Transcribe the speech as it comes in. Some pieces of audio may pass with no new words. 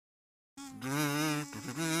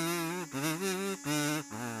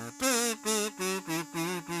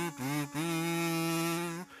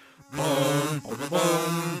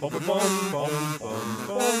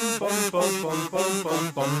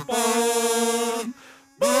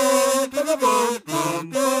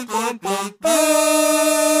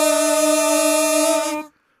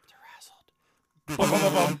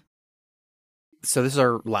So this is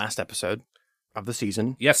our last episode of the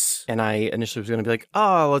season. Yes. And I initially was going to be like,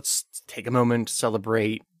 oh, let's take a moment to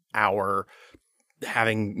celebrate our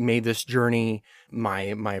having made this journey, my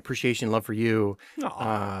appreciation and love for you,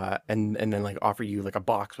 and then like offer you like a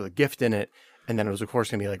box with a gift in it. And then it was, of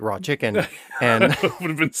course, going to be like raw chicken. And I would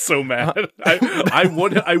have been so mad. I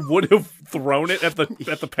would have thrown it at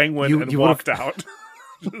the penguin and walked out.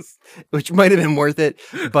 Which might have been worth it,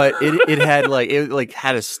 but it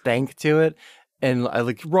had a stank to it. And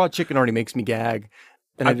like raw chicken already makes me gag.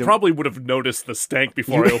 And I probably would have noticed the stank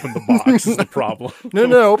before I opened the box is the problem.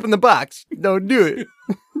 No, open the box. Don't do it.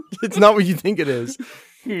 It's not what you think it is.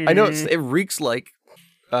 I know it reeks like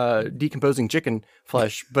decomposing chicken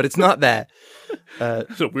flesh, but it's not that.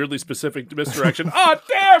 It's a weirdly specific misdirection. Oh,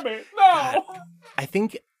 damn it! No! I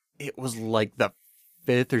think it was like the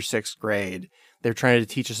 5th or 6th grade. They're trying to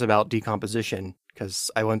teach us about decomposition because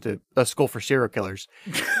I went to a school for serial killers.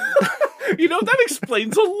 You know, that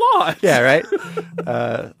explains a lot. Yeah, right?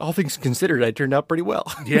 All things considered, I turned out pretty well.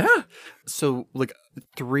 Yeah. So, like,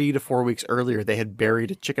 3 to 4 weeks earlier, they had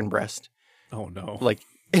buried a chicken breast. Oh, no. Like,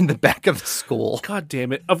 in the back of the school. God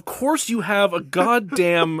damn it. Of course you have a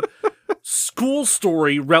goddamn school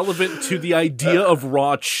story relevant to the idea of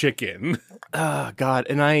raw chicken. Oh, God.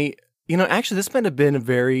 And actually, this might have been a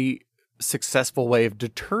very successful way of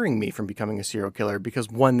deterring me from becoming a serial killer because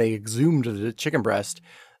when they exhumed the chicken breast,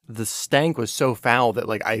 the stank was so foul that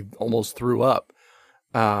like I almost threw up.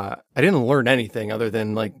 I didn't learn anything other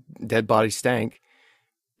than like dead body stank.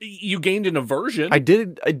 You gained an aversion. I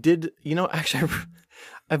did. Actually,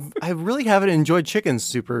 I really haven't enjoyed chicken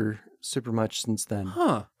super much since then.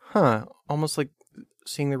 Huh. Almost like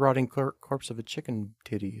seeing the rotting corpse of a chicken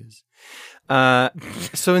titty is.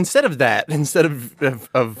 So instead of that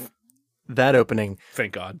that opening,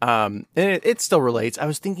 thank God. And it still relates. I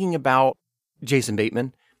was thinking about Jason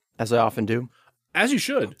Bateman, as I often do. As you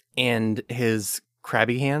should. And his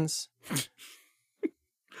crabby hands.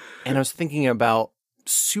 And I was thinking about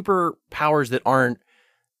superpowers that aren't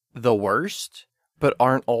the worst, but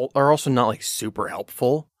are also not like super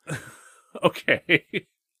helpful. Okay.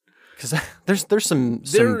 Because there's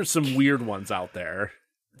some weird ones out there.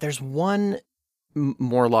 There's one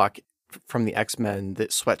Morlock from the X-Men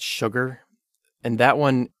that sweats sugar, and that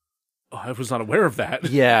one. Oh, I was not aware of that.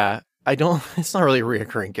 Yeah. It's not really a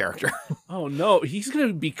reoccurring character. Oh, no. He's going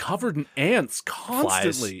to be covered in ants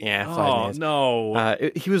constantly. Flies. Yeah, flies and ants. No.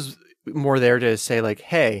 He was more there to say, like,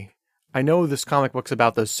 hey, I know this comic book's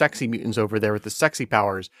about those sexy mutants over there with the sexy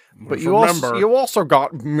powers, but you also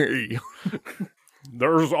got me.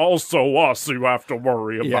 There's also us you have to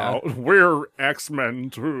worry about. Yeah. We're X-Men,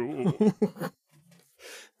 too.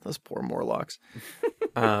 Those poor Morlocks.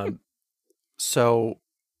 So,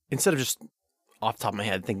 instead of just off the top of my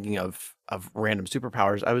head thinking of random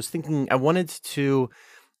superpowers, I wanted to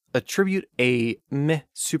attribute a meh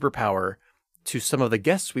superpower to some of the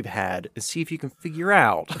guests we've had and see if you can figure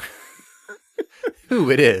out who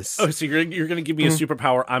it is. Oh, so you're going to give me a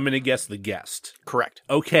superpower. I'm going to guess the guest. Correct.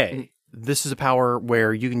 Okay. This is a power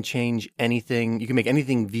where you can change anything. You can make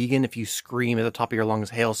anything vegan if you scream at the top of your lungs,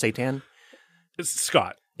 "Hail Satan." It's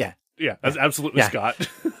Scott. Yeah. Yeah, that's absolutely Scott.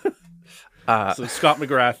 So Scott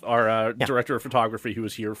McGrath, our director of photography, who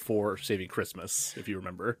was here for Saving Christmas, if you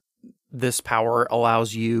remember. This power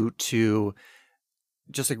allows you to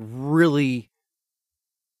just like really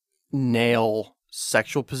nail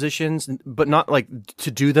sexual positions, but not like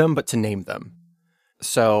to do them, but to name them.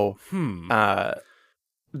 So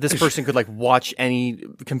this person could like watch any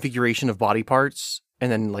configuration of body parts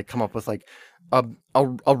and then like come up with like a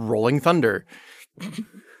rolling thunder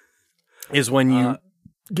is when you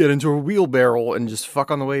get into a wheelbarrow and just fuck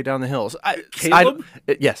on the way down the hills. Caleb?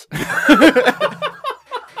 Yes.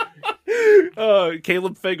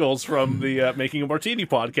 Caleb Figgles from the Making a Martini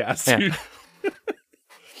podcast. Yeah.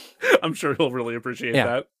 I'm sure he'll really appreciate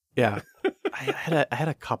that. Yeah. I had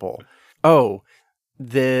a couple. Oh,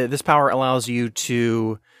 this power allows you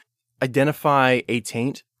to identify a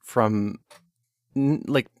taint from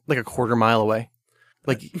like a quarter mile away.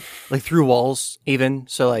 Like through walls even.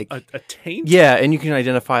 So like a taint? Yeah, and you can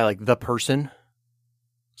identify like the person.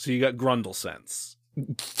 So you got Grundle sense.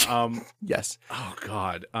 Yes. Oh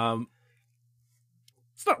God.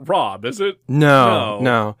 It's not Rob, is it?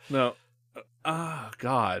 No. Oh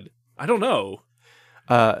God. I don't know.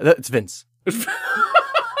 It's Vince.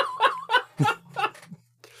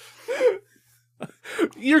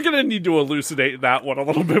 You're gonna need to elucidate that one a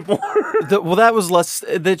little bit more. Well, that was less.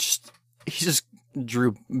 He just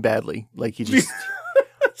drew badly. Like he just.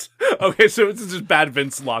 Okay, so it's just bad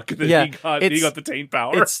Vince luck that he got the taint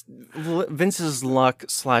power. It's Vince's luck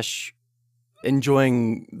 /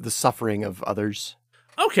 enjoying the suffering of others.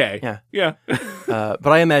 Okay. Yeah. But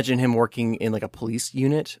I imagine him working in like a police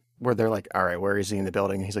unit where they're like, all right, where is he in the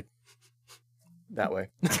building? And he's like, that way.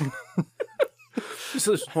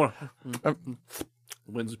 So, hold on.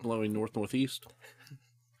 Wind's blowing north-northeast.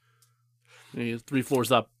 He is 3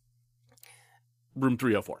 floors up. Room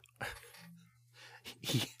 304.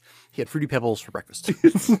 He had Fruity Pebbles for breakfast.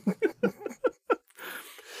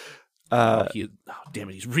 Damn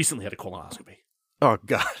it, he's recently had a colonoscopy. Oh,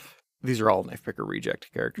 God. These are all Knife Picker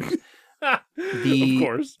reject characters. Of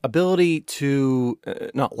course. Ability to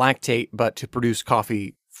not lactate, but to produce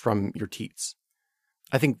coffee from your teats.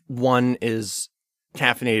 I think one is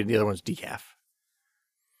caffeinated, the other one's decaf.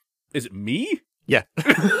 Is it me? Yeah.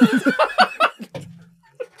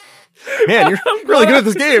 Man, you're really good at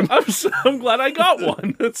this game. I'm glad I got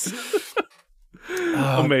one. That's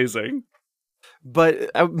amazing. But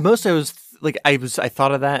I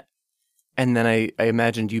thought of that, and then I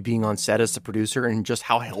imagined you being on set as the producer and just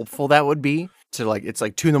how helpful that would be to like. It's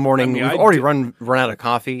like 2 a.m. We've already run out of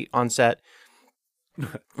coffee on set.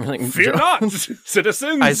 Like, fear not,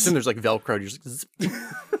 citizens. I assume there's like Velcro. You're just like,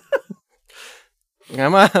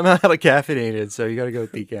 I'm out of caffeinated, so you got to go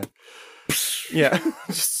with decaf. Yeah,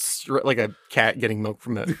 just like a cat getting milk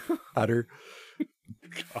from a udder.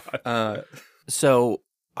 So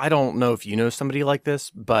I don't know if you know somebody like this,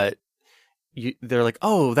 but they're like,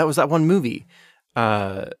 oh, that was that one movie.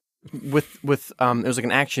 It was like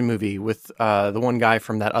an action movie with the one guy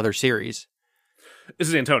from that other series. This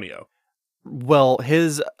is Antonio. Well,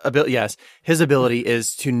 his ability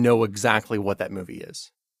is to know exactly what that movie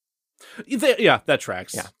is. Yeah, that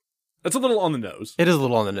tracks. Yeah. That's a little on the nose. It is a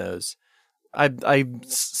little on the nose. I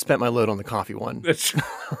spent my load on the coffee one.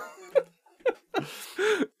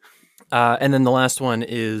 And then the last one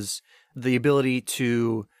is the ability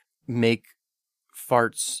to make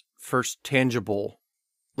farts first tangible.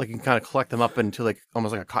 Like you can kind of collect them up into like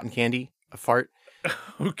almost like a cotton candy, a fart.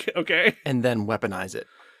 Okay. And then weaponize it.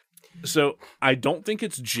 So I don't think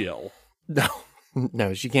it's Jill.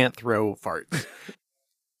 No, she can't throw farts.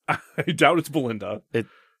 I doubt it's Belinda.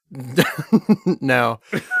 No,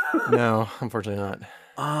 unfortunately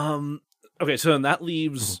not. Okay, so then that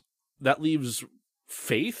leaves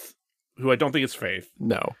Faith, who I don't think it's Faith.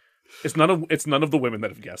 No, it's none of the women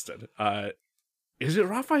that have guessed it. Is it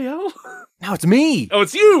Raphael? No, it's me. Oh,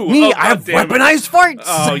 it's you. Me. I have weaponized farts.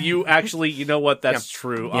 Oh, you actually. You know what? That's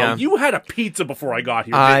true. Yeah. You had a pizza before I got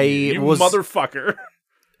here. Motherfucker.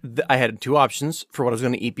 I had 2 options for what I was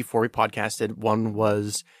going to eat before we podcasted. One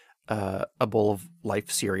was a bowl of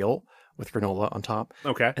Life cereal with granola on top.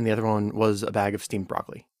 Okay. And the other one was a bag of steamed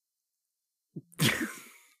broccoli.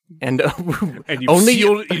 And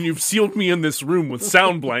you've sealed me in this room with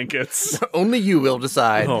sound blankets. Only you will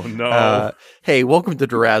decide. Oh no! Hey, welcome to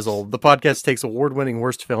DeRazzled. The podcast takes award-winning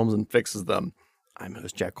worst films and fixes them. I'm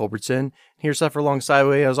host Jack Culbertson. Here, suffer alongside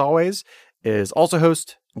me as always is also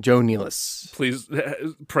host Joe Nealis. Please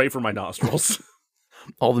pray for my nostrils.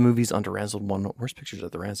 All the movies on DeRazzled won Worst Pictures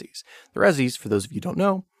at the Razzies. The Razzies, for those of you who don't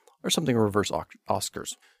know, are something of reverse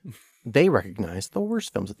Oscars. They recognize the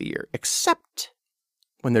worst films of the year, except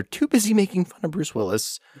when they're too busy making fun of Bruce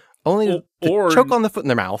Willis, only to choke on the foot in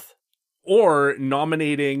their mouth. Or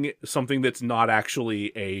nominating something that's not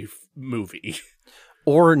actually a movie.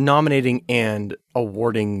 Or nominating and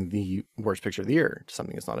awarding the worst picture of the year to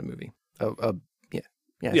something that's not a movie.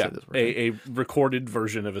 A recorded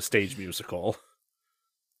version of a stage musical.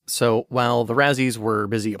 So while the Razzies were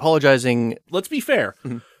busy apologizing... Let's be fair.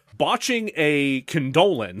 Mm-hmm. Botching a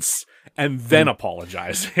condolence and then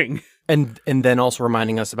apologizing. And then also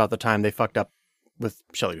reminding us about the time they fucked up with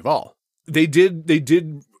Shelley Duvall. They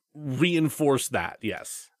did reinforce that,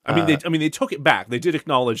 yes. I mean, they took it back. They did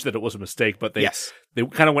acknowledge that it was a mistake, but they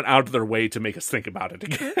kind of went out of their way to make us think about it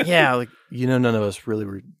again. Yeah, like, none of us really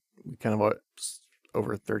were kind of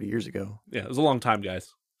over 30 years ago. Yeah, it was a long time,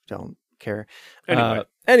 guys. Don't care.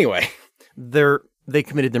 Anyway, they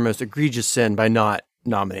committed their most egregious sin by not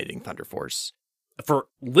nominating Thunder Force. For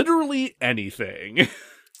literally anything.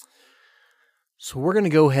 So we're going to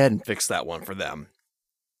go ahead and fix that one for them.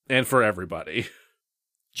 And for everybody.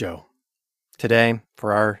 Joe, today,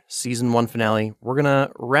 for our season 1 finale, we're going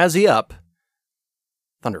to Razzie up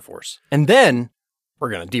Thunder Force. And then we're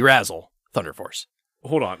going to DeRazzle Thunder Force.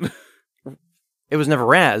 Hold on. It was never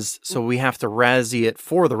Raz, so we have to Razzie it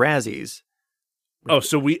for the Razzies. Oh,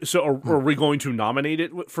 so are we going to nominate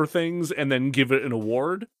it for things and then give it an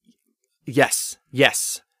award? Yes.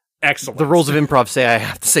 Excellent. The rules of improv say I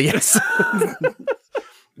have to say yes.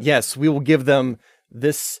 Yes, we will give them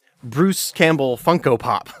this Bruce Campbell Funko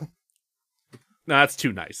Pop. No, that's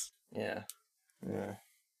too nice. Yeah.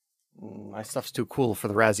 My stuff's too cool for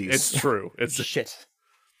the Razzies. It's true. It's shit.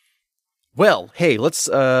 Well, hey, let's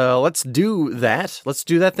do that. Let's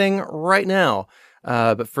do that thing right now.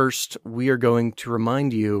 But first, we are going to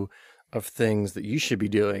remind you of things that you should be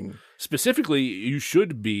doing. Specifically, you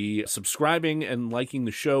should be subscribing and liking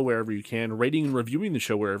the show wherever you can, rating and reviewing the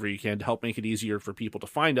show wherever you can to help make it easier for people to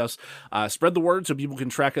find us. Spread the word so people can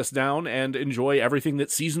track us down and enjoy everything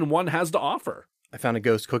that Season 1 has to offer. I found a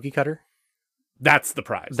ghost cookie cutter. That's the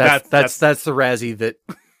prize. That's the Razzie that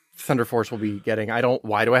Thunder Force will be getting.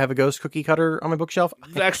 Why do I have a ghost cookie cutter on my bookshelf?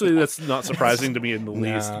 Actually, that's not surprising to me in the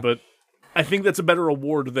least, but I think that's a better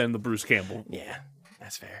award than the Bruce Campbell. Yeah,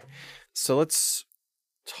 that's fair. So let's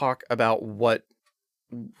talk about what...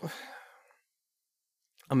 I'm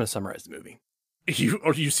going to summarize the movie.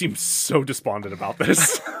 You seem so despondent about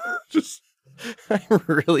this. I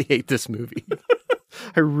really hate this movie.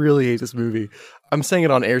 I'm saying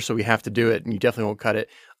it on air, so we have to do it, and you definitely won't cut it.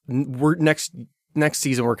 We're next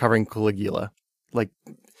season, we're covering Caligula.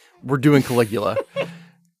 We're doing Caligula.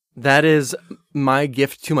 That is my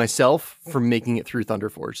gift to myself for making it through Thunder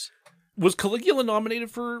Force. Was Caligula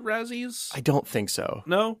nominated for Razzies? I don't think so.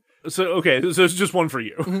 No? So, okay, so it's just one for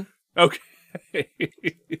you. Mm-hmm. Okay.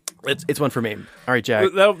 It's one for me. All right,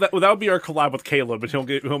 Jack. That would be our collab with Caleb, and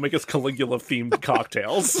he'll make us Caligula-themed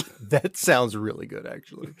cocktails. That sounds really good,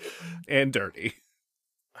 actually. And dirty.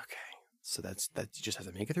 Okay, so that you just have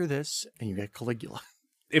to make it through this, and you get Caligula.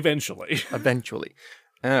 Eventually.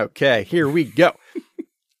 Okay, here we go.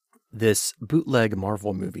 This bootleg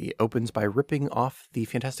Marvel movie opens by ripping off the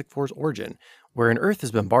Fantastic Four's origin, wherein Earth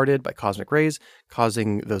is bombarded by cosmic rays,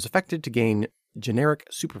 causing those affected to gain generic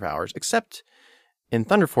superpowers, except in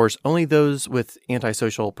Thunder Force, only those with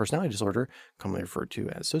antisocial personality disorder, commonly referred to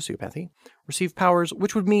as sociopathy, receive powers,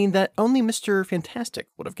 which would mean that only Mr. Fantastic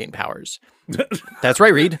would have gained powers. That's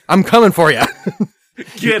right, Reed. I'm coming for you.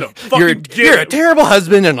 Get him. You're a terrible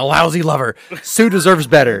husband and a lousy lover. Sue deserves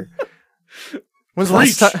better. When's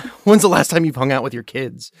the last time you've hung out with your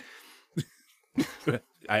kids?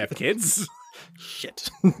 I have kids? Shit.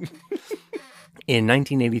 In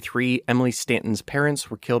 1983, Emily Stanton's parents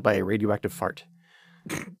were killed by a radioactive fart.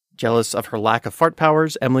 Jealous of her lack of fart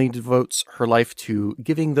powers, Emily devotes her life to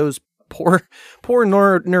giving those poor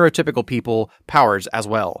neurotypical people powers as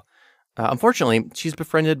well. Unfortunately, she's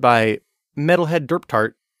befriended by metalhead derp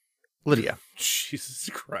tart Lydia. Jesus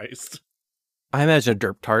Christ. I imagine a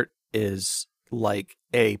derp tart is like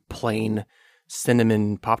a plain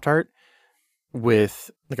cinnamon Pop-Tart with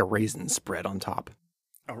like a raisin spread on top.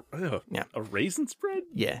 Yeah. A raisin spread?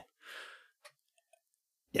 Yeah.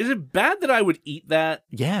 Is it bad that I would eat that?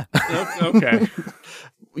 Yeah. Okay.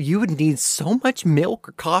 You would need so much milk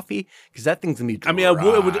or coffee because that thing's going to be dry. I mean,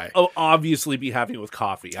 I would obviously be having it with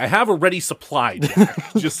coffee. I have a ready supply,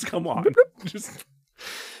 Jack. Just come on.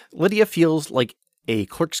 Lydia feels like a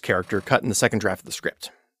Clerks character cut in the second draft of the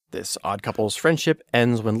script. This odd couple's friendship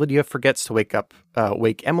ends when Lydia forgets to wake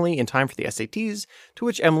Emily in time for the SATs, to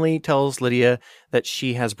which Emily tells Lydia that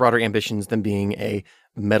she has broader ambitions than being a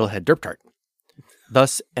metalhead derp tart,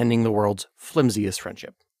 thus ending the world's flimsiest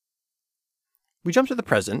friendship. We jump to the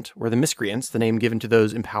present, where the miscreants, the name given to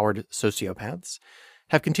those empowered sociopaths,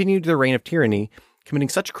 have continued their reign of tyranny, committing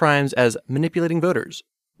such crimes as manipulating voters,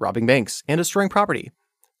 robbing banks, and destroying property.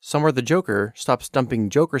 Somewhere the Joker stops dumping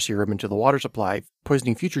Joker serum into the water supply,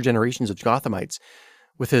 poisoning future generations of Gothamites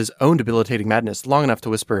with his own debilitating madness long enough to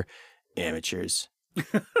whisper, "Amateurs."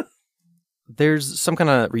 There's some kind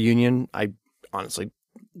of reunion.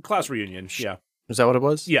 Class reunion, yeah. Is that what it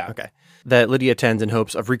was? Yeah. Okay. That Lydia attends in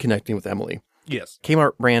hopes of reconnecting with Emily. Yes.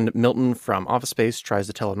 Kmart brand Milton from Office Space tries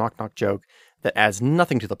to tell a knock-knock joke that adds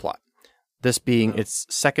nothing to the plot. This being its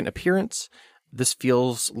second appearance, this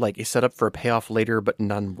feels like a setup for a payoff later, but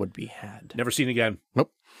none would be had. Never seen again.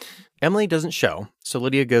 Nope. Emily doesn't show, so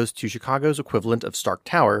Lydia goes to Chicago's equivalent of Stark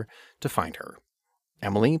Tower to find her.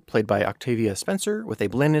 Emily, played by Octavia Spencer, with a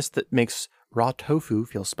blandness that makes raw tofu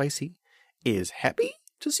feel spicy, is happy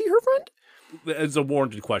to see her friend. It's a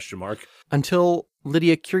warranted question mark. Until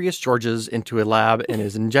Lydia Curious Georges into a lab and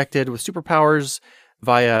is injected with superpowers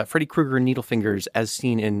via Freddy Krueger needle fingers as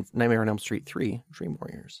seen in Nightmare on Elm Street 3, Dream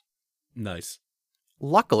Warriors. Nice.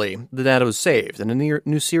 Luckily, the data was saved and a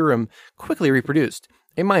new serum quickly reproduced.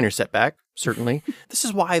 A minor setback, certainly. This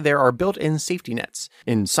is why there are built-in safety nets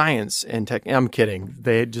in science and tech. I'm kidding.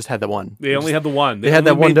 They just had that one. They only had the one. They had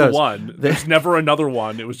that one dose. There's never another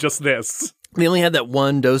one. It was just this. They only had that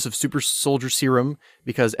one dose of super soldier serum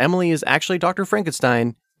because Emily is actually Dr.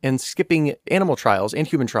 Frankenstein and skipping animal trials and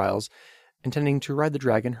human trials, intending to ride the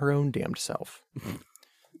dragon her own damned self.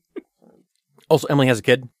 Also, Emily has a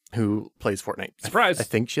kid who plays Fortnite. Surprise! I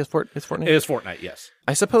think she has it's Fortnite. It is Fortnite, yes.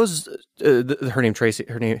 I suppose her name Tracy.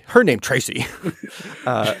 Her name Tracy.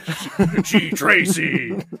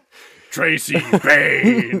 Tracy. Tracy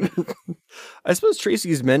Bane. I suppose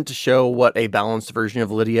Tracy is meant to show what a balanced version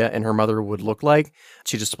of Lydia and her mother would look like.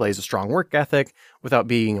 She displays a strong work ethic without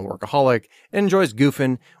being a workaholic and enjoys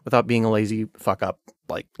goofing without being a lazy fuck up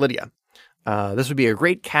like Lydia. This would be a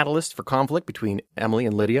great catalyst for conflict between Emily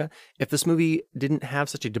and Lydia if this movie didn't have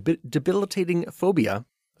such a debilitating phobia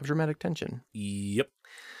of dramatic tension. Yep.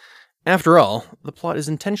 After all, the plot is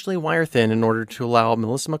intentionally wire-thin in order to allow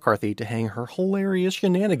Melissa McCarthy to hang her hilarious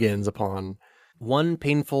shenanigans upon. One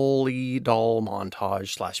painfully dull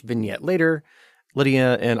montage / vignette later,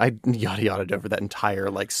 Lydia and I yada-yada'd over that entire,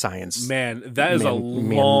 science. Man, that is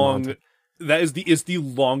long... That is the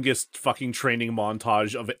longest fucking training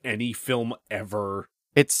montage of any film ever.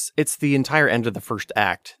 It's the entire end of the first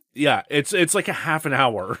act. Yeah, it's like a half an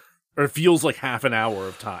hour. Or it feels like half an hour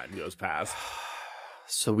of time goes past.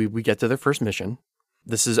 So we get to their first mission.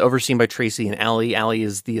 This is overseen by Tracy and Allie. Allie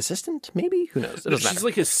is the assistant, maybe? Who knows? It doesn't matter. She's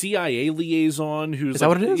like a CIA liaison who's... Is that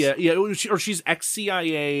what it is? Yeah, or she's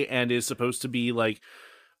ex-CIA and is supposed to be like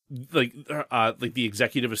the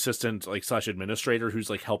executive assistant / administrator who's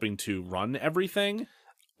helping to run everything.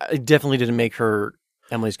 I definitely didn't make her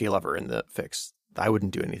Emily's gay lover in the fix. I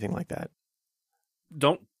wouldn't do anything like that.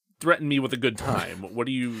 Don't threaten me with a good time. What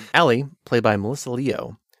do you... Allie, played by Melissa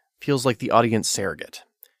Leo, feels like the audience surrogate.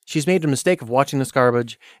 She's made the mistake of watching this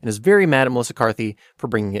garbage and is very mad at Melissa McCarthy for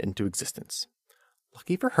bringing it into existence.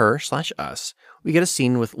 Lucky for her / us, we get a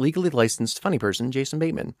scene with legally licensed funny person Jason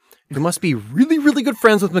Bateman, who must be really, really good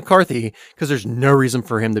friends with McCarthy because there's no reason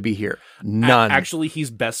for him to be here. None. Actually, he's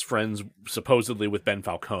best friends supposedly with Ben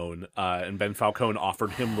Falcone, and Ben Falcone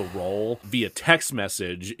offered him the role via text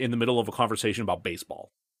message in the middle of a conversation about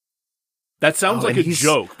baseball. That sounds like a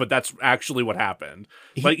joke, but that's actually what happened.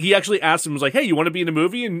 He actually asked him, was like, hey, you want to be in a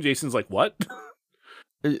movie? And Jason's like, what?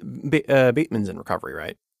 Bateman's in recovery,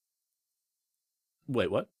 right? Wait,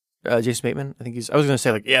 what? Jason Bateman? I think I was going to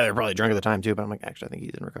say, they're probably drunk at the time, too, but I'm like, actually, I think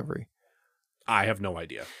he's in recovery. I have no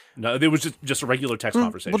idea. No, it was just a regular text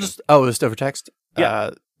conversation. It was over text?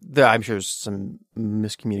 Yeah. I'm sure there's some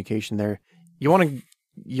miscommunication there. You want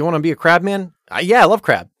to be a crab man? Yeah, I love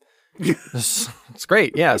crab. It's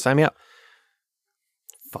great. Yeah, sign me up.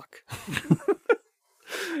 Fuck.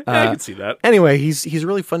 I can see that. Anyway, he's a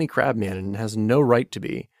really funny crab man and has no right to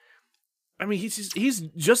be. I mean, he's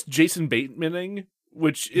just Jason Batemaning,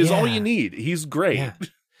 which is all you need. He's great. Yeah.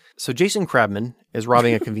 So Jason Crabman is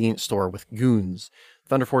robbing a convenience store with goons.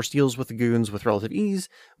 Thunder Force deals with the goons with relative ease,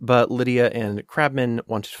 but Lydia and Crabman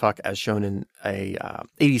want to fuck as shown in a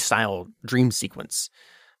 80s style dream sequence.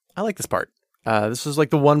 I like this part. This is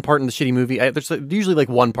the one part in the shitty movie. There's usually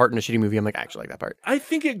one part in a shitty movie. I'm I actually like that part. I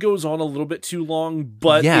think it goes on a little bit too long,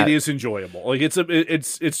 but it is enjoyable.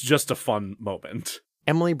 It's just a fun moment.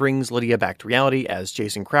 Emily brings Lydia back to reality as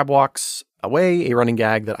Jason Crab walks away, a running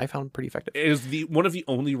gag that I found pretty effective. It is one of the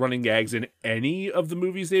only running gags in any of the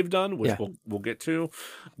movies they've done, which we'll get to,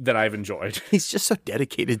 that I've enjoyed. He's just so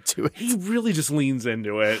dedicated to it. He really just leans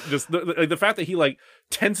into it. Just the fact that he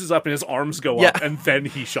tenses up and his arms go up and then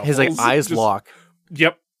he shuffles. His eyes lock.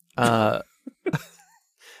 Yep.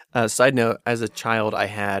 Side note, as a child, I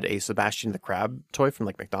had a Sebastian the Crab toy from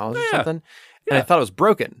McDonald's or something, and I thought it was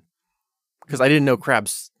broken. Because I didn't know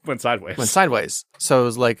crabs went sideways. So it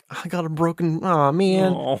was I got a broken... Aw,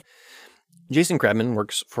 man. Aww. Jason Crabman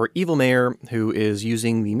works for Evil Mayor, who is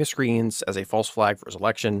using the miscreants as a false flag for his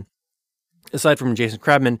election. Aside from Jason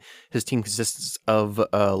Crabman, his team consists of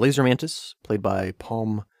Laser Mantis, played by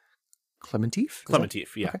Palm Clementif?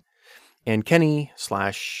 Yeah. Okay. And Kenny /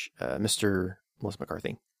 Mr. Melissa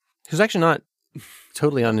McCarthy, who's actually not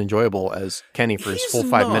totally unenjoyable as Kenny for his full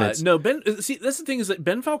 5 minutes. No, Ben. See, that's the thing is that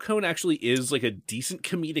Ben Falcone actually is a decent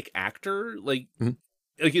comedic actor,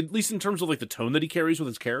 at least in terms of the tone that he carries with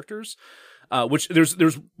his characters. Which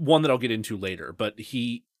there's one that I'll get into later, but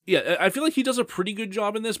I feel like he does a pretty good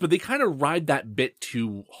job in this, but they kind of ride that bit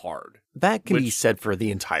too hard. That can be said for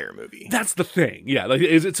the entire movie. That's the thing. Yeah,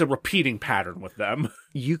 it's a repeating pattern with them.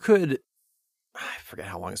 You could, I forget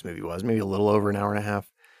how long this movie was, maybe a little over an hour and a half.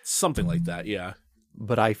 Something like that, yeah.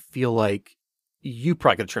 But I feel like you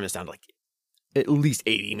probably could trim this down to at least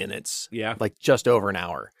 80 minutes. Yeah. Just over an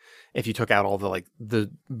hour. if you took out all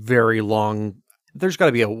the very long, there's got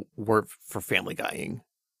to be a word for family guying.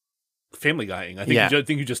 Family guying. I think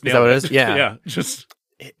you just Is nailed that what it. it is? Yeah. Yeah. Just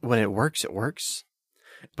when it works, it works.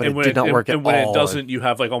 But and it did not work at all. And when it doesn't, you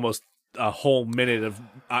have like almost a whole minute of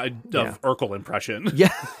Urkel impression.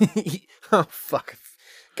 Yeah. Oh, fuck.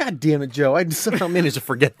 God damn it, Joe. I somehow managed to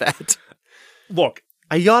forget that. Look.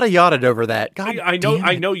 I yada-yada'd over that. God I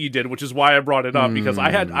know you did, which is why I brought it up, because I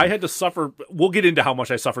had to suffer. We'll get into how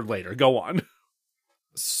much I suffered later. Go on.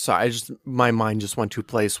 So my mind just went to a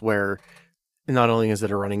place where not only is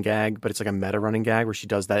it a running gag, but it's like a meta running gag where she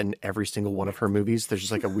does that in every single one of her movies. There's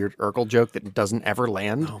just like a weird Urkel joke that doesn't ever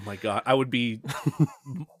land. Oh my God. I would be...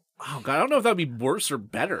 oh God, I don't know if that would be worse or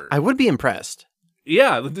better. I would be impressed.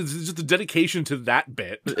 Yeah, it's just the dedication to that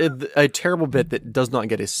bit. A terrible bit that does not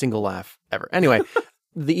get a single laugh ever. Anyway...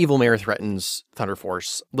 The evil mayor threatens Thunder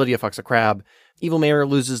Force. Lydia fucks a crab. Evil mayor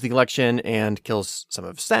loses the election and kills some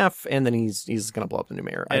of his staff, and then he's going to blow up the new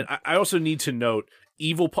mayor. And I also need to note,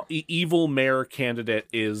 evil mayor candidate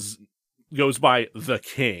goes by the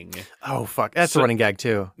King. Oh, fuck. That's a running gag,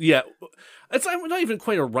 too. Yeah. It's not even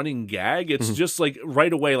quite a running gag. It's just like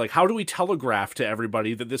right away, like, how do we telegraph to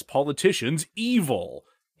everybody that this politician's evil?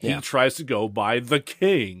 He tries to go by the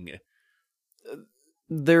King.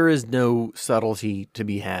 There is no subtlety to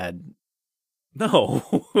be had.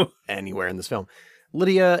 No. Anywhere in this film.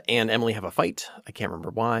 Lydia and Emily have a fight. I can't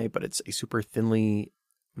remember why, but it's a super thinly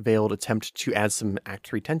veiled attempt to add some Act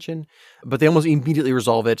 3 tension. But they almost immediately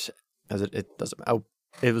resolve it, as it doesn't. Oh,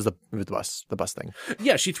 it was the bus thing.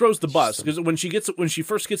 Yeah, she throws the bus because when she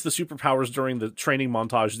first gets the superpowers during the training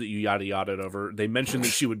montage that you yada over, they mentioned that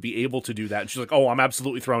she would be able to do that. And she's like, "Oh, I'm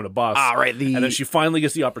absolutely throwing a bus." Ah, right. And then she finally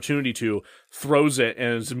gets the opportunity to throws it,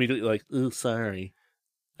 and is immediately like, "Oh, sorry,"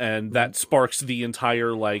 and that sparks the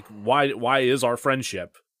entire like, "Why is our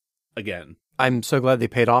friendship again?" I'm so glad they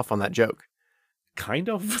paid off on that joke. Kind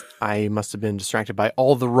of. I must have been distracted by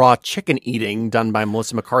all the raw chicken eating done by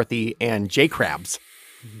Melissa McCarthy and J Crabs.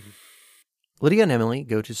 Lydia and Emily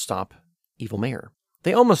go to stop Evil Mayor.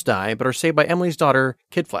 They almost die, but are saved by Emily's daughter,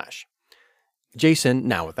 Kid Flash. Jason,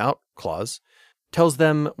 now without claws, tells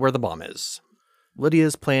them where the bomb is.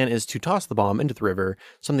 Lydia's plan is to toss the bomb into the river,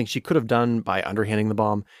 something she could have done by underhanding the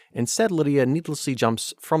bomb. Instead, Lydia needlessly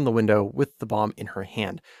jumps from the window with the bomb in her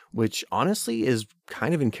hand, which honestly is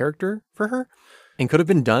kind of in character for her and could have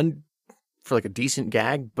been done for like a decent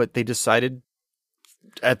gag, but they decided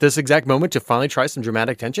at this exact moment to finally try some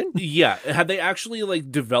dramatic tension. Yeah. Had they actually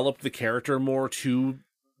like developed the character more to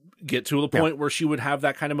get to the point where she would have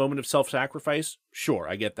that kind of moment of self-sacrifice, sure,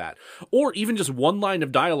 I get that. Or even just one line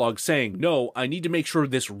of dialogue saying, "No, I need to make sure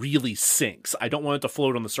this really sinks. I don't want it to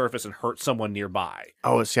float on the surface and hurt someone nearby."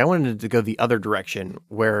 Oh, see, I wanted to go the other direction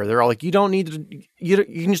where they're all like, "You don't need to, you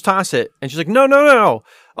can just toss it." And she's like, no,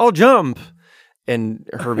 I'll jump. And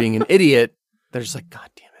her being an idiot, they're just like, "God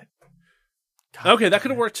damn it." Okay, that could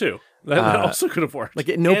have worked too. That also could have worked. Like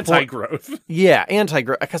at no anti-growth. Yeah,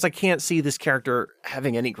 anti-growth, because I can't see this character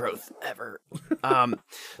having any growth ever.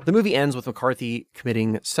 The movie ends with McCarthy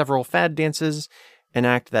committing several fad dances, an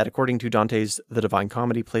act that, according to Dante's The Divine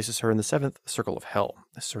Comedy, places her in the seventh circle of hell,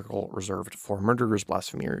 a circle reserved for murderers,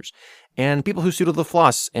 blasphemers, and people who pseudo the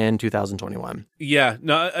floss in 2021. Yeah,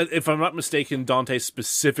 no, if I'm not mistaken, Dante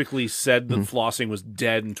specifically said that flossing was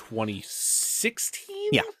dead in 2016?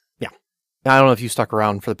 Yeah. I don't know if you stuck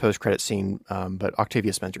around for the post-credit scene, but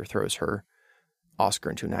Octavia Spencer throws her Oscar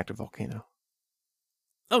into an active volcano.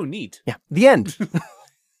 Oh, neat. Yeah, the end.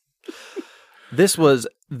 This was...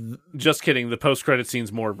 Just kidding. The post-credit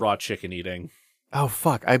scene's more raw chicken eating. Oh,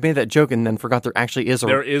 fuck. I made that joke and then forgot there actually is a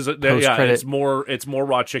post-credit. Yeah, it's more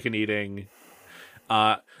raw chicken eating.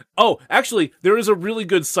 Actually, there is a really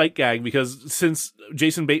good sight gag because since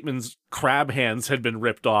Jason Bateman's crab hands had been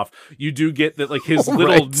ripped off, you do get that like his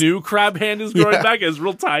little new crab hand is growing back. It's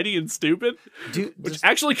real tiny and stupid, which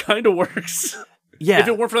actually kind of works. Yeah, if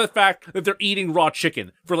it weren't for the fact that they're eating raw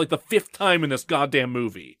chicken for like the 5th time in this goddamn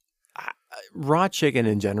movie. Raw chicken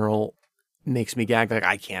in general makes me gag. Like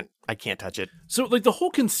I can't touch it. So like the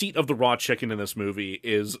whole conceit of the raw chicken in this movie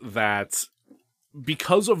is that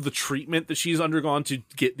because of the treatment that she's undergone to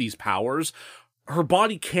get these powers, her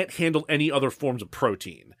body can't handle any other forms of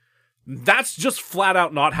protein. That's just flat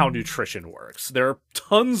out not how nutrition works. There are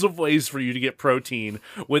tons of ways for you to get protein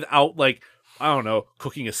without, like, I don't know,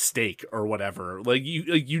 cooking a steak or whatever. Like,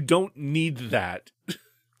 you don't need that.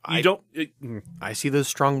 I see those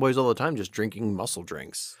strong boys all the time just drinking muscle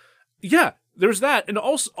drinks. Yeah, there's that. And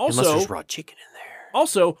also... Unless there's raw chicken in there.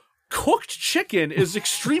 Also... cooked chicken is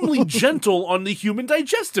extremely gentle on the human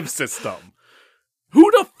digestive system.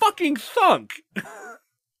 Who'da fucking thunk?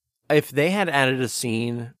 if they had added a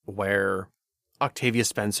scene where Octavia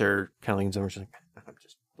Spencer kind of leans over, she's like, I'm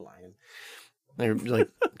just lying. They like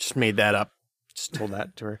just made that up, just told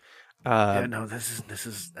that to her. Yeah, no, this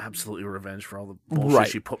is absolutely revenge for all the bullshit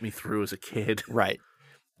she put me through as a kid. Right.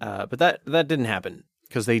 But that didn't happen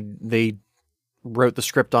because they wrote the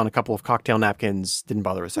script on a couple of cocktail napkins, didn't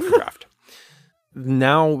bother with second draft.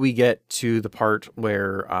 Now we get to the part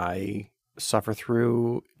where I suffer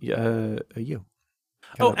through you.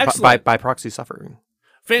 Excellent. By proxy suffering.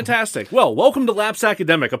 Fantastic. Well, welcome to Lapse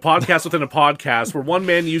Academic, a podcast within a podcast where one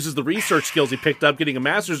man uses the research skills he picked up getting a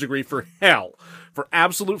master's degree for hell. For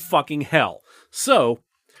absolute fucking hell. So,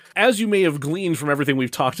 as you may have gleaned from everything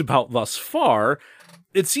we've talked about thus far,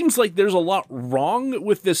 it seems like there's a lot wrong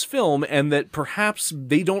with this film and that perhaps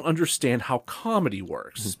they don't understand how comedy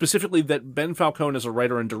works. Mm-hmm. Specifically, that Ben Falcone as a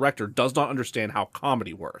writer and director does not understand how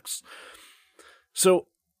comedy works. So,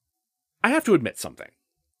 I have to admit something.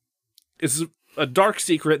 It's a dark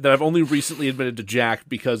secret that I've only recently admitted to Jack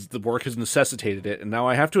because the work has necessitated it, and now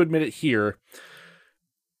I have to admit it here.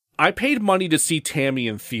 I paid money to see Tammy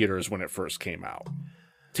in theaters when it first came out.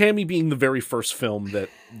 Tammy being the very first film that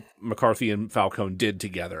McCarthy and Falcone did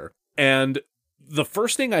together. And the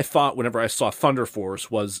first thing I thought whenever I saw Thunder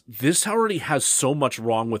Force was, this already has so much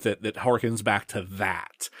wrong with it that harkens back to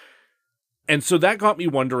that. And so that got me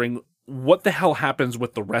wondering, what the hell happens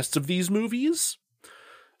with the rest of these movies?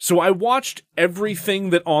 So I watched everything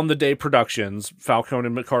that On the Day Productions, Falcone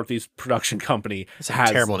and McCarthy's production company, has done. It's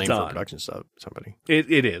a terrible name for a production company.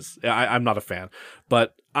 It is. I'm not a fan.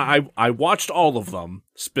 But I watched all of them,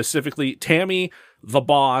 specifically Tammy, The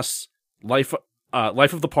Boss, Life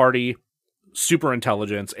of the Party,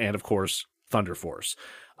 Superintelligence, and of course, Thunder Force.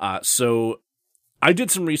 So I did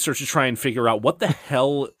some research to try and figure out what the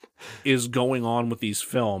hell is going on with these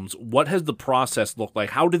films. What has the process looked like?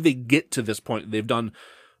 How did they get to this point? They've done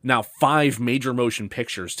now 5 major motion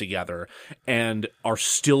pictures together and are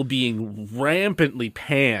still being rampantly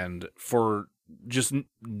panned for just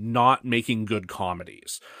not making good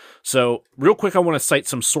comedies. So real quick, I want to cite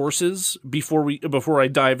some sources before I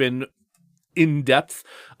dive in depth.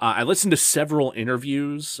 I listened to several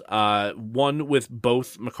interviews, one with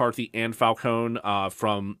both McCarthy and Falcone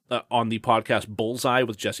from on the podcast Bullseye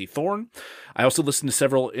with Jesse Thorne. I also listened to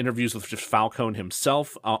several interviews with just Falcone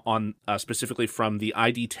himself on specifically from the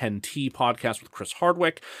ID10T podcast with Chris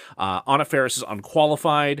Hardwick, Anna Faris's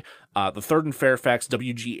Unqualified, the Third and Fairfax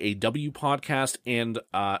WGAW podcast, and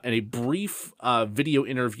a brief video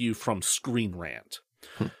interview from Screen Rant.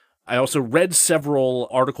 I also read several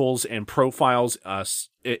articles and profiles,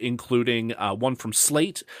 including one from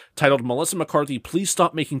Slate titled "Melissa McCarthy, Please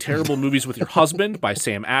Stop Making Terrible Movies with Your Husband" by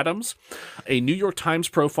Sam Adams. A New York Times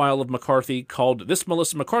profile of McCarthy called "This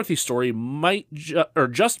Melissa McCarthy Story Might,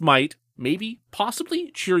 Maybe,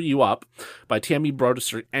 Possibly Cheer You Up" by Tammy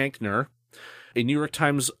Brodesser-Ankner. A New York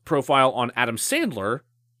Times profile on Adam Sandler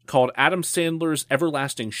called "Adam Sandler's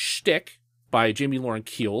Everlasting Shtick" by Jamie Lauren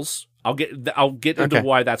Keels. I'll get into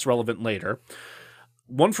why that's relevant later.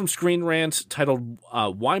 One from Screen Rant titled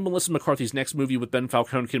 "Why Melissa McCarthy's Next Movie with Ben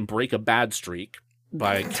Falcone Can Break a Bad Streak"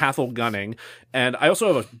 by Cathal Gunning. And I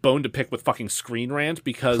also have a bone to pick with fucking Screen Rant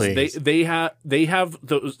because they have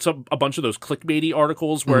a bunch of those clickbaity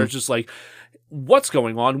articles where it's just like, what's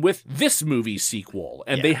going on with this movie sequel?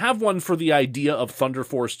 And they have one for the idea of Thunder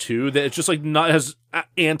Force 2 that it's just like not has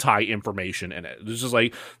anti-information in it. It's just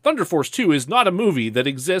like, Thunder Force 2 is not a movie that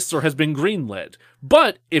exists or has been greenlit.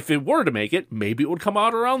 But if it were to make it, maybe it would come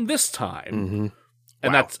out around this time. Mm-hmm.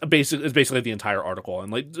 And that's basically the entire article.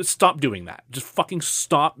 And like, stop doing that. Just fucking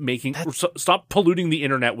stop polluting the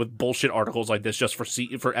internet with bullshit articles like this just for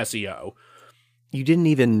SEO. You didn't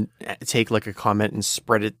even take like a comment and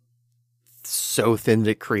spread it so thin that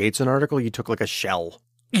it creates an article. You took like a shell.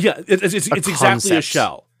 Yeah, it's exactly a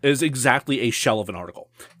shell. It is exactly a shell of an article.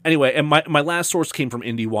 Anyway, and my last source came from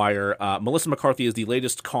IndieWire. Melissa McCarthy is the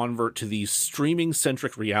latest convert to the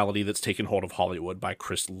streaming-centric reality that's taken hold of Hollywood by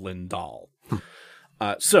Chris Lindahl.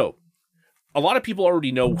 So, a lot of people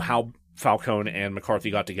already know how Falcone and McCarthy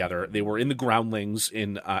got together. They were in the Groundlings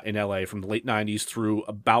in LA from the late 90s through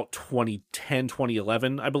about 2010,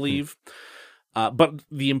 2011, I believe. But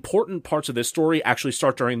the important parts of this story actually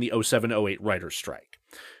start during the 07-08 writer's strike.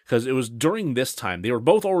 Because it was during this time, they were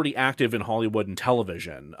both already active in Hollywood and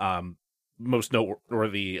television. Most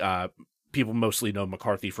noteworthy, people mostly know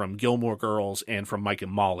McCarthy from Gilmore Girls and from Mike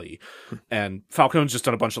and Molly. And Falcone's just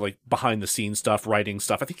done a bunch of like behind the scenes stuff, writing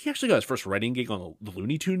stuff. I think he actually got his first writing gig on the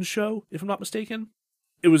Looney Tunes show, if I'm not mistaken.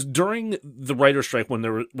 It was during the writer's strike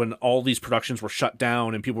when all these productions were shut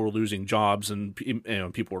down and people were losing jobs and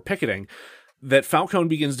people were picketing, that Falcone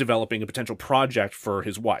begins developing a potential project for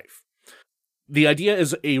his wife. The idea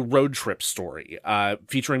is a road trip story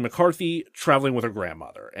featuring McCarthy traveling with her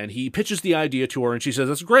grandmother. And he pitches the idea to her, and she says,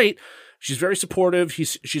 that's great. She's very supportive. She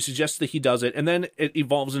suggests that he does it. And then it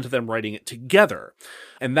evolves into them writing it together.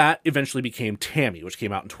 And that eventually became Tammy, which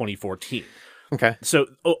came out in 2014. Okay. So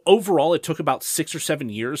overall, it took about 6 or 7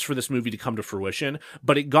 years for this movie to come to fruition,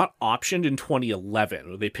 but it got optioned in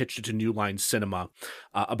 2011. They pitched it to New Line Cinema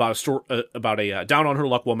about a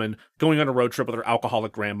down-on-her-luck woman going on a road trip with her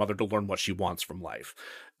alcoholic grandmother to learn what she wants from life.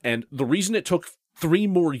 And the reason it took 3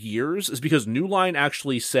 more years is because New Line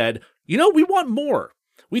actually said, we want more.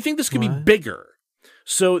 We think this could be bigger.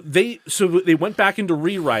 So they went back into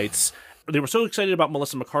rewrites. They were so excited about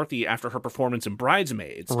Melissa McCarthy after her performance in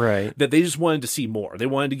Bridesmaids that they just wanted to see more. They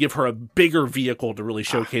wanted to give her a bigger vehicle to really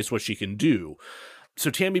showcase what she can do. So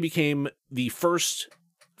Tammy became the first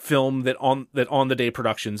film that On the Day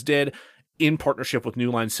Productions did in partnership with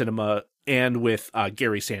New Line Cinema and with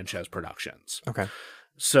Gary Sanchez Productions. Okay.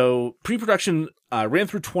 So pre-production ran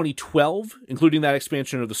through 2012, including that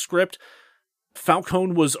expansion of the script.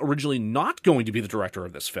 Falcone was originally not going to be the director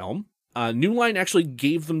of this film. New Line actually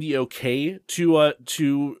gave them the okay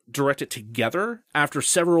to direct it together after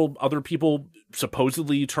several other people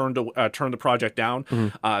supposedly turned the project down.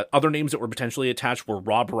 Mm-hmm. Other names that were potentially attached were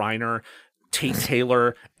Rob Reiner, Tate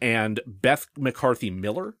Taylor, and Beth McCarthy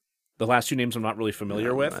Miller. The last 2 names I'm not really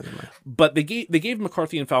familiar with, but they gave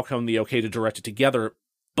McCarthy and Falcone the okay to direct it together.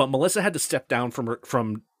 But Melissa had to step down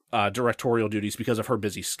from directorial duties because of her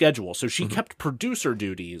busy schedule, so she kept producer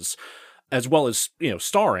duties as well as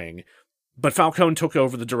starring. But Falcone took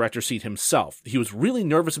over the director seat himself. He was really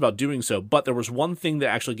nervous about doing so, but there was one thing that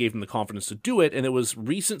actually gave him the confidence to do it, and it was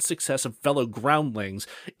recent success of fellow groundlings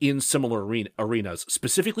in similar arenas,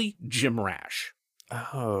 specifically Jim Rash.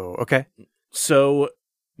 Oh, okay. So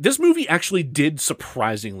this movie actually did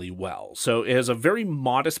surprisingly well. So it has a very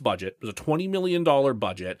modest budget. It was a $20 million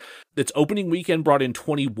budget. Its opening weekend brought in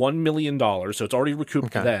 $21 million, so it's already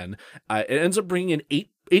recouped then. It ends up bringing in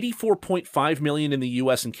 $84.5 million in the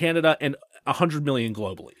U.S. and Canada and $100 million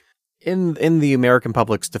globally. In the American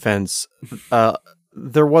public's defense,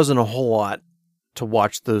 there wasn't a whole lot to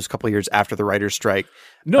watch those couple of years after the writer's strike.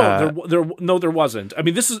 No, there wasn't. I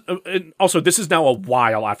mean, this is now a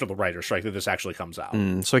while after the writer's strike that this actually comes out.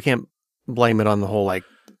 So I can't blame it on the whole,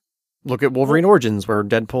 look at Wolverine Origins where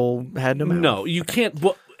Deadpool had no mouth. No, you can't.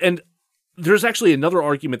 Well, and there's actually another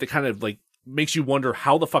argument that kind of makes you wonder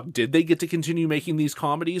how the fuck did they get to continue making these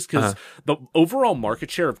comedies? Because the overall market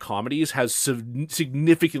share of comedies has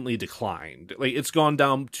significantly declined. It's gone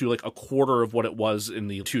down to a quarter of what it was in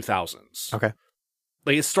the 2000s. Okay.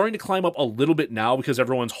 It's starting to climb up a little bit now because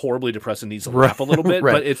everyone's horribly depressed and needs to laugh a little bit,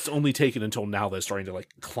 but it's only taken until now that it's starting to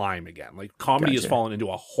climb again. Comedy has fallen into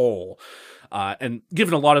a hole. And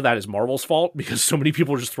given a lot of that is Marvel's fault because so many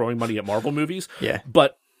people are just throwing money at Marvel movies. Yeah.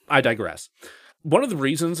 But I digress. One of the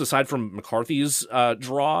reasons, aside from McCarthy's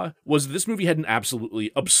draw, was this movie had an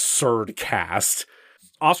absolutely absurd cast.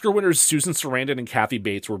 Oscar winners Susan Sarandon and Kathy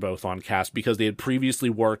Bates were both on cast because they had previously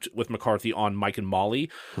worked with McCarthy on Mike and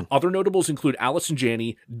Molly. Other notables include Allison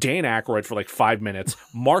Janney, Dan Aykroyd for 5 minutes,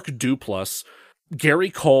 Mark Duplass,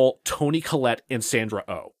 Gary Cole, Toni Collette, and Sandra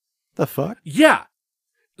Oh. The fuck? Yeah.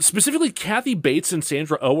 Specifically, Kathy Bates and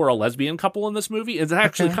Sandra Oh are a lesbian couple in this movie. It's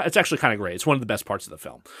actually kind of great. It's one of the best parts of the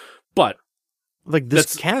film. But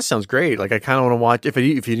this cast sounds great. I kind of want to watch. If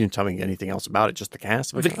you didn't tell me anything else about it, just the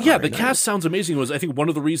cast. The cast sounds amazing. Was I think one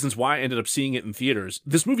of the reasons why I ended up seeing it in theaters.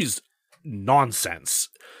 This movie's nonsense.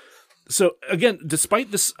 So again, despite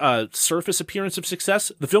this surface appearance of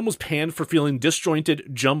success, the film was panned for feeling disjointed,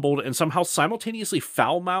 jumbled, and somehow simultaneously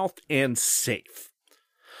foul-mouthed and safe.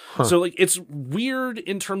 So it's weird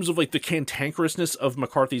in terms of the cantankerousness of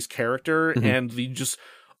McCarthy's character and the just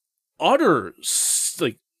utter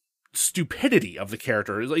stupidity of the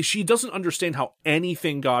character. She doesn't understand how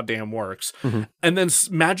anything goddamn works. And then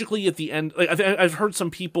magically at the end, I've heard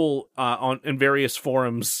some people in various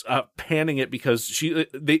forums panning it because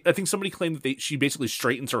I think somebody claimed that she basically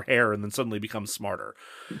straightens her hair and then suddenly becomes smarter.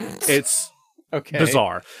 It's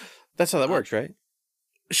bizarre. That's how that works, right?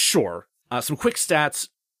 Sure. Some quick stats.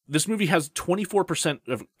 This movie has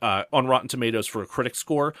 24% on Rotten Tomatoes for a critic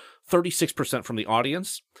score, 36% from the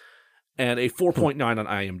audience, and a 4.9 on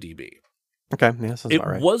IMDb. Okay, yeah, sounds about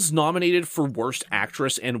right. It was nominated for Worst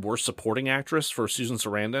Actress and Worst Supporting Actress for Susan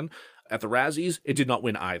Sarandon. At the Razzies, it did not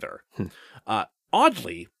win either.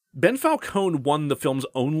 Oddly, Ben Falcone won the film's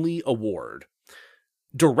only award,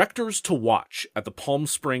 Directors to Watch, at the Palm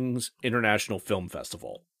Springs International Film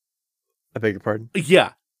Festival. I beg your pardon?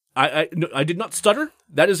 Yeah. I did not stutter.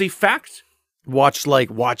 That is a fact.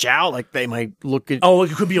 watch out, like they might look at. Oh,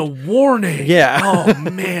 like it could be a warning. Yeah. Oh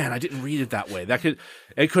man, I didn't read it that way.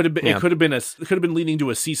 It could have been leading to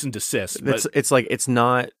a cease and desist. But It's like it's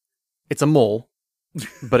not. It's a mole,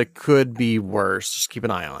 but it could be worse. Just keep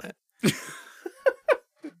an eye on it.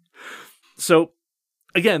 So,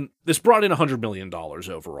 again, this brought in $100 million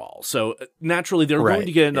overall. So naturally, they're going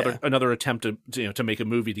to get another attempt to make a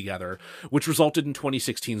movie together, which resulted in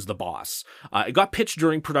 2016's The Boss. It got pitched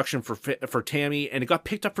during production for Tammy, and it got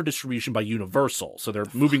picked up for distribution by Universal. So they're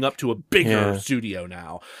moving up to a bigger studio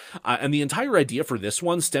now. And the entire idea for this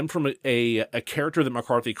one stemmed from a character that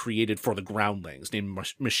McCarthy created for the Groundlings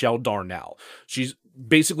named Michelle Darnell. She's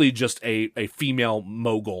basically just a female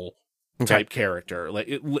mogul type character.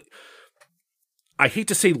 I hate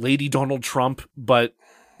to say Lady Donald Trump, but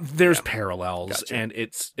there's parallels. Gotcha. And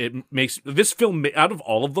it makes this film, out of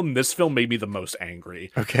all of them, this film made me the most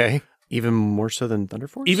angry. Okay. Even more so than Thunder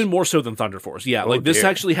Force? Even more so than Thunder Force. Yeah. This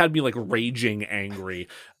actually had me raging angry.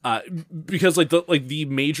 Because the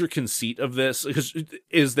major conceit of this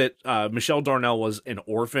is that Michelle Darnell was an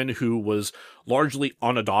orphan who was largely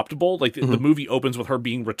unadoptable. The movie opens with her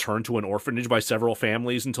being returned to an orphanage by several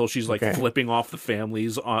families until she's flipping off the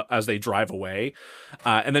families as they drive away.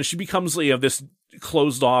 And then she becomes this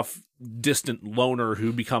closed off, distant loner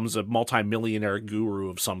who becomes a multimillionaire guru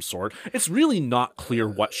of some sort. It's really not clear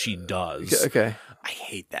what she does. Okay. I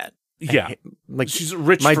hate that. Yeah. She's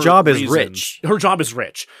rich. My job is rich. Her job is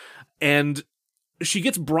rich. And she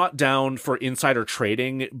gets brought down for insider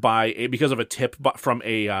trading because of a tip from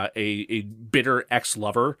a bitter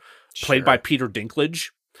ex-lover played by Peter Dinklage.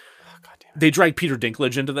 Oh, God damn it. They drag Peter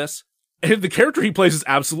Dinklage into this. And the character he plays is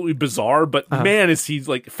absolutely bizarre, but man, is he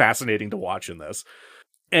fascinating to watch in this.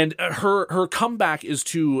 And her comeback is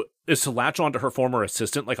to latch on to her former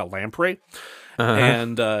assistant like a lamprey.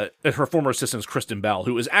 And her former assistant is Kristen Bell,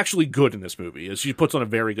 who is actually good in this movie. She puts on a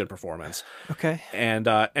very good performance. Okay.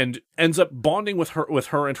 And ends up bonding with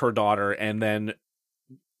her and her daughter, and then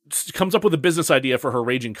comes up with a business idea for her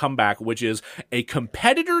raging comeback, which is a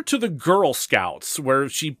competitor to the Girl Scouts, where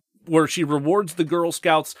she rewards the Girl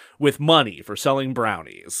Scouts with money for selling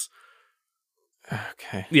brownies.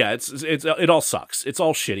 Okay. Yeah, it all sucks. It's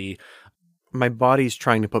all shitty. My body's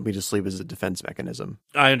trying to put me to sleep as a defense mechanism.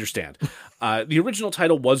 I understand. The original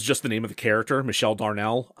title was just the name of the character, Michelle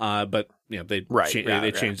Darnell, but they changed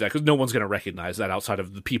that because no one's going to recognize that outside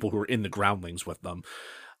of the people who are in the Groundlings with them.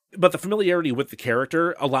 But the familiarity with the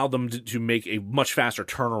character allowed them to make a much faster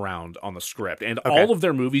turnaround on the script, and all of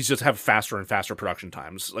their movies just have faster and faster production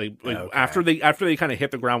times. After they kind of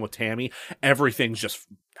hit the ground with Tammy, everything's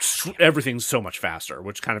so much faster,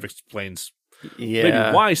 which kind of explains maybe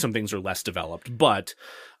why some things are less developed. But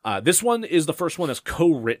this one is the first one that's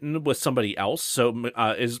co-written with somebody else. So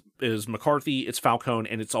is McCarthy, it's Falcone,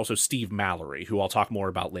 and it's also Steve Mallory, who I'll talk more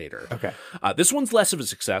about later. Okay. This one's less of a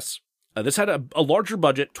success. This had a larger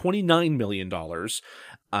budget, $29 million,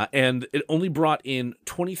 and it only brought in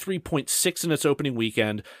 23.6 in its opening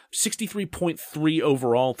weekend, 63.3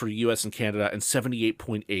 overall for US and Canada, and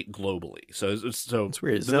 78.8 globally. So it's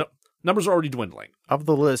weird. Numbers are already dwindling. Of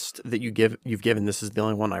the list that you've given, this is the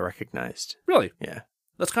only one I recognized. Really? Yeah.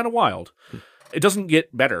 That's kind of wild. It doesn't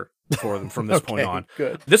get better for them from this point on.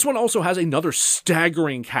 Good. This one also has another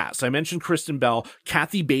staggering cast. I mentioned Kristen Bell.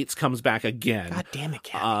 Kathy Bates comes back again. God damn it,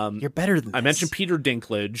 Kathy. You're better than this. I mentioned Peter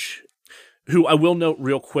Dinklage, who I will note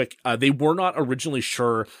real quick, they were not originally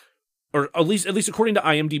sure, or at least according to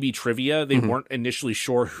IMDb trivia, they weren't initially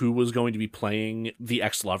sure who was going to be playing the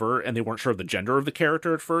ex-lover, and they weren't sure of the gender of the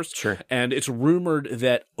character at first. Sure. And it's rumored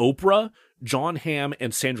that Oprah, John Hamm,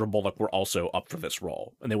 and Sandra Bullock were also up for this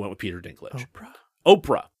role, and they went with Peter Dinklage.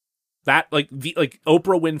 Oprah. That, Oprah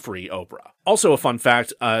Winfrey Oprah. Also a fun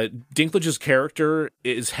fact, Dinklage's character,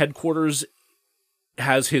 his headquarters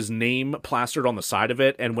has his name plastered on the side of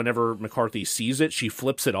it, and whenever McCarthy sees it, she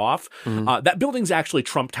flips it off. That building's actually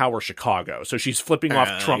Trump Tower Chicago, so she's flipping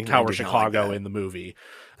off Trump Tower Chicago in the movie.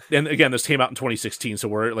 And again, this came out in 2016, so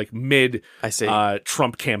we're mid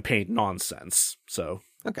Trump campaign nonsense. So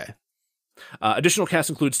okay. Additional cast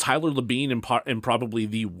includes Tyler Labine in probably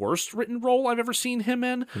the worst written role I've ever seen him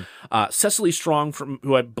in. Cecily Strong,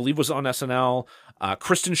 who I believe was on SNL.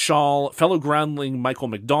 Kristen Shaw, fellow groundling Michael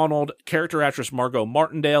McDonald, character actress Margot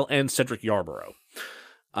Martindale, and Cedric Yarborough.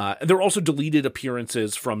 There are also deleted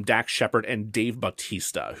appearances from Dax Shepard and Dave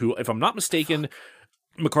Bautista, who, if I'm not mistaken,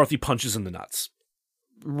 McCarthy punches in the nuts.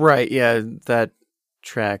 Right, yeah, that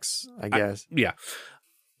tracks, I guess. Yeah.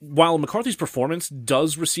 While McCarthy's performance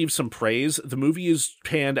does receive some praise, the movie is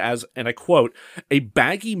panned as, and I quote, a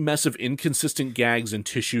baggy mess of inconsistent gags and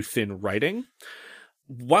tissue-thin writing,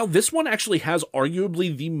 while this one actually has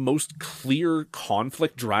arguably the most clear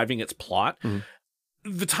conflict driving its plot,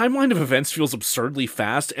 the timeline of events feels absurdly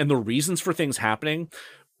fast, and the reasons for things happening,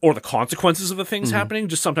 or the consequences of the things happening,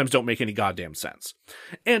 just sometimes don't make any goddamn sense.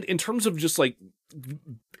 And in terms of just, like,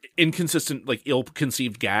 inconsistent, like,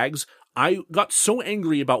 ill-conceived gags, I got so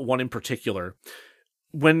angry about one in particular.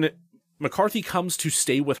 When McCarthy comes to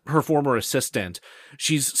stay with her former assistant,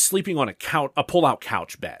 she's sleeping on a pull-out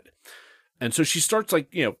couch bed. And so she starts, like,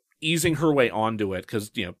 you know, easing her way onto it, because,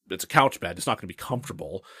 you know, it's a couch bed, it's not going to be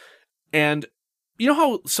comfortable. And you know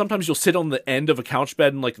how sometimes you'll sit on the end of a couch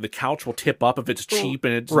bed and, like, the couch will tip up if it's cheap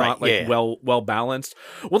and it's not, like, well balanced?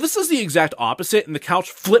 Well, this is the exact opposite, and the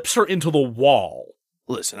couch flips her into the wall.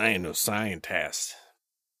 Listen, I ain't no scientist,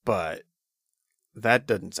 but that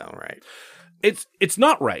doesn't sound right. It's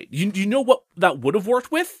not right. You know what that would have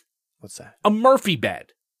worked with? What's that? A Murphy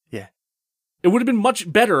bed. Yeah. It would have been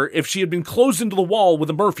much better if she had been closed into the wall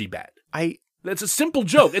with a Murphy bed. That's a simple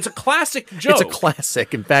joke. It's a classic joke. It's a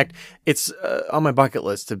classic. In fact, it's on my bucket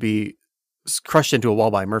list to be crushed into a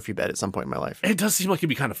wall by a Murphy bed at some point in my life. It does seem like it'd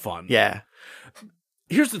be kind of fun. Yeah.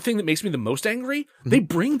 Here's the thing that makes me the most angry. They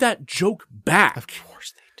bring that joke back. Of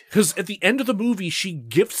course they do. Because at the end of the movie, she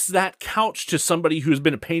gifts that couch to somebody who's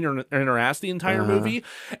been a pain in her ass the entire movie,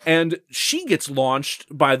 and she gets launched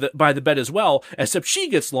by the bed as well, except she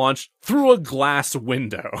gets launched through a glass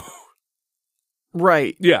window.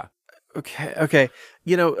 Right. Yeah. Okay.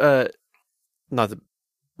 You know, not to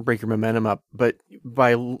break your momentum up, but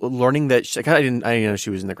by learning that I didn't know she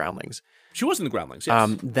was in the Groundlings. She was in the Groundlings,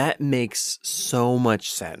 yes. That makes so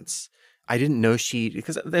much sense. I didn't know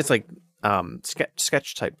because that's like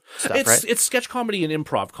sketch type stuff, right? It's sketch comedy and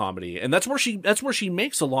improv comedy, and that's where she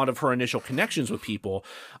makes a lot of her initial connections with people.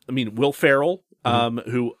 I mean, Will Ferrell,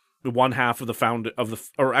 who one half of the founder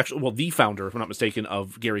the founder, if I'm not mistaken,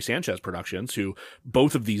 of Gary Sanchez Productions, who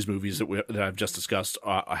both of these movies that I've just discussed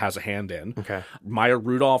has a hand in. Okay. Maya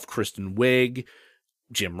Rudolph, Kristen Wiig,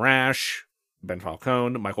 Jim Rash, Ben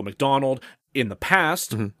Falcone, Michael McDonald. In the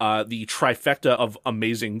past, the trifecta of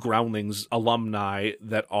amazing Groundlings alumni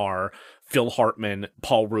that are Phil Hartman,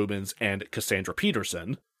 Paul Rubens, and Cassandra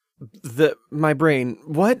Peterson. My brain,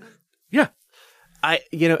 what? Yeah. I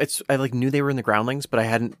like knew they were in the Groundlings, but I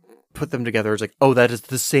hadn't put them together as like, oh, that is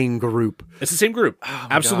the same group. It's the same group. Oh,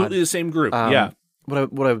 absolutely God. The same group. Yeah.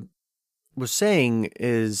 What I was saying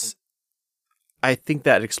is, I think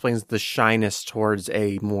that explains the shyness towards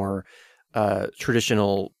a more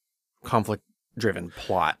traditional conflict-driven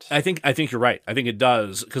plot. I think you're right. I think it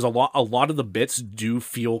does, because a lot of the bits do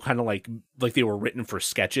feel kind of like they were written for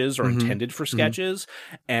sketches or intended for sketches,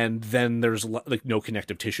 and then there's like no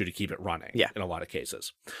connective tissue to keep it running. Yeah. In a lot of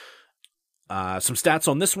cases. Some stats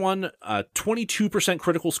on this one: 22%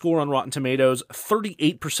 critical score on Rotten Tomatoes,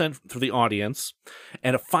 38% for the audience,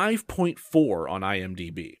 and a 5.4 on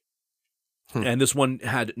IMDb. And this one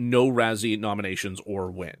had no Razzie nominations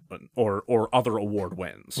or other award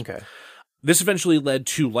wins. Okay. This eventually led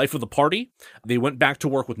to Life of the Party. They went back to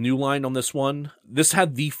work with New Line on this one. This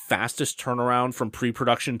had the fastest turnaround from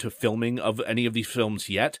pre-production to filming of any of these films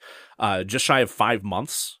yet. Just shy of 5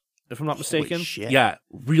 months, if I'm not mistaken. Holy shit. Yeah,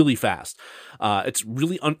 really fast. It's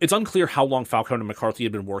really it's unclear how long Falcone and McCarthy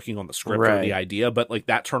had been working on the script or the idea, but like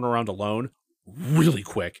that turnaround alone, really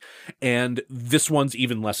quick. And this one's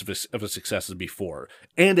even less of a success than before.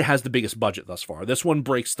 And it has the biggest budget thus far. This one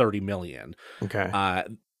breaks $30 million. Okay.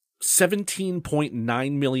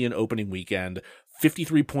 17.9 million opening weekend,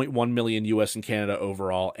 53.1 million US and Canada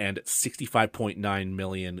overall, and 65.9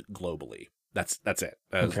 million globally. That's it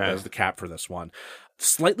as the cap for this one.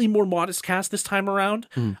 Slightly more modest cast this time around.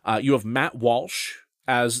 You have Matt Walsh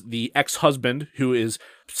as the ex-husband who is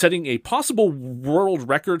setting a possible world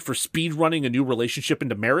record for speed running a new relationship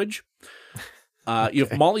into marriage. You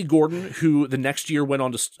have Molly Gordon, who the next year went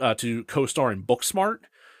on to co-star in Booksmart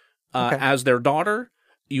as their daughter.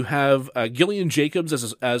 You have Gillian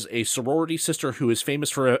Jacobs as a sorority sister who is famous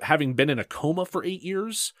for having been in a coma for 8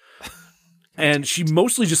 years. And she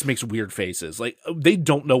mostly just makes weird faces. Like, they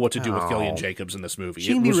don't know what to do with Gillian Jacobs in this movie.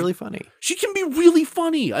 She can be really funny. She can be really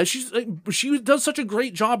funny. She does such a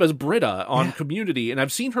great job as Britta on Community, and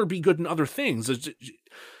I've seen her be good in other things.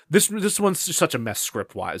 This one's just such a mess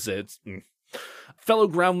script-wise. Fellow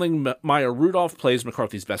Groundling Maya Rudolph plays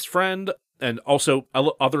McCarthy's best friend, and also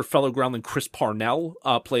other fellow Groundling Chris Parnell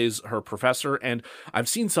plays her professor, and I've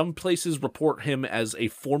seen some places report him as a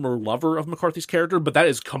former lover of McCarthy's character, but that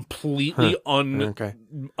is completely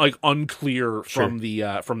unclear from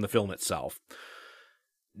the film itself.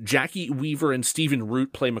 Jackie Weaver and Stephen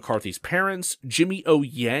Root play McCarthy's parents. Jimmy O.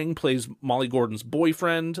 Yang plays Molly Gordon's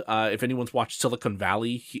boyfriend. If anyone's watched Silicon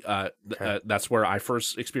Valley, that's where I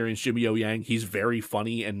first experienced Jimmy O. Yang. He's very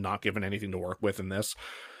funny and not given anything to work with in this.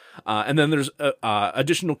 And then there's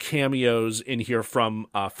additional cameos in here from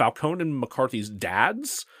Falcone and McCarthy's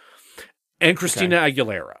dads and Christina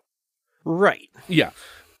Aguilera. Right. Yeah.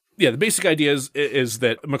 Yeah, the basic idea is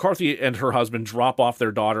that McCarthy and her husband drop off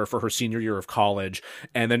their daughter for her senior year of college,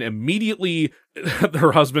 and then immediately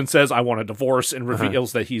her husband says, "I want a divorce," and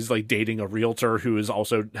reveals that he's like dating a realtor who is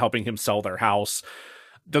also helping him sell their house.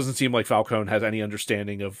 Doesn't seem like Falcone has any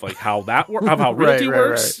understanding of like how how realty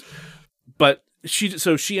works. But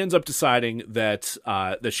she ends up deciding that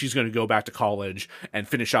she's going to go back to college and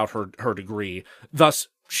finish out her degree. Thus,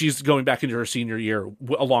 she's going back into her senior year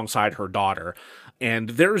alongside her daughter. And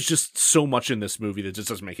there's just so much in this movie that just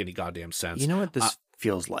doesn't make any goddamn sense. You know what this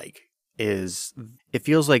feels like? It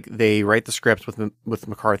feels like they write the scripts with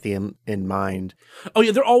McCarthy in mind. Oh,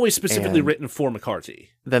 yeah, they're always specifically written for McCarthy.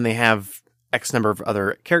 Then they have X number of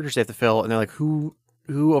other characters they have to fill, and they're like, who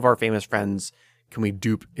of our famous friends can we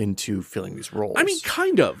dupe into filling these roles? I mean,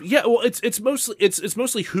 kind of. Yeah, well, it's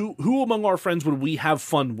mostly who among our friends would we have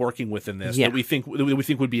fun working with in this that we think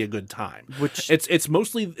would be a good time. Which it's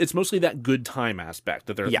mostly that good time aspect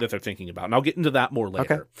that they're thinking about. And I'll get into that more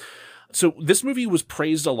later. Okay. So this movie was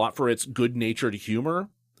praised a lot for its good-natured humor.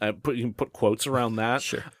 You can put quotes around that.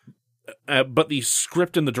 Sure. But the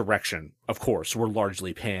script and the direction, of course, were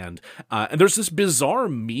largely panned. And there's this bizarre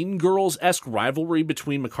Mean Girls-esque rivalry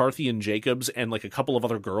between McCarthy and Jacobs and like a couple of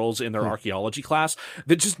other girls in their archaeology class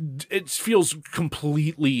that it feels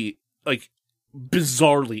completely like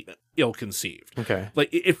bizarrely ill-conceived. Okay. Like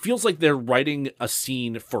it feels like they're writing a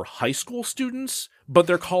scene for high school students, but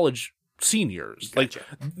they're college seniors. Gotcha.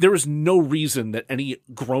 Like there is no reason that any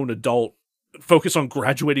grown adult focused on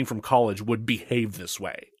graduating from college would behave this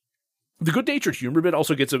way. The good-natured humor bit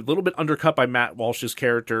also gets a little bit undercut by Matt Walsh's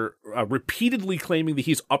character, repeatedly claiming that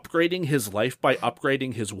he's upgrading his life by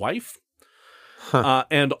upgrading his wife,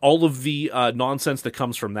 and all of the nonsense that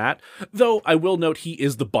comes from that. Though I will note he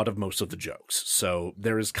is the butt of most of the jokes, so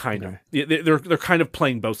there is kind of they're kind of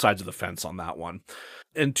playing both sides of the fence on that one.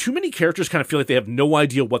 And too many characters kind of feel like they have no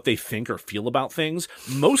idea what they think or feel about things.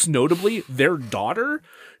 Most notably, their daughter,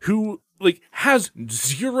 who like has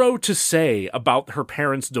zero to say about her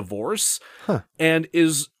parents' divorce, and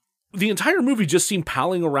is the entire movie just seen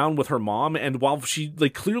palling around with her mom. And while she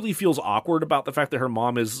like clearly feels awkward about the fact that her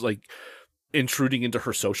mom is like intruding into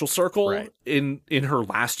her social circle in her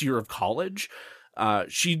last year of college,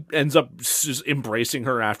 she ends up just embracing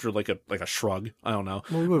her after like a shrug. I don't know.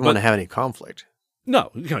 Well, we wouldn't want to have any conflict.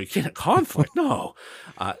 No, you can't have conflict. No.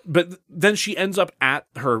 But then she ends up at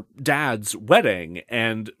her dad's wedding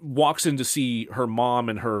and walks in to see her mom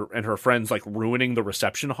and her friends like ruining the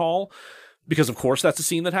reception hall. Because of course that's a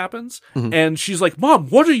scene that happens. Mm-hmm. And she's like, "Mom,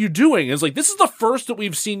 what are you doing?" And it's like, this is the first that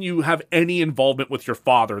we've seen you have any involvement with your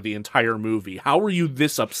father the entire movie. How are you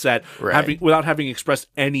this upset without having expressed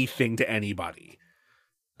anything to anybody?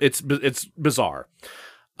 It's bizarre.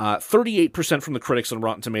 38% from the critics on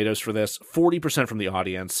Rotten Tomatoes for this, 40% from the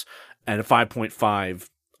audience, and a 5.5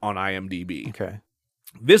 on IMDb. Okay.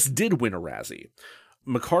 This did win a Razzie.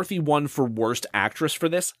 McCarthy won for Worst Actress for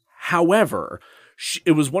this. However,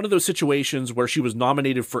 it was one of those situations where she was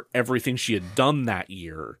nominated for everything she had done that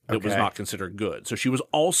year that was not considered good. So she was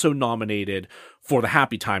also nominated for the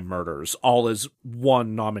Happy Time Murders, all as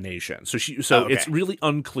one nomination. So it's really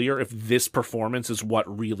unclear if this performance is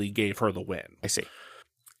what really gave her the win. I see.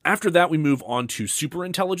 After that, we move on to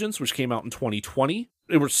Superintelligence, which came out in 2020.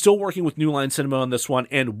 They were still working with New Line Cinema on this one,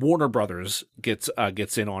 and Warner Brothers gets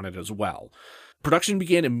in on it as well. Production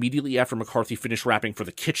began immediately after McCarthy finished wrapping for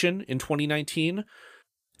The Kitchen in 2019.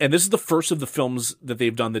 And this is the first of the films that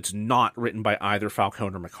they've done that's not written by either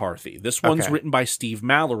Falcone or McCarthy. This one's written by Steve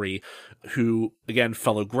Mallory, who, again,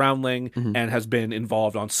 fellow groundling, and has been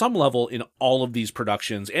involved on some level in all of these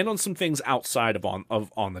productions and on some things outside of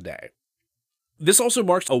On the Day. This also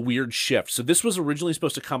marks a weird shift. So this was originally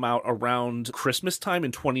supposed to come out around Christmas time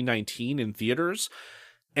in 2019 in theaters.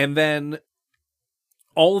 And then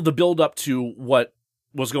all of the build up to what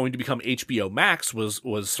was going to become HBO Max was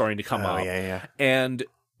starting to come up. Yeah. And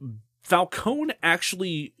Falcone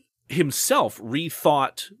actually himself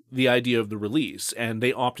rethought the idea of the release, and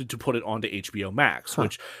they opted to put it onto HBO Max,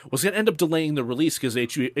 which was going to end up delaying the release because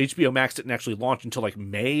HBO Max didn't actually launch until like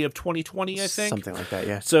May of 2020, I think. Something like that,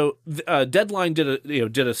 yeah. So Deadline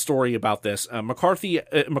did a story about this. McCarthy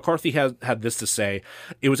had this to say: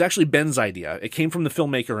 "It was actually Ben's idea. It came from the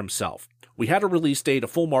filmmaker himself. We had a release date, a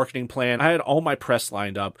full marketing plan. I had all my press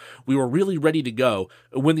lined up. We were really ready to go.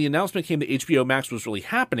 When the announcement came that HBO Max was really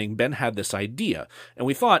happening, Ben had this idea. And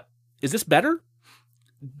we thought, is this better?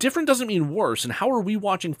 Different doesn't mean worse, and how are we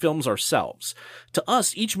watching films ourselves? To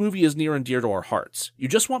us, each movie is near and dear to our hearts. You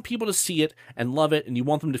just want people to see it and love it, and you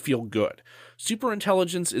want them to feel good.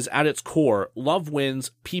 Superintelligence is at its core. Love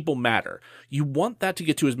wins. People matter. You want that to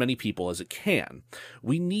get to as many people as it can.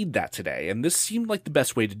 We need that today, and this seemed like the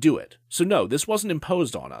best way to do it. So no, this wasn't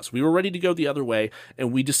imposed on us. We were ready to go the other way,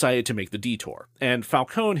 and we decided to make the detour." And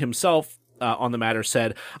Falcone himself on the matter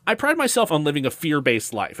said, "I pride myself on living a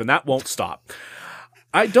fear-based life, and that won't stop."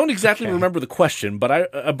 I don't exactly remember the question, but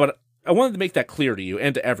I wanted to make that clear to you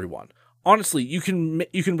and to everyone. Honestly, you can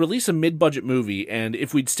release a mid-budget movie, and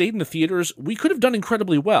if we'd stayed in the theaters, we could have done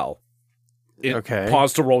incredibly well.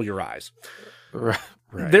 Pause to roll your eyes. Right.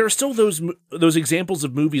 There are still those examples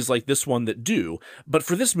of movies like this one that do, but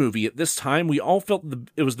for this movie at this time, we all felt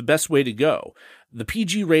it was the best way to go. The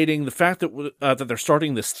PG rating, the fact that they're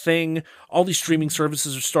starting this thing, all these streaming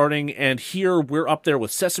services are starting, and here we're up there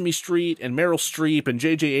with Sesame Street and Meryl Streep and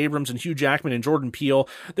J.J. Abrams and Hugh Jackman and Jordan Peele.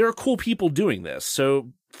 There are cool people doing this,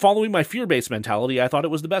 so following my fear-based mentality, I thought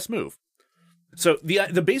it was the best move. So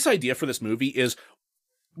the base idea for this movie is,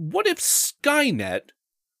 what if Skynet,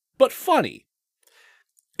 but funny?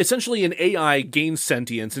 Essentially, an AI gains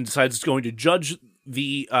sentience and decides it's going to judge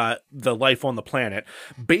the life on the planet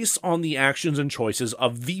based on the actions and choices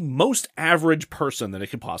of the most average person that it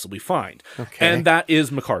could possibly find. Okay. And that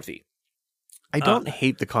is McCarthy. I don't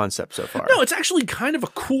hate the concept so far. No, it's actually kind of a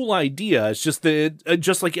cool idea. It's just that,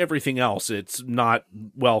 just like everything else, it's not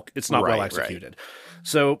well executed. Right.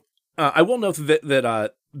 So I will note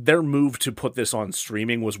that their move to put this on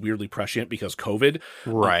streaming was weirdly prescient because COVID.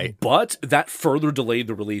 Right. But that further delayed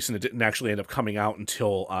the release, and it didn't actually end up coming out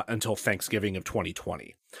until Thanksgiving of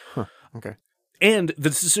 2020. Huh. Okay. And the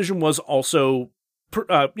decision was also,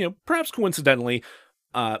 perhaps coincidentally,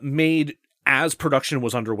 made as production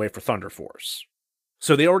was underway for Thunder Force.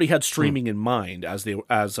 So they already had streaming in mind as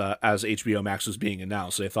HBO Max was being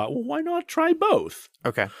announced. So they thought, well, why not try both?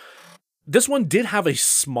 Okay. This one did have a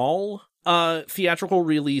small theatrical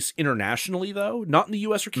release internationally, though, not in the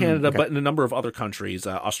US or Canada, but in a number of other countries,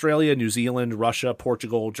 Australia, New Zealand, Russia,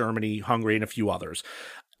 Portugal, Germany, Hungary, and a few others.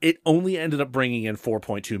 It only ended up bringing in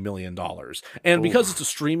 $4.2 million. And because it's a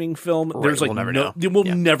streaming film, there's we'll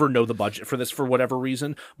never know the budget for this for whatever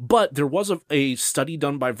reason. But there was a study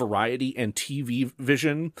done by Variety and TV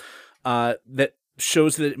Vision that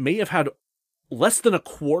shows that it may have had less than a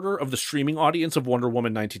quarter of the streaming audience of Wonder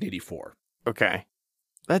Woman 1984. Okay.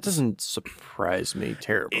 That doesn't surprise me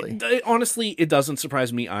terribly. Honestly, it doesn't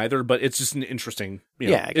surprise me either, but it's just an interesting,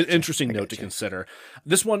 interesting note to consider.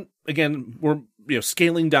 This one, again, we're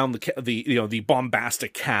scaling down the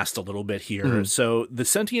bombastic cast a little bit here. Mm-hmm. So the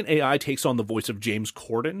sentient AI takes on the voice of James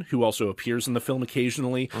Corden, who also appears in the film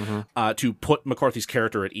occasionally, to put McCarthy's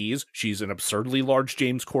character at ease. She's an absurdly large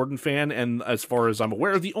James Corden fan, and as far as I'm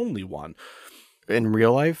aware, the only one. In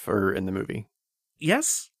real life or in the movie?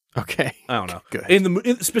 Yes. Okay. I don't know.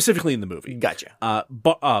 Good. Specifically in the movie. Gotcha.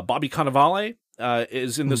 Bobby Cannavale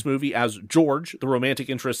is in this movie as George, the romantic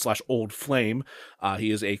interest / old flame.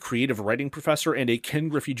 He is a creative writing professor and a Ken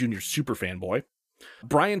Griffey Jr. super fanboy.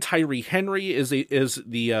 Brian Tyree Henry is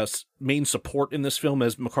the main support in this film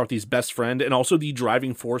as McCarthy's best friend and also the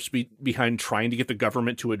driving force behind trying to get the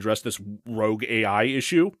government to address this rogue AI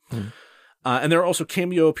issue. And there are also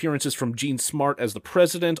cameo appearances from Jean Smart as the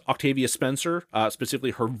president, Octavia Spencer, specifically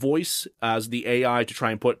her voice as the AI to try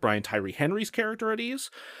and put Brian Tyree Henry's character at ease.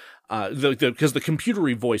 Because the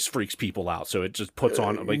computery voice freaks people out, so it just puts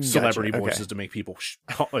on celebrity voices to make people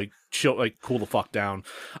cool the fuck down.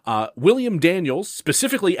 William Daniels,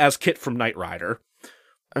 specifically as Kit from Knight Rider.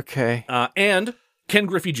 Okay. And Ken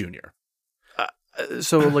Griffey Jr.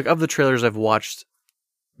 So, of the trailers I've watched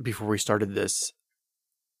before we started this,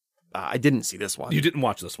 I didn't see this one. You didn't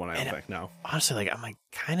watch this one, I don't think, no. Honestly, I'm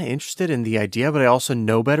kind of interested in the idea, but I also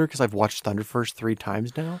know better because I've watched Thunder Force 3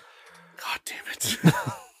 times now. God damn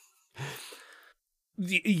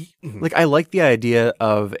it. I like the idea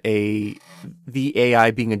of the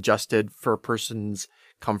AI being adjusted for a person's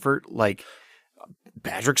comfort. Like,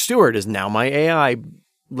 Patrick Stewart is now my AI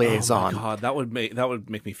liaison. Oh my God, that would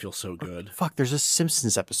make me feel so good. Fuck, there's a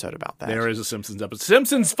Simpsons episode about that. There is a Simpsons episode.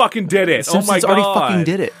 Simpsons fucking did it. Simpsons oh my God. already fucking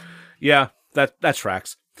did it. Yeah, that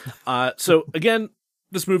tracks. So again,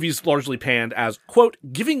 this movie's largely panned as, quote,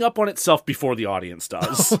 giving up on itself before the audience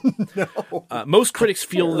does. No. Most critics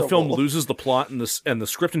feel the film loses the plot, and the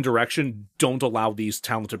script and direction don't allow these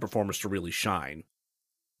talented performers to really shine.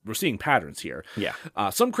 We're seeing patterns here. Yeah.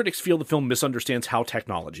 Some critics feel the film misunderstands how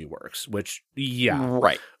technology works, which, yeah.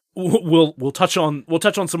 Right. We'll touch on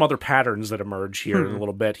some other patterns that emerge here in a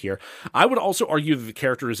little bit here. I would also argue that the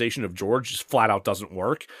characterization of George just flat out doesn't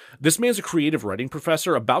work. This man's a creative writing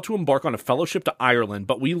professor about to embark on a fellowship to Ireland,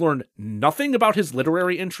 but we learn nothing about his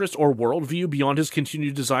literary interest or worldview beyond his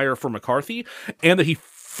continued desire for McCarthy, and that he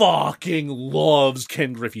fucking loves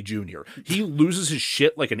Ken Griffey Jr. He loses his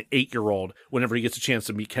shit like an 8-year-old whenever he gets a chance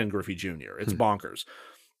to meet Ken Griffey Jr. It's bonkers.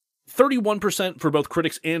 31% for both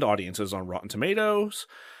critics and audiences on Rotten Tomatoes.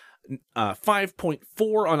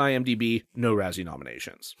 5.4 on IMDb, no Razzie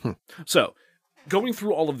nominations. So, going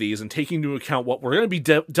through all of these and taking into account what we're going to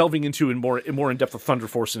be delving into in more in depth of Thunder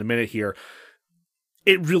Force in a minute here,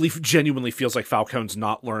 it really genuinely feels like Falcone's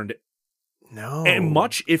not learned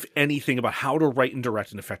much, if anything, about how to write and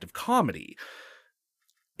direct an effective comedy.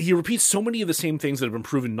 He repeats so many of the same things that have been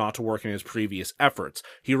proven not to work in his previous efforts.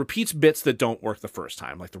 He repeats bits that don't work the first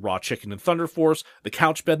time, like the raw chicken in Thunder Force, the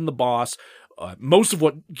couch bed in The Boss, most of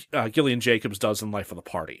what Gillian Jacobs does in Life of the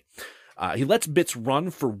Party. He lets bits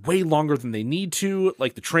run for way longer than they need to,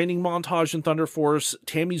 like the training montage in Thunder Force,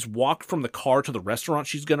 Tammy's walk from the car to the restaurant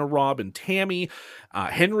she's going to rob in Tammy,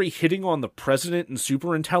 Henry hitting on the president in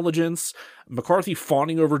Superintelligence, McCarthy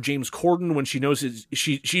fawning over James Corden when she knows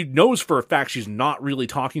she knows for a fact she's not really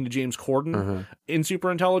talking to James Corden in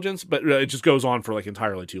Superintelligence, but it just goes on for like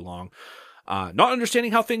entirely too long. Not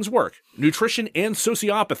understanding how things work. Nutrition and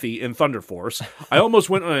sociopathy in Thunder Force. I almost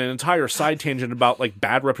went on an entire side tangent about like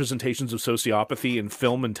bad representations of sociopathy in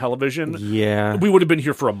film and television. Yeah. We would have been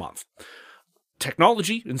here for a month.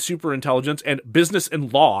 Technology in Superintelligence and business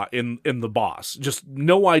and law in The Boss. Just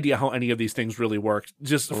no idea how any of these things really work.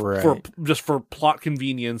 Just for plot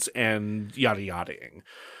convenience and yada yadaing.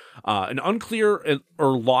 An unclear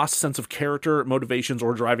or lost sense of character, motivations,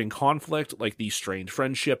 or driving conflict, like the strained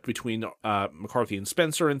friendship between McCarthy and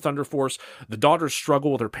Spencer in Thunder Force, the daughter's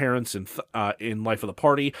struggle with her parents in Life of the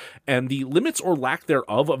Party, and the limits or lack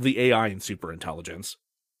thereof of the AI in Superintelligence.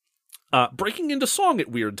 Breaking into song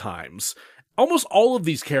at weird times. Almost all of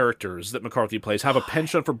these characters that McCarthy plays have a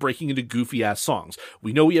penchant for breaking into goofy-ass songs.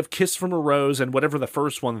 We know we have Kiss from a Rose and whatever the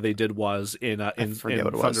first one that they did was in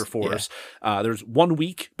Thunder Force. Yeah. There's 1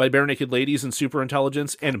 Week by Bare Naked Ladies in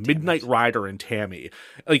Superintelligence and Midnight Rider in Tammy.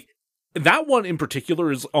 Like, that one in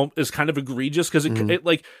particular is kind of egregious because it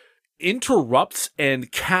like interrupts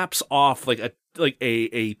and caps off like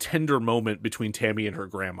a tender moment between Tammy and her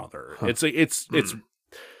grandmother. It's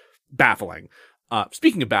baffling.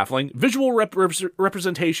 Speaking of baffling, visual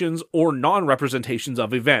representations or non-representations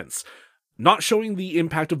of events. Not showing the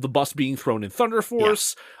impact of the bus being thrown in Thunder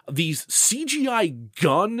Force. Yeah. These CGI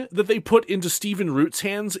gun that they put into Stephen Root's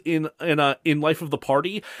hands in Life of the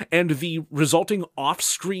Party, and the resulting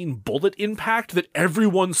off-screen bullet impact that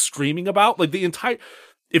everyone's screaming about. Like the entire...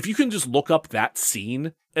 If you can just look up that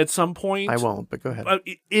scene at some point... I won't, but go ahead.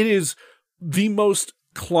 It is the most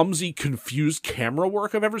clumsy, confused camera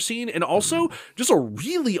work I've ever seen, and also just a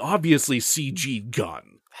really obviously CG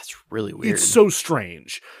gun. That's really weird. It's so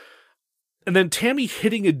strange. And then Tammy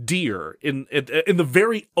hitting a deer in the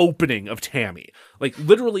very opening of Tammy. Like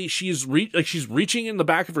literally she's reaching in the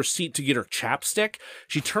back of her seat to get her chapstick.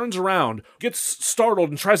 She turns around, gets startled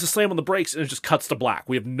and tries to slam on the brakes, and it just cuts to black.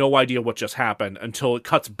 We have no idea what just happened until it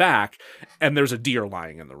cuts back and there's a deer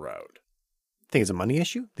lying in the road. Think it's a money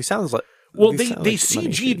issue? They sounds like they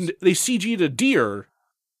CG'd a deer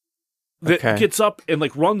that gets up and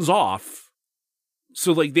like runs off.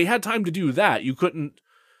 So like they had time to do that. You couldn't.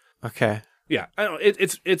 Okay. Yeah, I know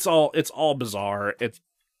it's all bizarre.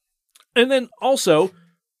 And then also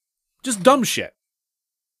just dumb shit.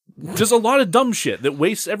 Just a lot of dumb shit that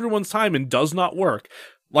wastes everyone's time and does not work.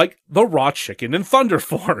 Like the raw chicken in Thunder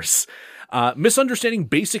Force. Misunderstanding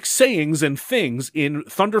basic sayings and things in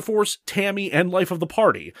Thunder Force, Tammy, and Life of the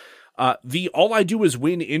Party. The All I Do Is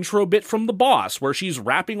Win intro bit from The Boss, where she's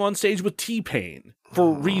rapping on stage with T-Pain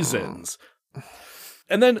for reasons.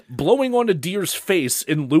 And then blowing on a deer's face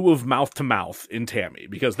in lieu of mouth to mouth in Tammy,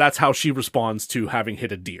 because that's how she responds to having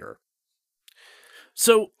hit a deer.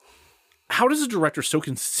 So, how does a director so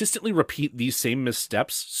consistently repeat these same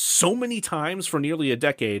missteps so many times for nearly a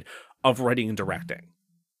decade of writing and directing?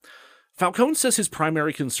 Falcone says his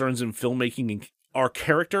primary concerns in filmmaking are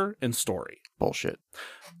character and story. Bullshit.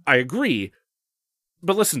 I agree,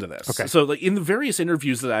 but listen to this. Okay. So, like in the various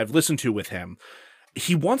interviews that I've listened to with him,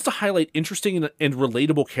 He wants to highlight interesting and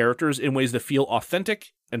relatable characters in ways that feel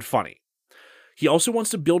authentic and funny. He also wants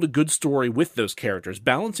to build a good story with those characters,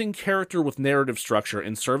 balancing character with narrative structure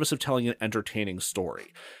in service of telling an entertaining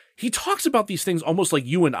story. He talks about these things almost like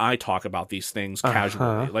you and I talk about these things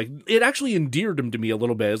casually. Like, it actually endeared him to me a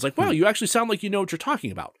little bit. It's like, wow, you actually sound like you know what you're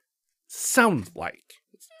talking about. Sound like.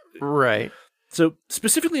 Right. So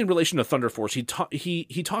specifically in relation to Thunder Force, he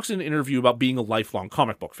talks in an interview about being a lifelong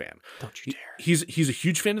comic book fan. Don't you dare. He's a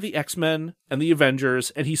huge fan of the X-Men and the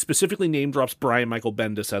Avengers, and he specifically name drops Brian Michael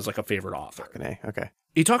Bendis as like a favorite author. Okay.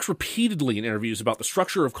 He talks repeatedly in interviews about the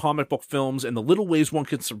structure of comic book films and the little ways one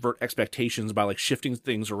can subvert expectations by like shifting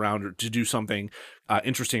things around to do something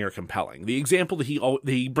interesting or compelling. The example that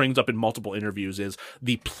he brings up in multiple interviews is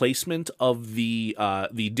the placement of the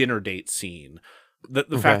dinner date scene.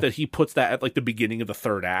 The fact that he puts that at like the beginning of the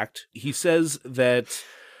third act. He says that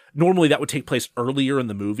normally that would take place earlier in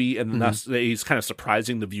the movie, and thus he's kind of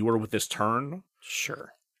surprising the viewer with this turn.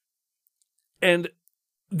 Sure. And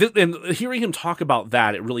hearing him talk about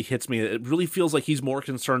that, it really hits me. It really feels like he's more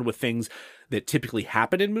concerned with things that typically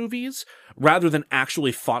happen in movies rather than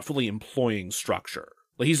actually thoughtfully employing structure.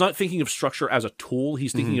 Like, he's not thinking of structure as a tool.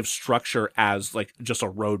 He's thinking of structure as like just a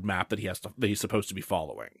roadmap that he's supposed to be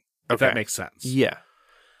following. If that makes sense. Yeah.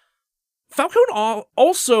 Falcone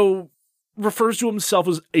also refers to himself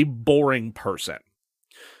as a boring person.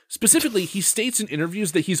 Specifically, he states in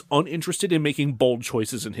interviews that he's uninterested in making bold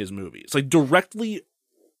choices in his movies. Like, directly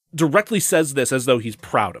says this as though he's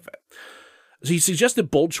proud of it. So he suggests that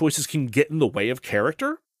bold choices can get in the way of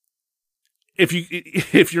character.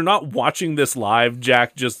 If you're not watching this live,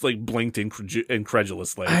 Jack just like blinked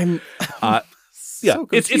incredulously. Yeah, so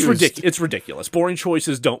it's ridiculous. Boring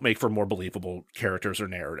choices don't make for more believable characters or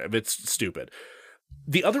narrative. It's stupid.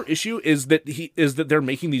 The other issue is that they're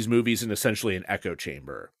making these movies in essentially an echo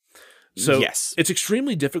chamber. So yes, it's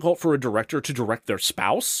extremely difficult for a director to direct their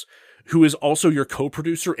spouse, who is also your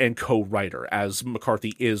co-producer and co-writer, as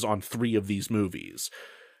McCarthy is on 3 of these movies.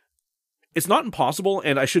 It's not impossible,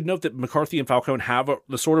 and I should note that McCarthy and Falcone have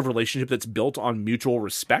the sort of relationship that's built on mutual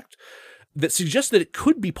respect that suggests that it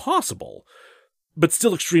could be possible, but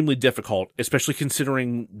still extremely difficult, especially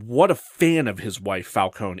considering what a fan of his wife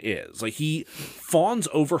Falcone is. Like, he fawns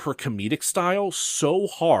over her comedic style so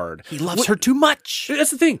hard. He loves her too much.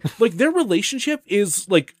 That's the thing. Like, their relationship is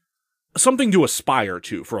like something to aspire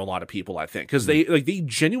to for a lot of people, I think, because they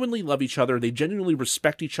genuinely love each other. They genuinely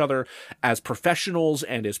respect each other as professionals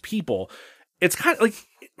and as people. It's kind of like,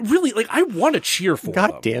 really, like, I want to cheer for them.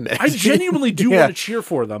 God damn it. I genuinely do want to cheer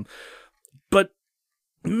for them. But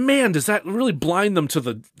man, does that really blind them to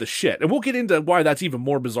the shit. And we'll get into why that's even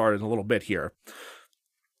more bizarre in a little bit here.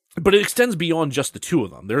 But it extends beyond just the 2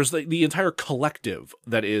 of them. There's the entire collective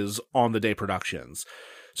that is On the Day Productions.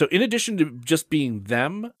 So in addition to just being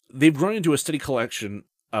them, they've grown into a steady collection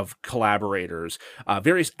of collaborators,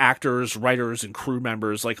 various actors, writers, and crew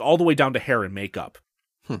members, like all the way down to hair and makeup.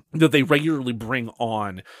 That they regularly bring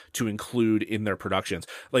on to include in their productions.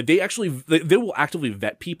 Like, they will actively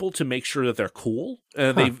vet people to make sure that they're cool.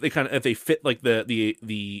 They kind of, if they fit like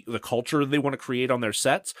the culture they want to create on their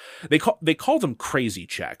sets. They call them crazy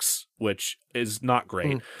checks, which is not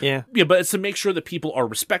great. Yeah, but it's to make sure that people are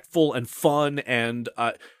respectful and fun and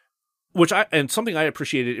something I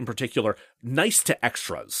appreciated in particular, nice to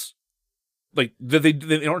extras. Like,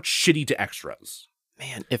 they aren't shitty to extras.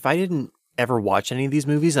 Man, if I didn't ever watch any of these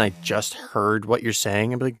movies and I just heard what you're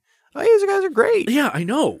saying, I'd be like, oh, these guys are great. Yeah, I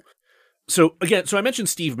know. So I mentioned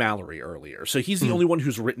Steve Mallory earlier. So he's the only one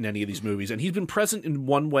who's written any of these movies, and he's been present in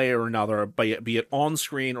one way or another, be it on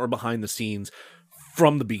screen or behind the scenes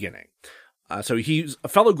from the beginning. So he's a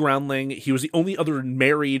fellow groundling. He was the only other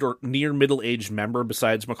married or near middle-aged member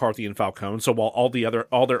besides McCarthy and Falcone. So while all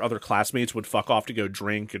their other classmates would fuck off to go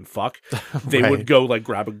drink and fuck, they would go like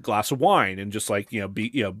grab a glass of wine and just like,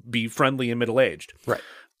 be friendly and middle-aged. Right.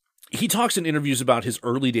 He talks in interviews about his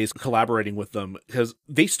early days collaborating with them because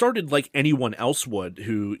they started like anyone else would,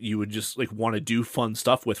 who you would just like want to do fun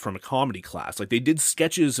stuff with from a comedy class. Like, they did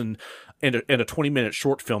sketches and a 20-minute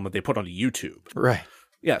short film that they put onto YouTube. Right.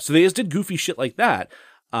 Yeah, so they just did goofy shit like that.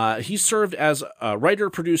 He served as a writer,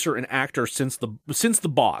 producer, and actor since the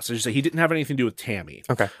Boss. I should say he didn't have anything to do with Tammy.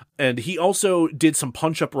 Okay. And he also did some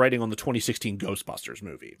punch-up writing on the 2016 Ghostbusters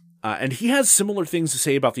movie. And he has similar things to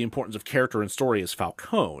say about the importance of character and story as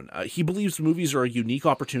Falcone. He believes movies are a unique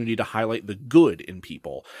opportunity to highlight the good in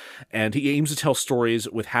people, and he aims to tell stories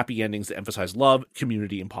with happy endings that emphasize love,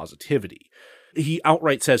 community, and positivity. He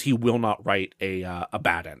outright says he will not write a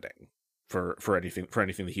bad ending for anything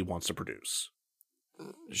that he wants to produce.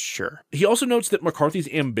 Sure. He also notes that McCarthy's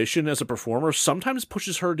ambition as a performer sometimes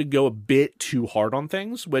pushes her to go a bit too hard on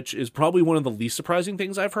things, which is probably one of the least surprising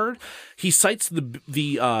things I've heard. He cites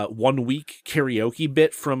the 1 week karaoke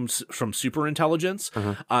bit from Superintelligence.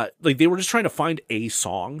 Like they were just trying to find a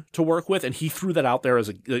song to work with, and he threw that out there as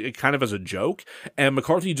a kind of as a joke. And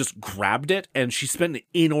McCarthy just grabbed it, and she spent an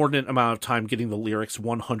inordinate amount of time getting the lyrics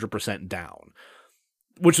 100% down.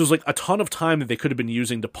 Which was like a ton of time that they could have been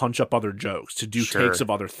using to punch up other jokes, to do takes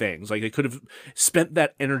of other things. Like they could have spent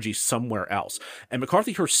that energy somewhere else. And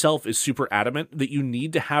McCarthy herself is super adamant that you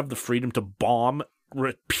need to have the freedom to bomb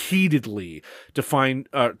repeatedly to find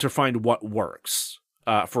what works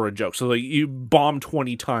for a joke. So like you bomb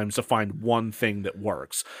 20 times to find one thing that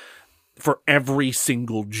works for every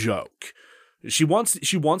single joke. She wants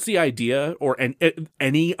the idea or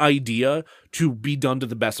any idea to be done to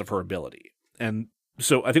the best of her ability. And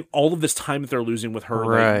so I think all of this time that they're losing with her,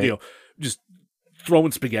 like, just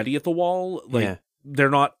throwing spaghetti at the wall, like they're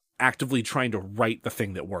not actively trying to write the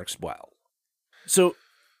thing that works well. So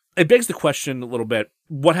it begs the question a little bit: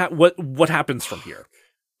 what happens from here?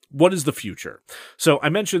 What is the future? So I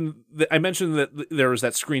mentioned that there was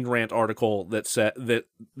that Screen Rant article that said that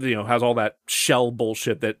has all that shell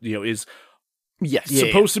bullshit that is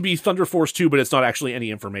supposed to be Thunder Force 2, but it's not actually any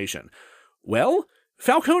information. Well,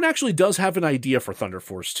 Falcone actually does have an idea for Thunder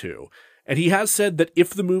Force 2, and he has said that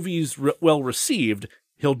if the movie's well received,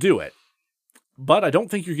 he'll do it. But I don't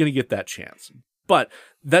think you're going to get that chance. But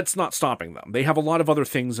that's not stopping them. They have a lot of other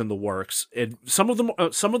things in the works, and some of them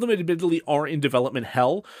admittedly are in development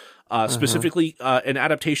hell. Specifically, an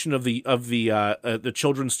adaptation of the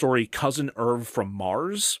children's story Cousin Irv from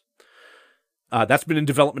Mars. That's been in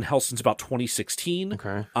development hell since about 2016.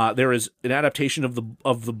 Okay. There is an adaptation of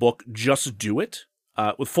the book Just Do It.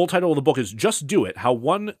 With full title of the book is Just Do It, How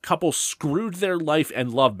One Couple Screwed Their Life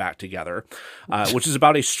and Love Back Together, which is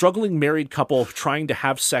about a struggling married couple trying to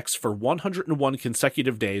have sex for 101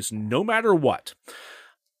 consecutive days, no matter what.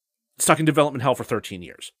 Stuck in development hell for 13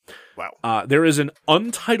 years. Wow. There is an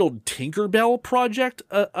untitled Tinkerbell project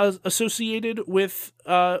associated with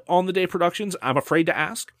On the Day Productions. I'm afraid to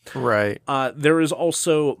ask. Right. There is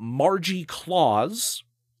also Margie Claus,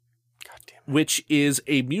 which is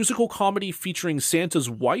a musical comedy featuring Santa's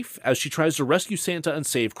wife as she tries to rescue Santa and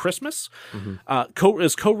save Christmas.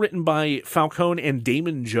 Is co-written by Falcone and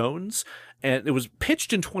Damon Jones, and it was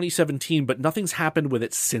pitched in 2017, but nothing's happened with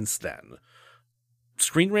it since then.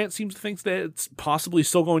 Screen Rant seems to think that it's possibly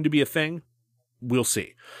still going to be a thing. We'll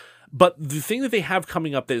see. But the thing that they have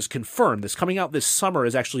coming up that is confirmed, that's coming out this summer,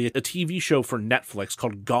 is actually a TV show for Netflix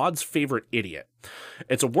called God's Favorite Idiot.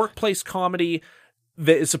 It's a workplace comedy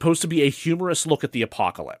that is supposed to be a humorous look at the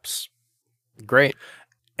apocalypse. Great.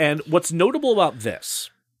 And what's notable about this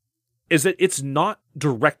is that it's not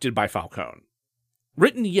directed by Falcone.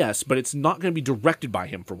 Written, yes, but it's not going to be directed by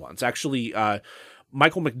him for once. Actually,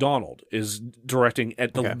 Michael McDonald is directing,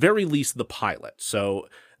 at the very least, the pilot. So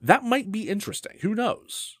that might be interesting. Who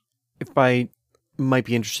knows? If by might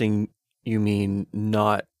be interesting, you mean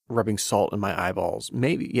not rubbing salt in my eyeballs.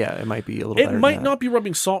 Maybe, yeah, it might be a little better. It might not be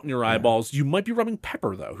rubbing salt in your eyeballs. You might be rubbing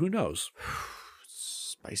pepper, though. Who knows?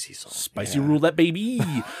 Spicy salt. Spicy roulette, baby.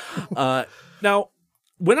 Now,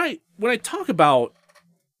 when I talk about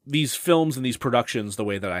these films and these productions the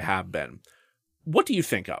way that I have been, what do you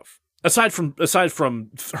think of? Aside from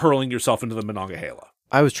hurling yourself into the Monongahela.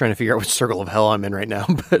 I was trying to figure out which circle of hell I'm in right now,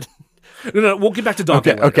 but no, we'll get back to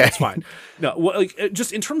Dante later. Okay, it's fine. No,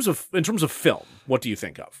 just in terms of film, what do you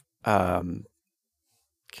think of?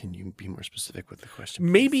 Can you be more specific with the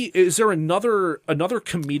question? Maybe is there another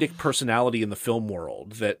comedic personality in the film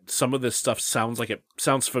world that some of this stuff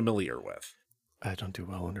sounds familiar with? I don't do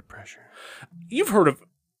well under pressure. You've heard of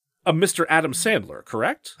a Mr. Adam Sandler,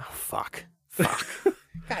 correct? Oh, fuck.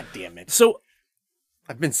 God damn it. So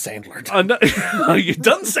I've been Sandlered. You've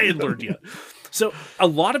done Sandlered yet. So a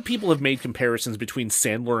lot of people have made comparisons between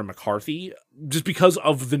Sandler and McCarthy just because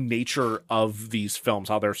of the nature of these films,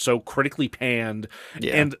 how they're so critically panned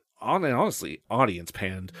and honestly audience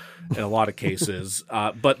panned in a lot of cases,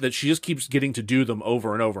 but that she just keeps getting to do them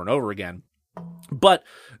over and over and over again. But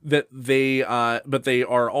that they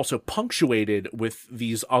are also punctuated with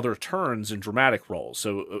these other turns and dramatic roles.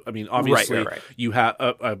 So I mean, obviously, right. You have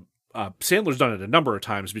Sandler's done it a number of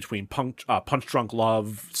times between Punch Drunk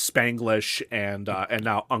Love, Spanglish, and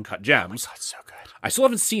now Uncut Gems. Oh my God, so good. I still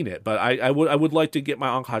haven't seen it, but I would like to get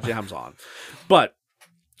my Uncut Gems on. But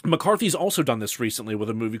McCarthy's also done this recently with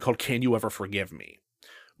a movie called Can You Ever Forgive Me,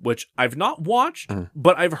 which I've not watched,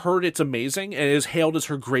 but I've heard it's amazing and is hailed as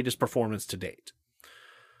her greatest performance to date.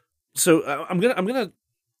 So I'm gonna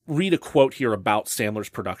read a quote here about Sandler's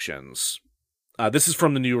productions This is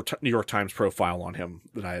from the New York Times profile on him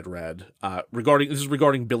that I had read.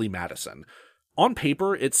 Regarding Billy Madison. On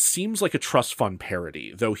paper, it seems like a trust fund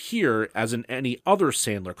parody, though here, as in any other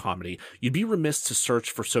Sandler comedy, you'd be remiss to search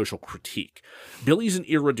for social critique. Billy's an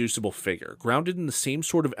irreducible figure, grounded in the same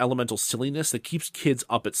sort of elemental silliness that keeps kids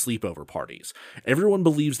up at sleepover parties. Everyone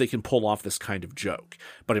believes they can pull off this kind of joke,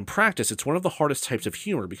 but in practice, it's one of the hardest types of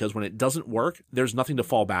humor because when it doesn't work, there's nothing to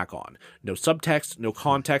fall back on. No subtext, no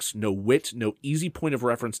context, no wit, no easy point of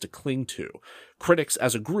reference to cling to. Critics,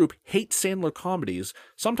 as a group, hate Sandler comedies,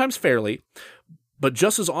 sometimes fairly, but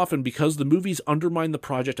just as often because the movies undermine the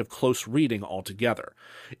project of close reading altogether.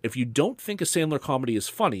 If you don't think a Sandler comedy is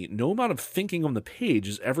funny, no amount of thinking on the page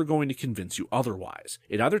is ever going to convince you otherwise.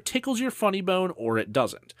 It either tickles your funny bone or it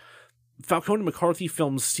doesn't. Falcone and McCarthy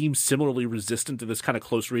films seem similarly resistant to this kind of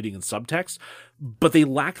close reading and subtext, but they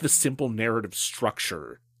lack the simple narrative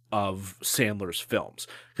structure of Sandler's films.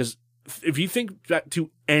 Because if you think back to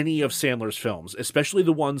any of Sandler's films, especially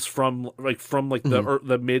the ones from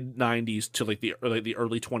the mid 90s to the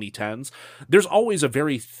early 2010s, there's always a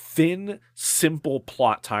very thin, simple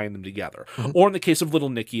plot tying them together. Or in the case of Little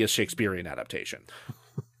Nicky, a Shakespearean adaptation.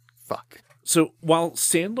 Fuck. So while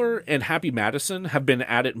Sandler and Happy Madison have been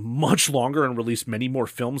at it much longer and released many more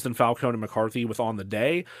films than Falcone and McCarthy with On the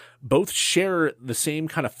Day, both share the same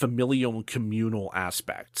kind of familial and communal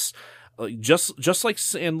aspects. Just like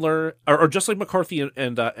Sandler, or just like McCarthy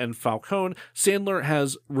and Falcone, Sandler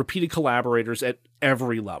has repeated collaborators at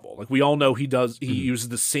every level. Like we all know he uses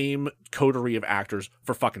the same coterie of actors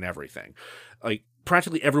for fucking everything. Like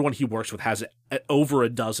practically everyone he works with has over a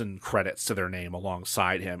dozen credits to their name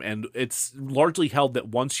alongside him, and it's largely held that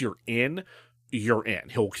once you're in, you're in.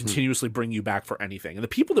 He'll continuously bring you back for anything, and the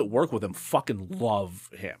people that work with him fucking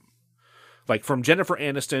love him. Like from Jennifer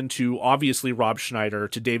Aniston to obviously Rob Schneider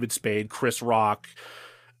to David Spade, Chris Rock,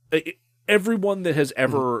 everyone that has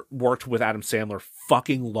ever worked with Adam Sandler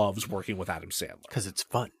fucking loves working with Adam Sandler. Because it's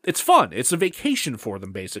fun. It's fun. It's a vacation for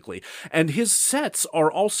them, basically. And his sets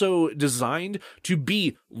are also designed to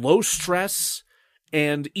be low stress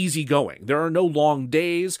and easygoing. There are no long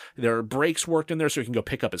days. There are breaks worked in there so he can go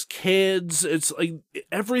pick up his kids. It's like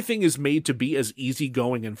everything is made to be as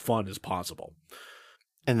easygoing and fun as possible.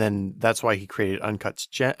 And then that's why he created Uncut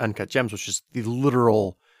Gems, which is the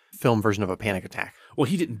literal film version of a panic attack. Well,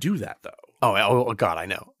 he didn't do that, though. Oh God, I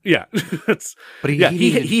know. Yeah. But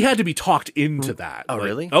he had to be talked into that. Oh,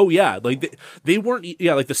 really? Oh, yeah. Like they weren't,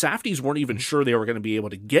 like the Safdies weren't even sure they were going to be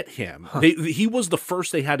able to get him. Huh. He was the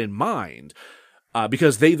first they had in mind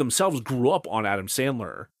because they themselves grew up on Adam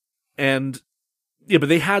Sandler. And yeah, but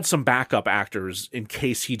they had some backup actors in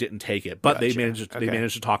case he didn't take it, but they managed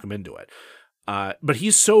to talk him into it. But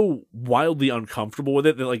he's so wildly uncomfortable with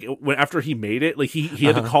it that like after he made it, like he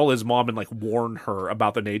had to call his mom and like warn her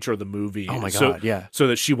about the nature of the movie. Oh my God, yeah. So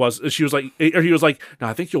that he was like, no,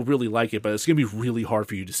 I think you'll really like it, but it's gonna be really hard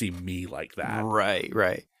for you to see me like that. Right.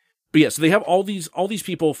 But yeah, so they have all these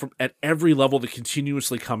people from at every level that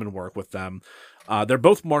continuously come and work with them. They're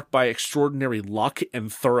both marked by extraordinary luck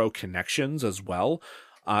and thorough connections as well.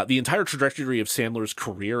 The entire trajectory of Sandler's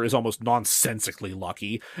career is almost nonsensically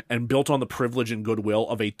lucky and built on the privilege and goodwill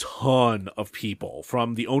of a ton of people,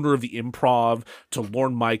 from the owner of the Improv to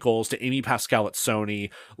Lorne Michaels to Amy Pascal at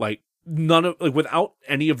Sony. Like without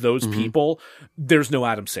any of those people, there's no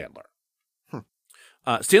Adam Sandler.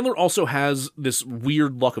 Sandler also has this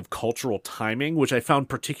weird luck of cultural timing, which I found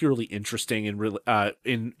particularly interesting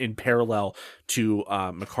in parallel to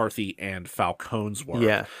McCarthy and Falcone's work.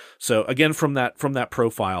 Yeah. So again, from that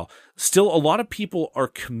profile, still a lot of people are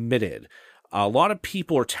committed. A lot of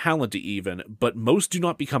people are talented even, but most do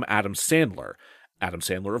not become Adam Sandler. Adam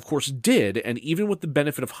Sandler, of course, did, and even with the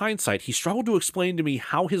benefit of hindsight, he struggled to explain to me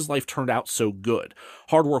how his life turned out so good.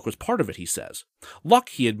 Hard work was part of it, he says. Luck,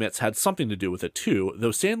 he admits, had something to do with it too,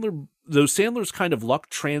 though Sandler's kind of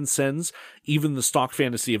luck transcends even the stock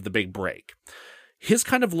fantasy of the big break. His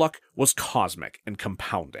kind of luck was cosmic and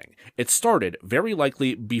compounding. It started, very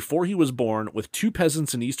likely, before he was born, with two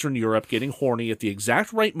peasants in Eastern Europe getting horny at the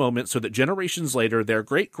exact right moment so that generations later, their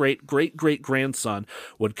great-great-great-great-grandson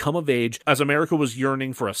would come of age as America was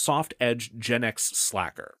yearning for a soft-edged Gen X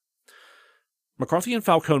slacker. McCarthy and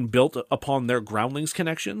Falcone built upon their Groundlings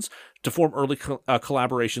connections to form early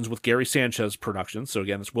collaborations with Gary Sanchez Productions. So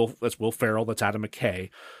again, that's Will Ferrell, that's Adam McKay,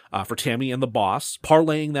 for Tammy and the Boss,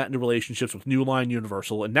 parlaying that into relationships with New Line,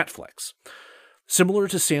 Universal, and Netflix. Similar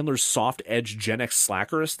to Sandler's soft-edged Gen X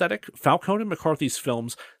slacker aesthetic, Falcone and McCarthy's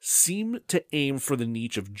films seem to aim for the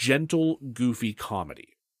niche of gentle, goofy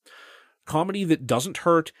comedy. Comedy that doesn't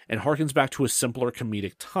hurt and harkens back to a simpler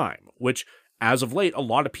comedic time, which as of late, a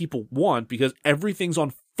lot of people want because everything's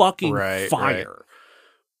on fucking Right. fire.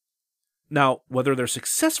 Now, whether they're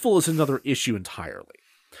successful is another issue entirely.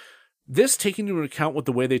 This, taking into account with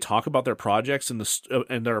the way they talk about their projects and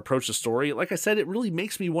and their approach to story, like I said, it really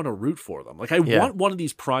makes me want to root for them. Like, I want one of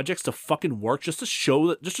these projects to fucking work just to show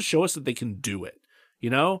us that they can do it. You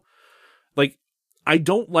know? Like, I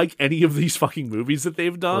don't like any of these fucking movies that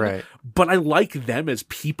they've done, but I like them as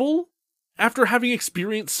people after having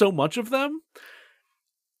experienced so much of them.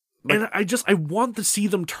 And I want to see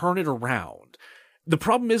them turn it around. The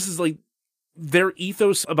problem is like, their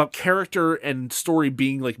ethos about character and story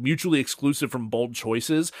being like mutually exclusive from bold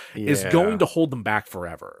choices is going to hold them back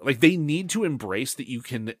forever. Like, they need to embrace that you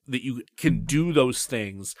can do those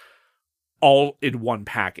things all in one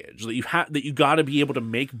package. That you got to be able to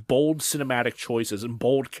make bold cinematic choices and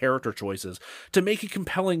bold character choices to make a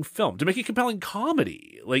compelling film, to make a compelling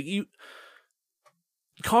comedy.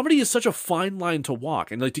 Comedy is such a fine line to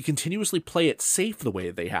walk, and like to continuously play it safe the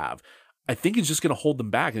way they have, I think it's just going to hold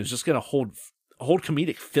them back, and it's just going to hold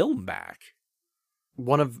comedic film back.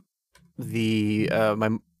 One of the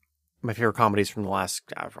my favorite comedies from the last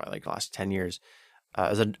probably like the last 10 years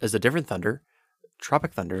is a Different Thunder,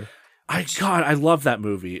 Tropic Thunder. I love that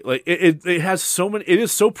movie. Like it has so many. It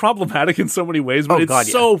is so problematic in so many ways, but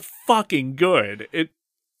so fucking good. And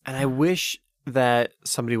I wish that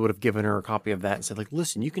somebody would have given her a copy of that and said, like,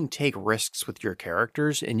 listen, you can take risks with your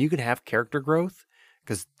characters and you can have character growth,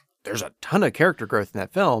 because there's a ton of character growth in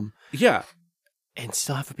that film. Yeah. And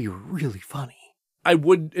still have to be really funny. I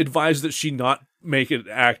would advise that she not make an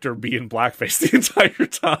actor be in blackface the entire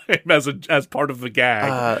time as part of the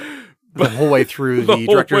gag. The whole way through the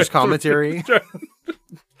director's commentary.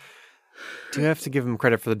 Do you have to give him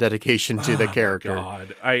credit for the dedication to the character?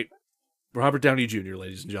 God. Robert Downey Jr.,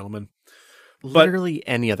 ladies and gentlemen. Literally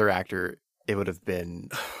any other actor, it would have been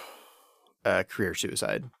career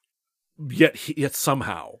suicide. Yet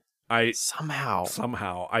somehow I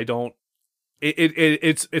don't.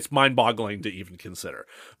 It's mind-boggling to even consider.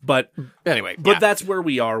 But anyway, that's where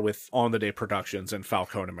we are with On the Day Productions and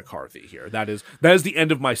Falcone and McCarthy here. That is the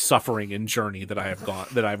end of my suffering and journey that I've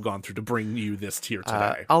gone through to bring you this tier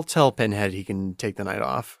today. I'll tell Pinhead he can take the night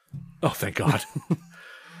off. Oh, thank God.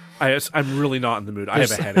 I'm really not in the mood. I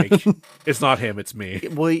have a headache. It's not him, it's me.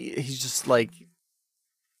 Well, he's just like,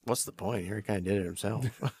 what's the point? He kind of did it himself.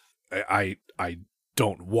 I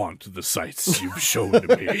don't want the sights you've shown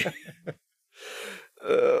to me.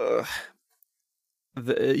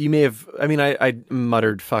 You may have. I mean, I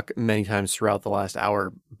muttered "fuck" many times throughout the last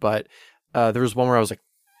hour, but there was one where I was like,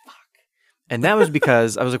 "Fuck," and that was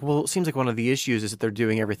because I was like, "Well, it seems like one of the issues is that they're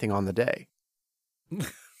doing everything on the day."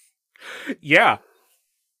 Yeah.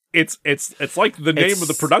 It's like the name of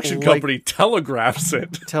the production company telegraphs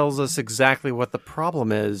it. Tells us exactly what the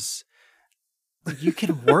problem is. You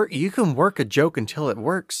can work a joke until it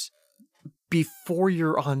works before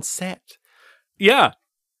you're on set. Yeah.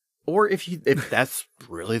 Or if that's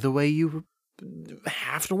really the way you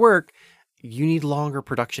have to work, you need longer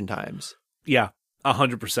production times. Yeah.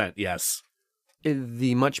 100%. Yes. In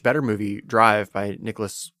the much better movie Drive by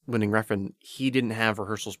Nicholas Winding Refn, he didn't have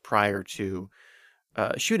rehearsals prior to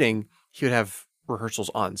shooting. He would have rehearsals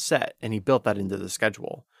on set, and he built that into the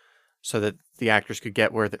schedule so that the actors could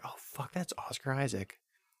get where they're, oh fuck, that's Oscar Isaac.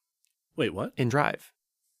 Wait, what? In Drive.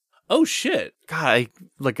 Oh shit. God, I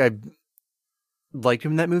liked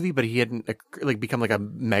him in that movie, but he hadn't become like a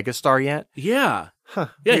megastar yet. Yeah. Huh.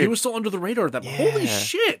 Yeah, he was still under the radar at that. Yeah. Holy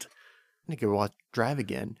shit. I could watch Drive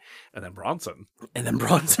again. And then Bronson.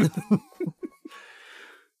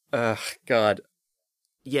 God.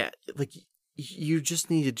 Yeah, like, you just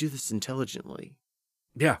need to do this intelligently.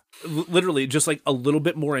 Yeah. Literally, just like a little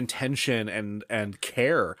bit more intention and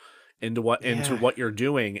care into what you're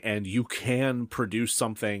doing, and you can produce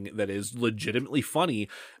something that is legitimately funny,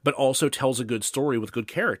 but also tells a good story with good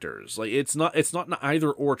characters. Like, it's not an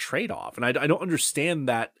either or trade-off. And I don't understand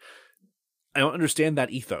that. I don't understand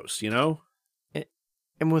that ethos, you know?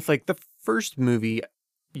 And with like the first movie,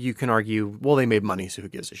 you can argue, well, they made money, so who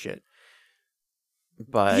gives a shit?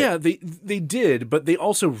 But yeah, they did, but they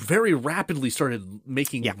also very rapidly started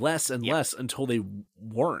making less and less until they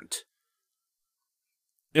weren't.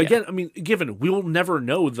 Again, I mean, given we will never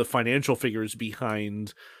know the financial figures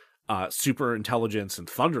behind Super Intelligence and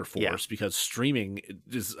Thunder Force because streaming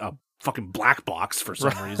is a fucking black box for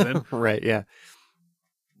some reason. Right, yeah.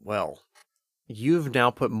 Well, you've now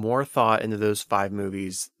put more thought into those 5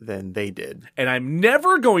 movies than they did. And I'm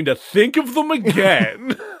never going to think of them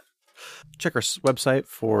again. Check our website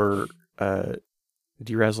for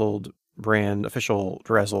DeRazzled brand, official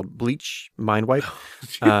DeRazzled bleach mind wipe.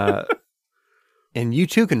 And you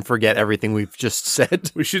too can forget everything we've just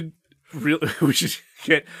said. We should we should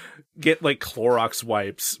get like Clorox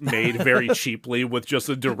wipes made very cheaply with just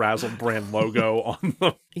a DeRazzled brand logo on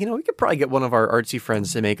them. You know, we could probably get one of our artsy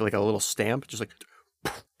friends to make like a little stamp, just like.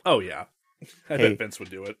 Oh yeah, I bet Vince would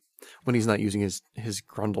do it when he's not using his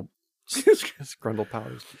Grundle his Grundle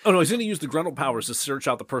powers. Oh no, he's going to use the Grundle powers to search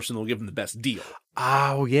out the person who'll give him the best deal.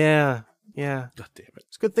 Oh yeah. Yeah. God damn it.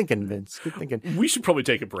 It's good thinking, Vince. Good thinking. We should probably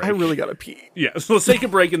take a break. I really gotta pee. Yeah, so let's take a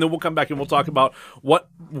break and then we'll come back and we'll talk about what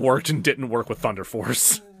worked and didn't work with Thunder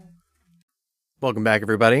Force. Welcome back,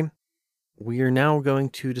 everybody. We are now going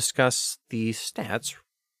to discuss the stats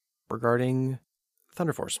regarding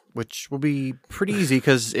Thunder Force, which will be pretty easy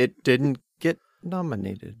because it didn't get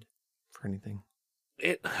nominated for anything.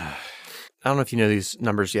 I don't know if you know these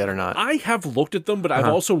numbers yet or not. I have looked at them, but I've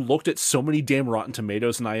also looked at so many damn Rotten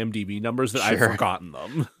Tomatoes and IMDb numbers that I've forgotten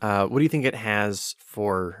them. What do you think it has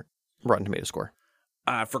for Rotten Tomato score?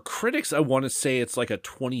 For critics, I want to say it's like a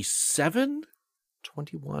 27?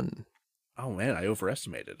 21. Oh, man, I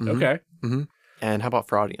overestimated. Mm-hmm. Okay. Mm-hmm. And how about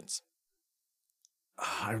for audience?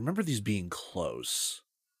 I remember these being close.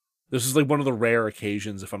 This is like one of the rare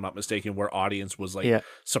occasions, if I'm not mistaken, where audience was like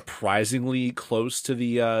surprisingly close to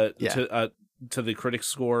the to the critic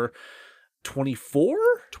score. 24?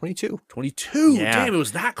 22. 22. Yeah. Damn, it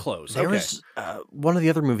was that close. There was one of the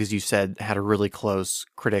other movies you said had a really close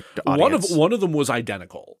critic to audience. One of them was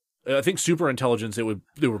identical. I think Super Intelligence, they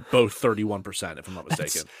were both 31%, if I'm not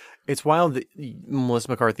mistaken. It's wild that Melissa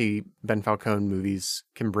McCarthy, Ben Falcone movies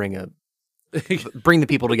can bring the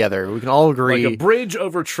people together. We can all agree. Like a bridge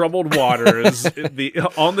over troubled waters.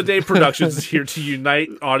 On the Day Productions is here to unite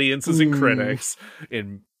audiences and critics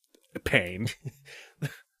in pain.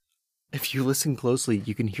 If you listen closely,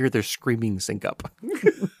 you can hear their screaming sync up.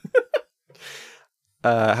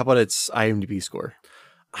 How about its IMDb score?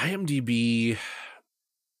 IMDb,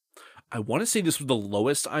 I want to say this was the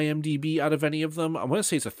lowest IMDb out of any of them. I want to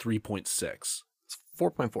say it's a 3.6. It's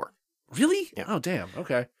 4.4. Really? Yeah. Oh, damn.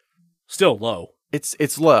 Okay. Still low.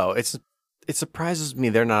 It's low. It surprises me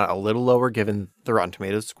they're not a little lower given the Rotten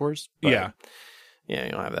Tomatoes scores. Yeah. Yeah,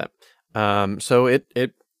 you don't have that. So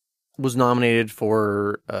it was nominated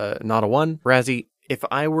for not a 1. Razzie, if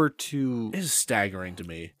I were to... It is staggering to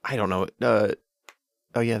me. I don't know.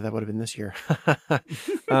 Oh, yeah, that would have been this year. I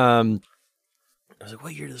was like,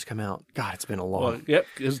 what year did this come out? God, it's been a long... Well, yep,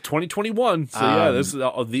 it was 2021. So yeah,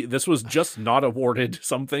 this was just not awarded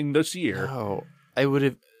something this year. No, I would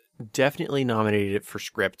have definitely nominated it for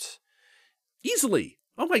script. Easily.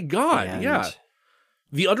 Oh my God, yeah.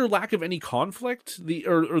 The utter lack of any conflict, the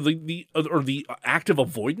active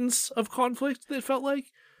avoidance of conflict, it felt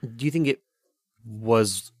like. Do you think it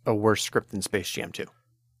was a worse script than Space Jam 2?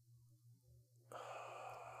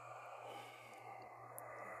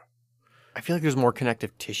 I feel like there's more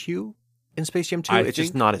connective tissue in Space Jam 2. It's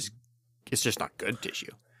just not good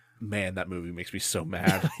tissue. Man, that movie makes me so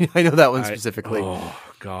mad. I know that one specifically. Oh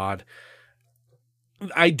God.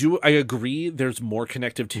 I agree there's more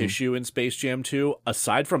connective tissue in Space Jam 2.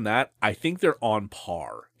 Aside from that, I think they're on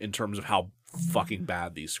par in terms of how fucking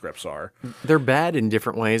bad these scripts are. They're bad in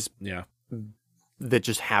different ways. Yeah. That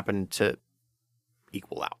just happen to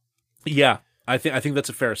equal out. Yeah. I think that's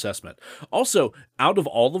a fair assessment. Also, out of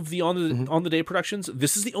all of the on the Day productions,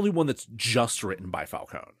 this is the only one that's just written by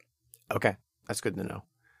Falcone. Okay. That's good to know.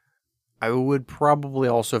 I would probably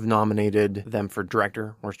also have nominated them for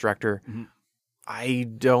worst director. Mm-hmm. I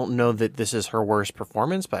don't know that this is her worst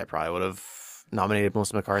performance, but I probably would have nominated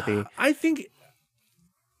Melissa McCarthy. I think,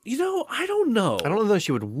 I don't know. I don't know if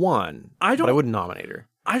she would won, but I would nominate her.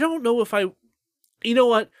 I don't know if you know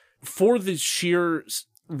what? For the sheer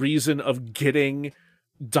reason of getting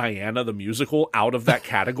Diana the musical out of that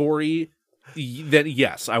category, then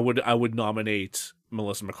yes, I would nominate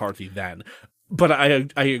Melissa McCarthy then. But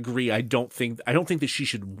I agree. I don't think that she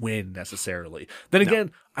should win necessarily. Then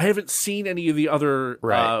again, I haven't seen any of the other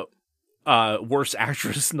worst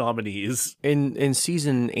actress nominees. In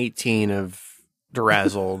season 18 of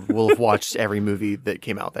DeRazzled, we'll have watched every movie that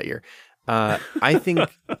came out that year. I think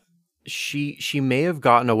she may have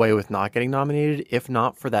gotten away with not getting nominated if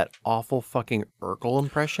not for that awful fucking Urkel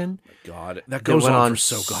impression. Oh my God, that goes on for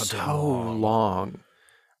so goddamn long.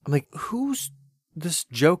 I'm like, who's this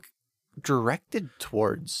joke directed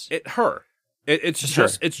towards? Her. It's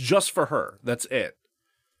just for her. That's it.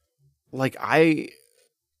 Like, I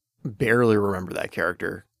barely remember that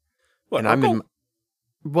character. What, and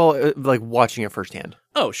Urkel? Like watching it firsthand.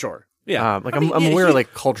 Oh, sure. Yeah. I'm aware,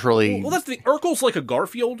 like, culturally. Well, that's the Urkel's like a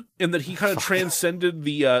Garfield in that he kind of transcended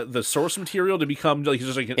the source material to become like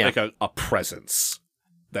he's just like a presence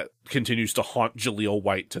that continues to haunt Jaleel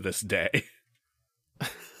White to this day.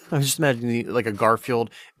 I'm just imagining like a Garfield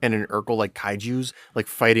and an Urkel like kaijus like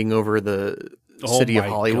fighting over the city of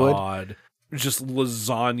Hollywood. God. Just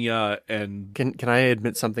lasagna and... Can I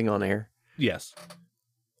admit something on air? Yes.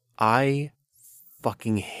 I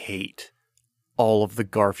fucking hate all of the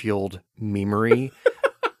Garfield memery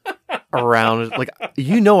around. Like,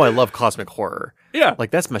 I love cosmic horror. Yeah.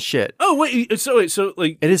 Like, that's my shit. Oh, wait. So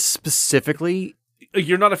like... It is specifically...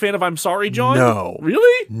 You're not a fan of I'm Sorry, John? No.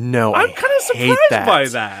 Really? No, I'm kind of surprised by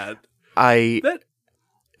that.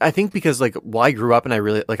 I think because like I grew up and I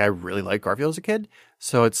really liked Garfield as a kid,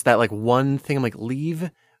 so it's that like one thing I'm like, leave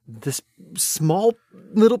this small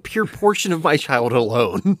little pure portion of my childhood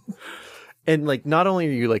alone. And like, not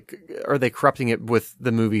only are they corrupting it with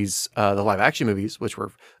the movies, the live action movies, which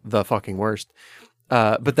were the fucking worst,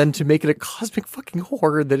 but then to make it a cosmic fucking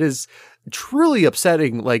horror that is truly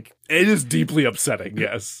upsetting. Like, it is deeply upsetting.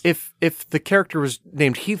 Yes. If the character was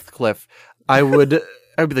named Heathcliff, I would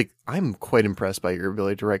be like, I'm quite impressed by your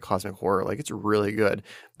ability to write cosmic horror. Like, it's really good.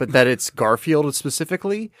 But that it's Garfield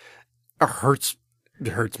specifically hurts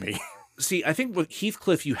me. See, I think with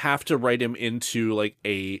Heathcliff, you have to write him into like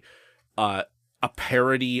a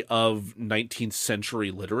parody of 19th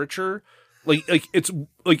century literature. Like it's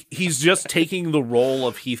like he's just taking the role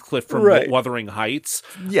of Heathcliff from Wuthering Heights.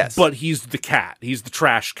 Yes. But he's the cat. He's the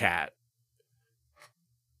trash cat.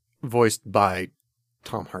 Voiced by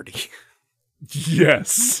Tom Hardy. No,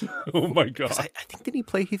 oh my God. I think, did he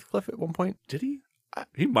play Heathcliff at one point? Did he?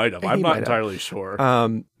 He might have. I'm not entirely sure.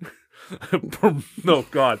 No,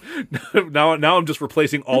 God. Now I'm just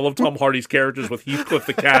replacing all of Tom Hardy's characters with Heathcliff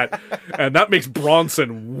the cat, and that makes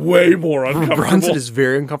Bronson way more uncomfortable. Bronson is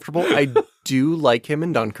very uncomfortable. I do like him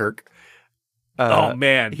in Dunkirk. Oh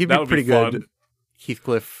man, he'd that be would pretty be fun. good.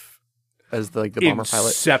 Heathcliff as the bomber pilot.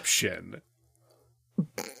 Inception.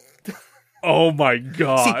 Oh my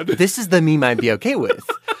God. See, this is the meme I'd be okay with,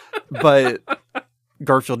 but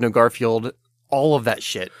Garfield, no Garfield, all of that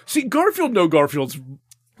shit. See, Garfield, no Garfield's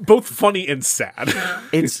both funny and sad.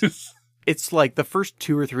 It's like the first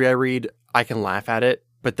 2 or 3 I read, I can laugh at it,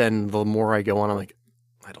 but then the more I go on, I'm like,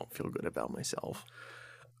 I don't feel good about myself.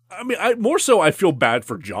 I mean, I feel bad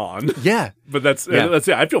for John. Yeah. But that's it.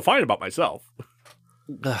 I feel fine about myself.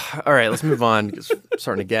 All right, let's move on. It's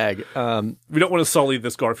starting to gag. We don't want to sully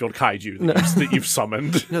this Garfield kaiju that you've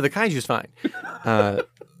summoned. No, the kaiju's fine. The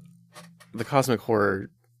cosmic horror.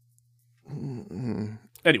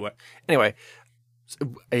 Anyway,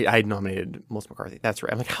 I nominated Melissa McCarthy. That's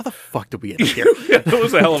right. I'm like, how the fuck did we end up here? Yeah, that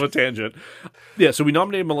was a hell of a tangent. Yeah, so we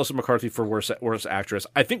nominated Melissa McCarthy for worst actress.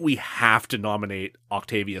 I think we have to nominate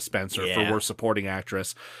Octavia Spencer for worst supporting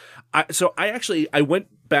actress. I went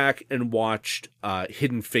back and watched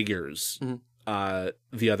Hidden Figures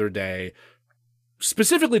the other day,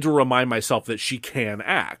 specifically to remind myself that she can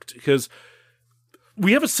act, because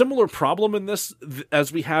we have a similar problem in this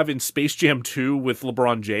as we have in Space Jam 2 with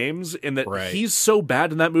LeBron James, in that he's so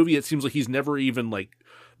bad in that movie, it seems like he's never even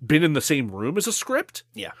been in the same room as a script.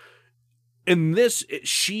 Yeah. In this,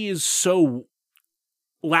 she is so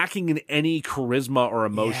lacking in any charisma or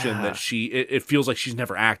emotion that it feels like she's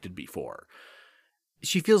never acted before.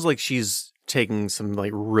 She feels like she's taking some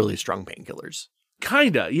really strong painkillers.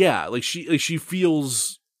 Kinda, yeah. Like she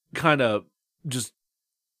feels kind of just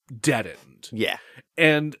deadened. Yeah.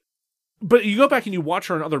 But you go back and you watch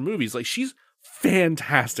her in other movies, she's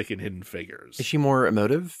fantastic in Hidden Figures. Is she more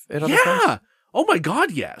emotive in other films? Yeah. Oh my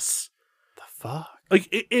God, yes. The fuck?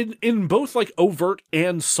 In both overt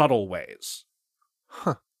and subtle ways.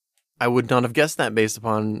 Huh. I would not have guessed that based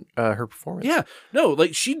upon her performance. Yeah. No,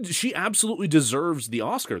 she absolutely deserves the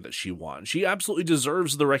Oscar that she won. She absolutely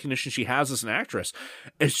deserves the recognition she has as an actress.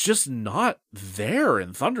 It's just not there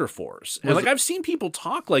in Thunder Force. And I've seen people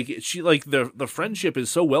talk the friendship is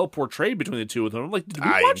so well portrayed between the two of them. I'm like, did we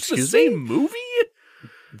watch the same movie?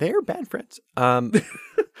 They're bad friends.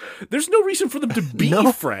 There's no reason for them to be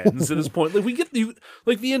friends at this point. We get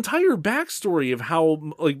the entire backstory of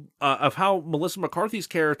how Melissa McCarthy's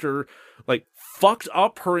character fucked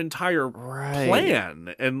up her entire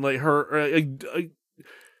plan, and her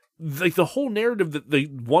the whole narrative that the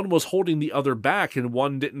one was holding the other back, and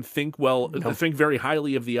one didn't think think very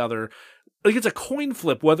highly of the other. It's a coin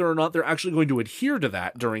flip whether or not they're actually going to adhere to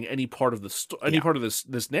that during any part of part of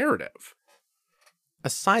this narrative.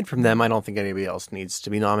 Aside from them, I don't think anybody else needs to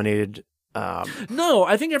be nominated. No,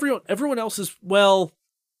 I think everyone else is,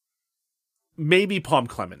 maybe Pom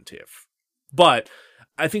Klementieff. But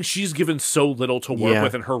I think she's given so little to work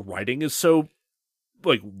with, and her writing is so,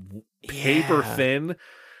 paper thin,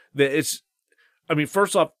 that it's,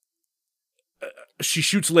 first off, she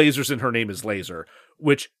shoots lasers and her name is Laser,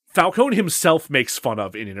 which Falcone himself makes fun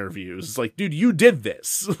of in interviews. It's like, dude, you did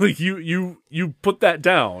this. Like, you put that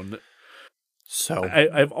down. So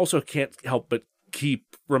I've also can't help but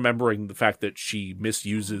keep remembering the fact that she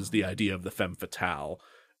misuses the idea of the femme fatale.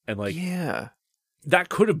 And like, yeah, that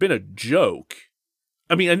could have been a joke.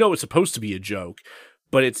 I mean, I know it's supposed to be a joke,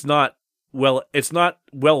 but it's not well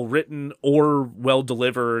written or well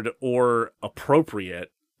delivered or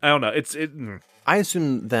appropriate. I don't know. I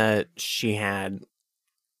assume that she had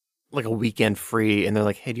like a weekend free, and they're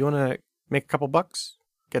like, "Hey, do you want to make a couple bucks?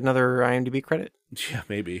 Get another IMDb credit?" Yeah,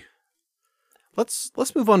 maybe.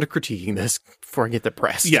 Let's move on to critiquing this before I get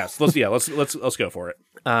depressed. Yes, let's go for it.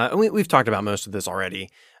 And we've talked about most of this already.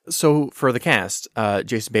 So for the cast,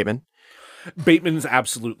 Jason Bateman. Bateman's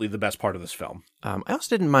absolutely the best part of this film. I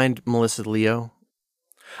also didn't mind Melissa Leo.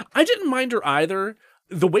 I didn't mind her either.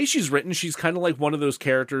 The way she's written, she's kind of like one of those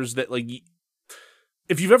characters that, like,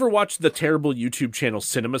 if you've ever watched the terrible YouTube channel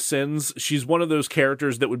Cinema Sins, she's one of those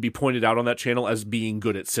characters that would be pointed out on that channel as being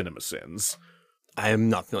good at Cinema Sins. I am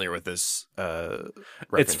not familiar with this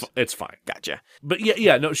reference. It's fine. Gotcha. But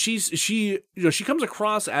yeah, no, she comes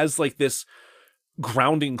across as like this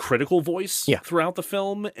grounding critical voice throughout the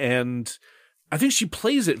film, and I think she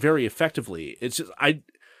plays it very effectively. It's just I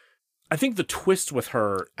think the twist with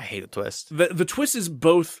her, I hate the twist. The twist is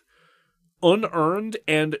both unearned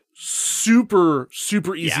and super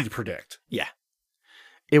easy to predict. Yeah.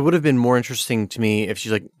 It would have been more interesting to me if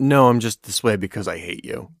she's like, "No, I'm just this way because I hate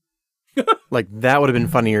you." Like, that would have been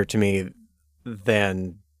funnier to me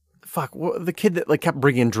than the kid that like kept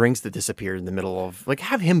bringing drinks that disappeared in the middle of, like,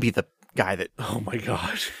 have him be the guy that. Oh my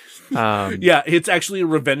gosh. Yeah, it's actually a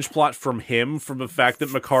revenge plot from him, from the fact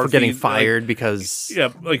that McCarthy for getting fired because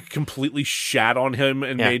completely shat on him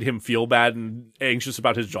and made him feel bad and anxious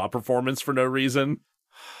about his job performance for no reason.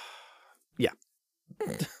 Yeah.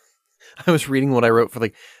 I was reading what I wrote for,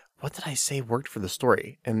 like, what did I say worked for the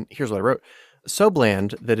story? And here's what I wrote. So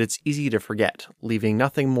bland that it's easy to forget, leaving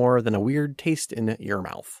nothing more than a weird taste in your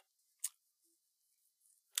mouth.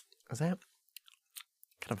 Is that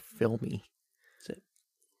kind of filmy? Is it?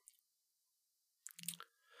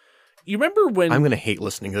 You remember when... I'm going to hate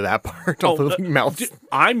listening to that part. Mouth.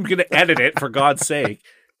 I'm going to edit it, for God's sake.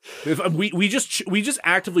 We just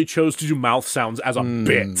actively chose to do mouth sounds as a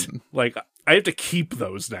bit. Like, I have to keep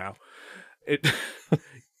those now.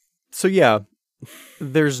 So yeah,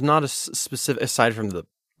 there's not a specific, aside from the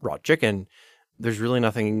raw chicken, there's really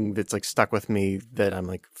nothing that's like stuck with me that I'm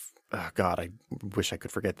like, oh God, I wish I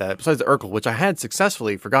could forget that. Besides the Urkel, which I had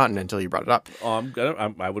successfully forgotten until you brought it up.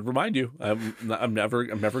 I would remind you. I'm never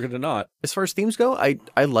going to not. As far as themes go,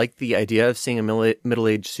 I like the idea of seeing a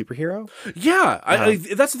middle-aged superhero. Yeah,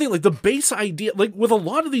 that's the thing. Like, the base idea, like with a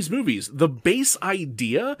lot of these movies, the base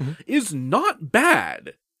idea is not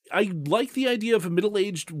bad. I like the idea of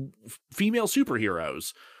middle-aged female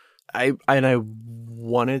superheroes. I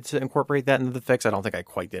wanted to incorporate that into the fix. I don't think I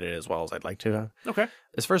quite did it as well as I'd like to. Okay.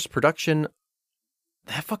 As far as production,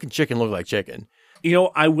 that fucking chicken looked like chicken. You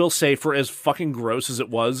know, I will say, for as fucking gross as it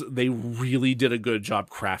was, they really did a good job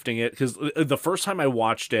crafting it. Because the first time I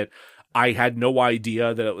watched it, I had no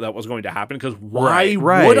idea that was going to happen. Because why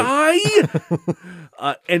would I?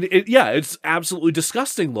 It's absolutely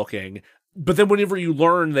disgusting looking. But then whenever you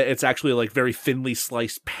learn that it's actually like very thinly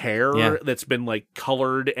sliced pear that's been like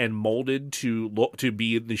colored and molded to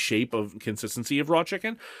be in the shape of consistency of raw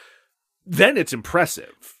chicken, then it's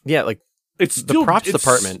impressive. Yeah, like it's the props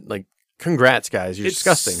department. Like, congrats, guys! You're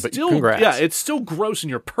disgusting, but congrats. Yeah, it's still gross and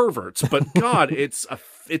you're perverts, but God, it's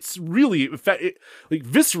really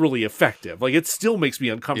viscerally effective. Like, it still makes me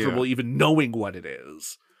uncomfortable even knowing what it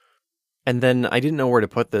is. And then I didn't know where to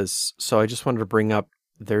put this, so I just wanted to bring up.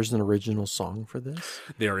 There's an original song for this?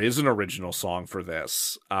 There is an original song for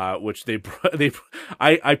this, which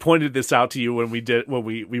I pointed this out to you when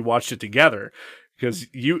we watched it together. Because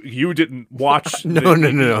you didn't watch... No.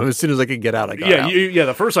 As soon as I could get out, I got out.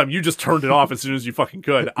 The first time, you just turned it off as soon as you fucking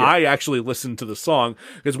could. Yeah. I actually listened to the song.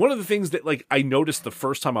 Because one of the things that like I noticed the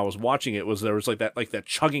first time I was watching it was there was that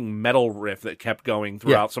chugging metal riff that kept going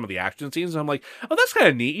throughout some of the action scenes. And I'm like, oh, that's kind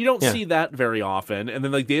of neat. You don't see that very often. And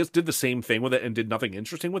then like they just did the same thing with it and did nothing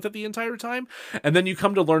interesting with it the entire time. And then you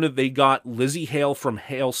come to learn that they got Lizzie Hale from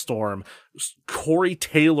Hailstorm, Corey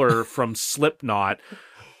Taylor from Slipknot,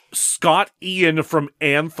 Scott Ian from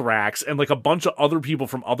Anthrax, and like a bunch of other people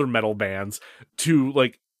from other metal bands to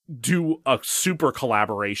like do a super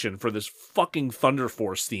collaboration for this fucking Thunder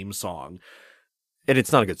Force theme song. And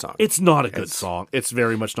it's not a good song. It's not a good song. It's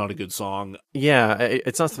very much not a good song. Yeah,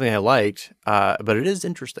 it's not something I liked, but it is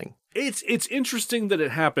interesting. It's interesting that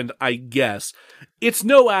it happened, I guess. It's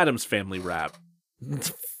no Addams Family rap.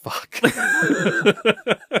 Fuck.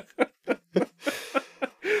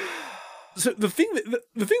 So the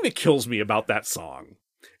thing that kills me about that song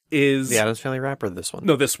is The Addams Family rap or this one?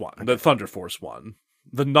 No, this one, Okay. the Thunder Force one,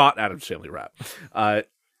 the not Addams Family rap.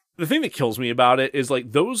 The thing that kills me about it is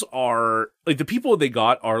like those are like the people they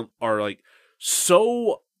got are like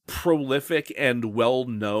so prolific and well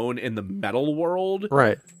known in the metal world.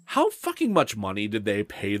 Right. How fucking much money did they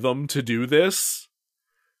pay them to do this?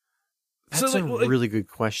 That's a really good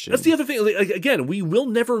question. That's the other thing. Like, again, we will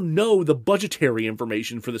never know the budgetary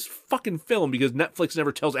information for this fucking film because Netflix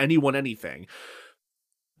never tells anyone anything.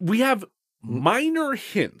 We have minor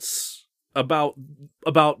hints about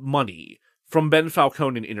money from Ben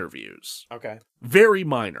Falcone in interviews. Okay. Very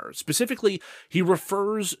minor. Specifically, he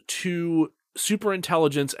refers to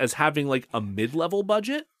Superintelligence as having like a mid-level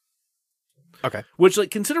budget. Okay. Which,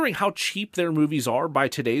 like, considering how cheap their movies are by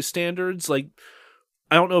today's standards, like,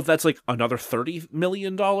 I don't know if that's like another $30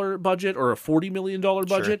 million budget or a $40 million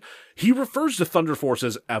budget. Sure. He refers to Thunder Force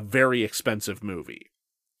as a very expensive movie.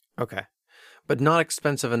 Okay. But not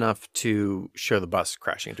expensive enough to show the bus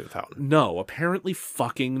crashing into a fountain. No, apparently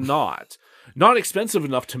fucking not. Not expensive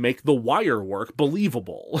enough to make The Wire work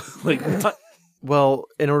believable. Like, well,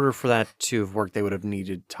 in order for that to have worked, they would have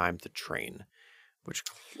needed time to train, which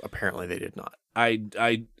apparently they did not.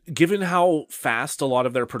 I given how fast a lot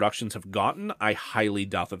of their productions have gotten, I highly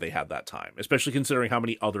doubt that they had that time, especially considering how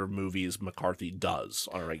many other movies McCarthy does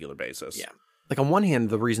on a regular basis. Yeah. Like, on one hand,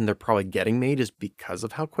 the reason they're probably getting made is because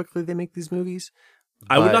of how quickly they make these movies.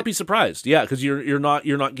 I would not be surprised. Yeah, because you're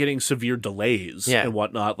not getting severe delays and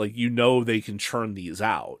whatnot. Like, you know they can churn these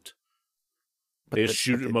out. They just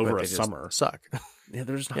shoot them over a summer. Suck. Yeah,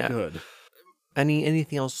 they're just not good.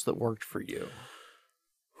 Anything else that worked for you?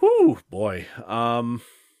 Whew, boy. I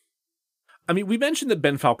mean, we mentioned that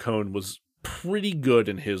Ben Falcone was pretty good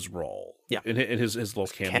in his role. Yeah. In his little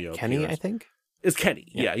cameo. Kenny, appearance. I think? It's Kenny.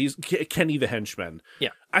 Yeah, he's Kenny the henchman. Yeah.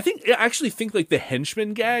 I actually think like the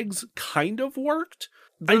henchman gags kind of worked.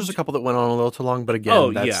 There's a couple that went on a little too long, but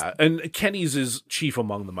again, yeah. And Kenny's is chief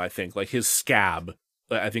among them, I think. Like his scab,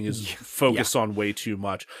 I think, is focused on way too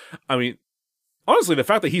much. I mean, honestly, the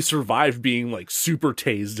fact that he survived being like super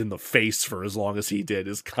tased in the face for as long as he did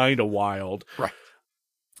is kind of wild. Right.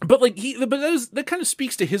 But like that kind of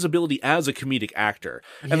speaks to his ability as a comedic actor.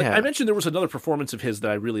 And I mentioned there was another performance of his that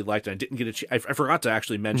I really liked, and I didn't get I forgot to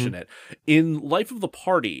actually mention it. In Life of the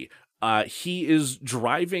Party, he is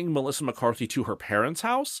driving Melissa McCarthy to her parents'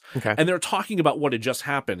 house, and they're talking about what had just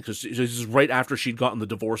happened because this is right after she'd gotten the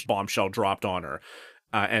divorce bombshell dropped on her.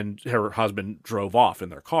 And her husband drove off in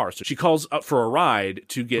their car. So she calls up for a ride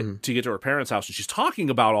to get to her parents' house, and she's talking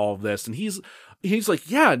about all of this, and he's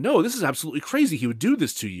like, "Yeah, no, this is absolutely crazy. He would do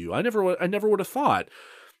this to you. I never would have thought."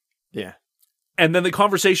 Yeah. And then the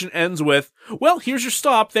conversation ends with, "Well, here's your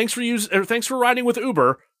stop. Thanks for riding with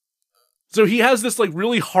Uber." So he has this like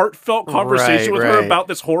really heartfelt conversation with her about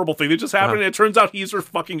this horrible thing that just happened, and it turns out he's her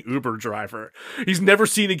fucking Uber driver. He's never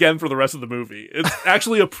seen again for the rest of the movie. It's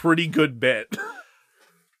actually a pretty good bit.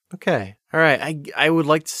 Okay. All right. I would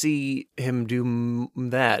like to see him do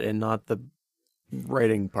that and not the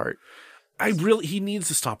writing part. He needs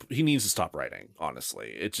to stop writing, honestly.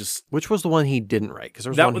 It just... Which was the one he didn't write? Because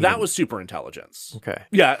that was Superintelligence. Okay.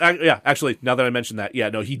 Yeah, actually, now that I mentioned that,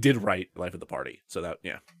 no, he did write Life of the Party. So that,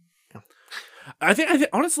 yeah. I think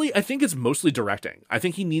honestly, I think it's mostly directing. I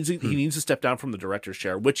think he needs to step down from the director's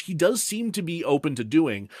chair, which he does seem to be open to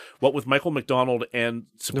doing. What with Michael McDonald and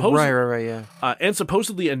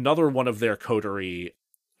supposedly another one of their coterie.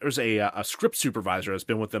 There's a script supervisor that's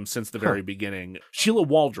been with them since the very beginning. Sheila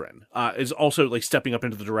Waldron is also like stepping up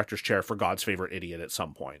into the director's chair for God's Favorite Idiot at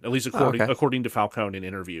some point, at least according to Falcone in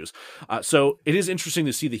interviews. So it is interesting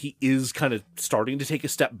to see that he is kind of starting to take a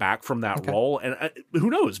step back from that role. And who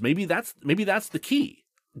knows? Maybe that's the key.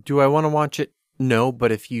 Do I want to watch it? No,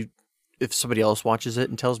 but if somebody else watches it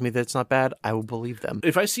and tells me that it's not bad, I will believe them.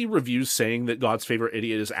 If I see reviews saying that God's Favorite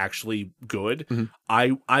Idiot is actually good,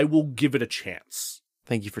 I will give it a chance.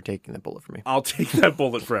 Thank you for taking that bullet for me. I'll take that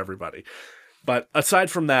bullet for everybody. But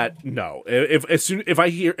aside from that, no.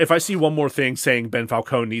 If I see one more thing saying Ben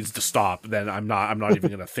Falcone needs to stop, then I'm not even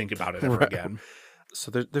going to think about it ever again.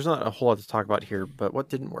 So there's not a whole lot to talk about here, but what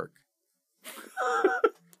didn't work?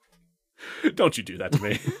 Don't you do that to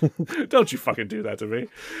me. Don't you fucking do that to me.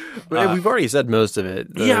 We've already said most of it.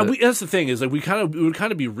 That's the thing is like we would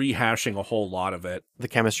kind of be rehashing a whole lot of it. The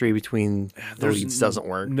chemistry between the leads doesn't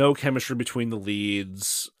work. No chemistry between the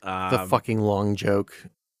leads. The fucking long joke.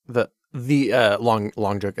 The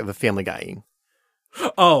long joke of the Family Guying.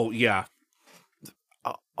 Oh, yeah.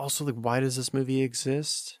 Also, like, why does this movie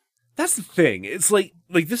exist? That's the thing. It's like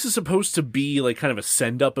this is supposed to be like kind of a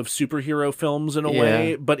send up of superhero films in a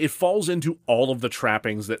way, but it falls into all of the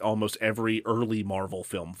trappings that almost every early Marvel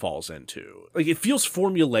film falls into. Like it feels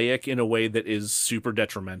formulaic in a way that is super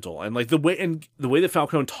detrimental. And like the way that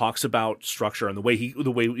Falcone talks about structure and the way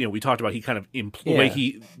we talked about, he kind of the way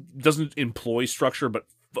he doesn't employ structure,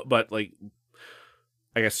 but like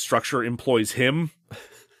I guess structure employs him.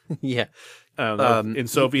 Yeah. In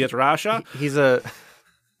Soviet Russia, he's a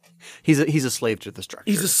slave to the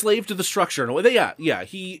structure. He's a slave to the structure in a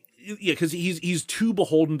way. Because he's too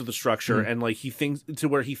beholden to the structure, and like he thinks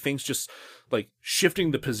just like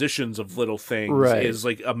shifting the positions of little things is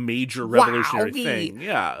like a major revolutionary thing.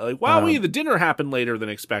 Yeah, like the dinner happened later than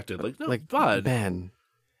expected. Like no, like bud. Ben,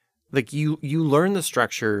 like you learn the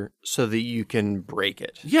structure so that you can break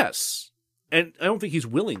it. Yes. And I don't think he's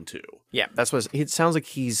willing to. Yeah, that's what it sounds like.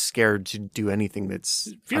 He's scared to do anything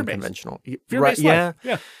that's unconventional. Fear-based life.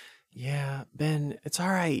 Yeah. Yeah, Ben, it's all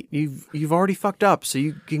right. You've already fucked up, so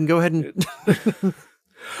you can go ahead and.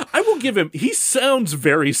 I will give him. He sounds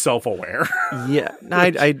very self-aware. Yeah,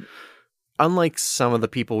 I unlike some of the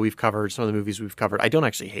people we've covered, some of the movies we've covered, I don't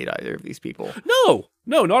actually hate either of these people. No,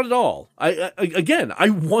 not at all. I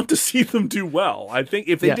want to see them do well. I think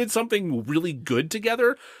if they did something really good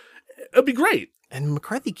together, it'd be great. And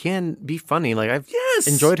McCarthy can be funny. Like I've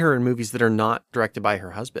enjoyed her in movies that are not directed by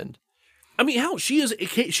her husband. I mean, hell, she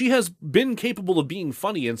has been capable of being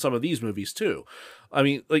funny in some of these movies too. I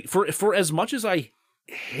mean, like for as much as I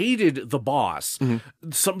hated The Boss,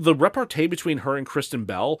 the repartee between her and Kristen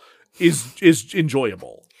Bell is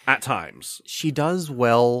enjoyable at times. She does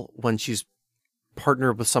well when she's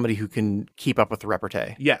partnered with somebody who can keep up with the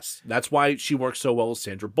repartee. Yes, that's why she works so well with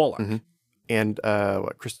Sandra Bullock. And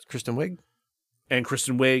Kristen Wiig? And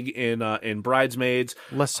Kristen Wiig in Bridesmaids.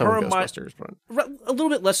 Less so in Ghostbusters. A little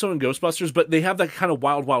bit less so in Ghostbusters, but they have that kind of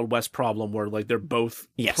Wild Wild West problem where like they're both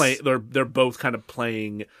they're both kind of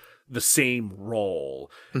playing the same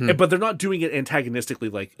role, but they're not doing it antagonistically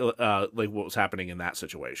like what was happening in that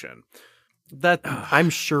situation. That I'm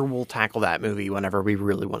sure we'll tackle that movie whenever we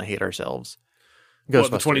really want to hate ourselves. Ghostbusters.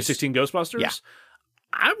 The 2016 Ghostbusters? Yeah.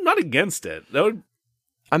 I'm not against it.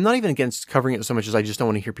 I'm not even against covering it so much as I just don't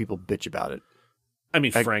want to hear people bitch about it. I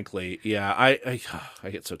mean, frankly, yeah, I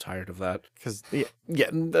get so tired of that. Because,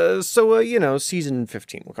 season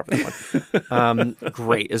 15, we'll cover that one.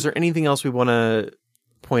 Great. Is there anything else we want to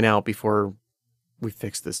point out before we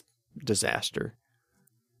fix this disaster?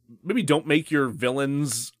 Maybe don't make your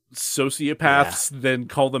villains sociopaths, then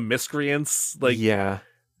call them miscreants. Like,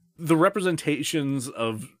 the representations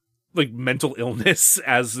of, like, mental illness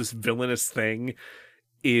as this villainous thing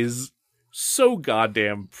is so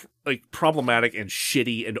goddamn like problematic and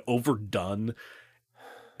shitty and overdone,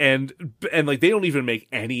 and like they don't even make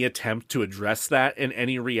any attempt to address that in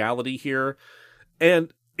any reality here.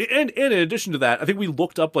 And in addition to that, I think we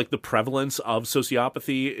looked up like the prevalence of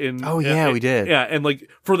sociopathy in we did. Yeah, and like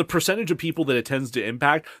for the percentage of people that it tends to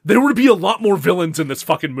impact, there would be a lot more villains in this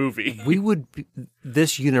fucking movie.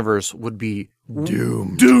 This universe would be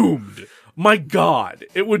doomed. Doomed. My God,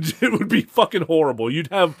 it would be fucking horrible. You'd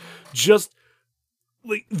have just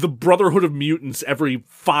like the Brotherhood of Mutants every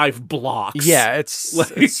 5 blocks. Yeah,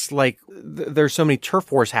 it's like there's so many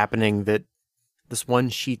turf wars happening that this one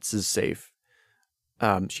Sheetz is safe.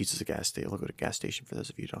 Sheetz is a gas station. Look at a gas station for those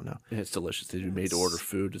of you who don't know. It's delicious. They're made to order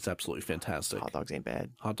food. It's absolutely fantastic. Hot dogs ain't bad.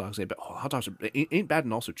 Hot dogs ain't bad. Oh, hot dogs ain't bad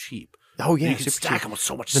and also cheap. Oh yeah, you can stack them with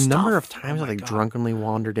so much the stuff. The number of times I drunkenly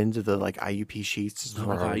wandered into the like IUP Sheets.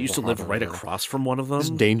 I used to live right across from one of them. It's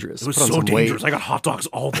dangerous. It was so dangerous. I got hot dogs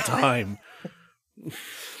all the time.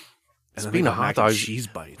 Speaking of hot dogs, cheese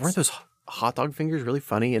bites. Weren't those hot dog fingers really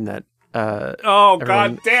funny in that?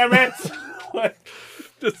 God damn it!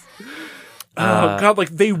 God, like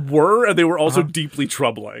they were, and they were also deeply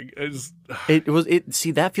troubling.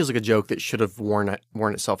 See, that feels like a joke that should have worn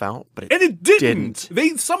itself out, but it didn't. They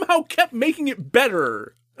somehow kept making it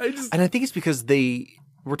better. And I think it's because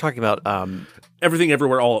we're talking about Everything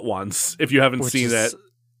Everywhere All at Once. If you haven't seen that,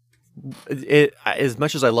 as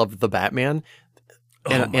much as I love the Batman.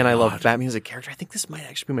 And I love Batman as a character. I think this might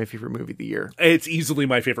actually be my favorite movie of the year. It's easily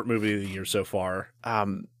my favorite movie of the year so far.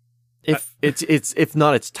 If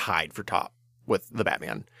not, it's tied for top with the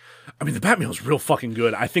Batman. I mean, the Batman was real fucking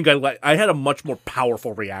good. I think I had a much more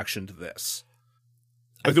powerful reaction to this.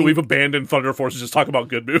 I think we've abandoned Thunder Force to just talk about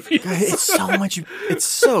good movies. It's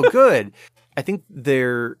so good. I think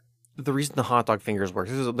the reason the hot dog fingers works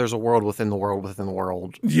is there's a world within the world within the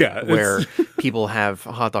world. Yeah, where people have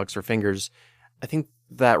hot dogs for fingers. I think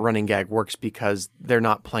that running gag works because they're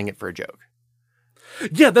not playing it for a joke.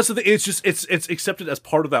 Yeah, that's the thing. It's just it's accepted as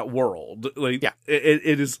part of that world. Like, Yeah.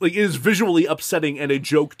 it is visually upsetting and a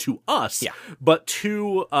joke to us. Yeah. But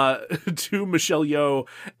to Michelle Yeoh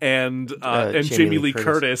and Jamie Lee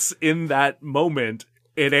Curtis in that moment,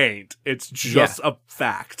 it ain't. It's just a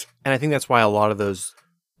fact. And I think that's why a lot of those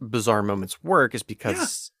bizarre moments work, is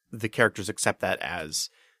because the characters accept that as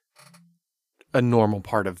a normal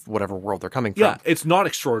part of whatever world they're coming from. Yeah, it's not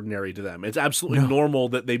extraordinary to them. It's absolutely normal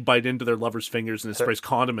that they bite into their lover's fingers and it sprays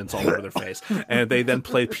condiments all over their face, and they then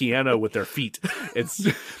play piano with their feet.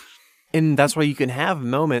 And that's why you can have a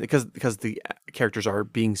moment, because the characters are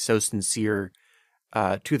being so sincere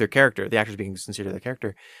to their character, the actors being sincere to their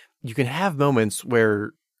character. You can have moments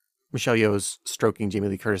where Michelle Yeoh is stroking Jamie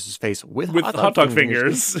Lee Curtis's face with hot dog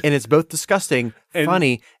fingers, and it's both disgusting,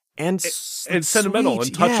 funny, and sentimental sweet.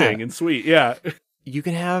 and touching and sweet. Yeah. You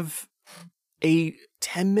can have a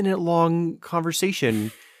 10-minute long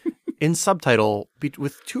conversation in subtitle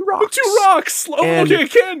with two rocks. Overlooking a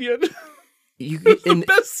canyon. It's the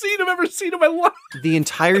best scene I've ever seen in my life. The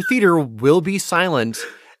entire theater will be silent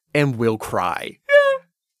and will cry. Yeah.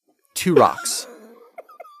 Two rocks.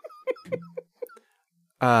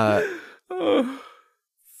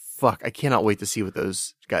 Fuck, I cannot wait to see what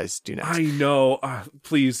those guys do next. I know.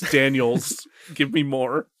 Please, Daniels, give me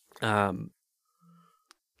more. God.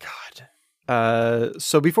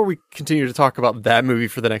 So before we continue to talk about that movie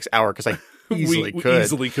for the next hour, because I easily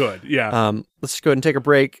could. Yeah. Let's just go ahead and take a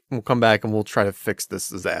break, and we'll come back and we'll try to fix this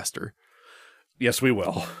disaster. Yes, we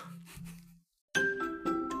will.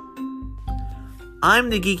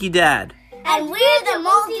 I'm the Geeky Dad. And we're the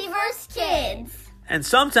Multiverse Kids. And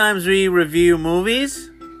sometimes we review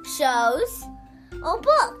movies, shows, or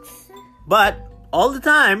books. But all the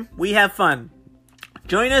time, we have fun.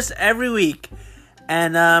 Join us every week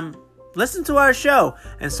and listen to our show.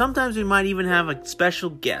 And sometimes we might even have a special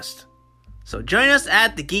guest. So join us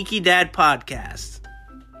at the Geeky Dad Podcast.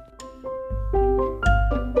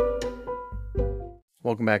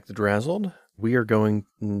 Welcome back to DeRazzled. We are going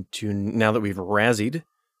to, now that we've razzied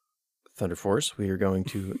Thunder Force, we are going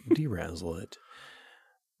to DeRazzle it.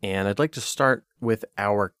 And I'd like to start with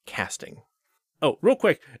our casting. Oh, real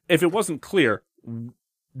quick, if it wasn't clear,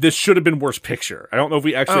 this should have been Worst Picture. I don't know if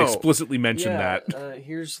we actually explicitly mentioned that.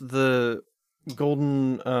 Here's the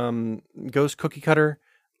Golden Ghost Cookie Cutter.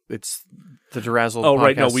 It's the DeRazzled. Oh,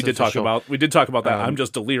 right. No, we did talk about that. I'm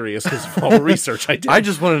just delirious because of all the research I did. I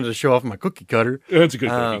just wanted to show off my cookie cutter. It's a good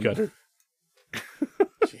cookie cutter.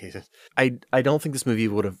 Jesus. I don't think this movie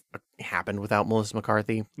would have happened without Melissa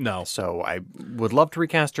McCarthy. No. So I would love to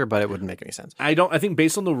recast her, but it wouldn't make any sense. I think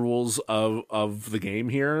based on the rules of the game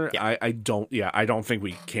here, I don't think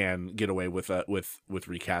we can get away with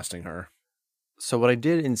recasting her. So what I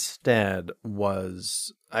did instead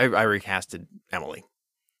was I recasted Emily.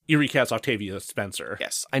 You recast Octavia Spencer.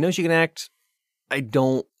 Yes. I know she can act. I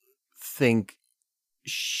don't think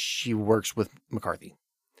she works with McCarthy.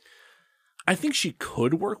 I think she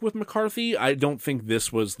could work with McCarthy. I don't think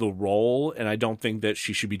this was the role, and I don't think that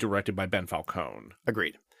she should be directed by Ben Falcone.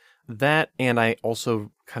 Agreed. That, and I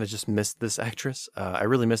also kind of just missed this actress. I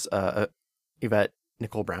really miss Yvette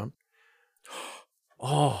Nicole Brown.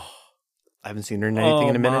 Oh, I haven't seen her in anything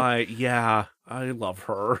in a minute. Yeah, I love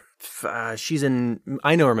her. She's in,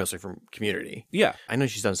 I know her mostly from Community. Yeah. I know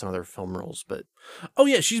she's done some other film roles, but... Oh,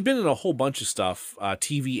 yeah, she's been in a whole bunch of stuff,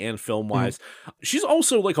 TV and film-wise. She's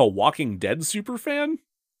also like a Walking Dead super fan.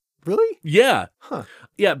 Really? Yeah. Huh.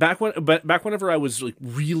 Yeah, back whenever I was like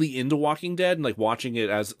really into Walking Dead and like watching it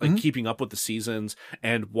as like keeping up with the seasons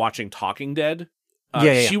and watching Talking Dead.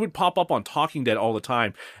 She would pop up on Talking Dead all the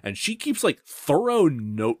time, and she keeps like thorough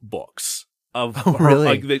notebooks of her,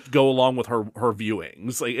 like that go along with her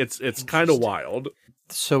viewings. Like it's kind of wild.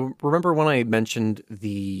 So remember when I mentioned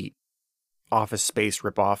the Office Space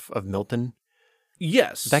ripoff of Milton?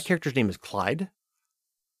 Yes. That character's name is Clyde.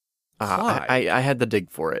 Clyde. I had to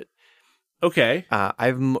dig for it. Okay.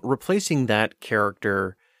 I'm replacing that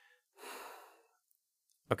character.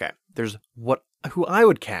 Okay. There's who I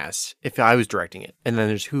would cast if I was directing it, and then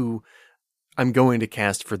there's who I'm going to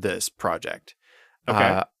cast for this project.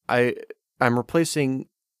 Okay. I'm replacing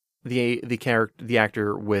the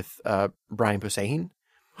actor with Brian Posehn.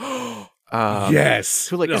 Yes,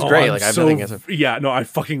 who is great. Like I have nothing against him. Yeah, no, I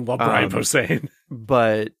fucking love Brian Posehn.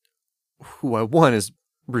 But who I want is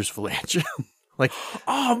Bruce Vilanch. Like,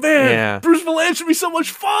 oh man, Bruce Vilanch would be so much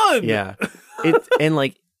fun. Yeah, and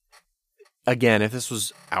like again, if this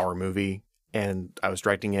was our movie and I was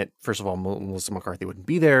directing it, first of all, Melissa McCarthy wouldn't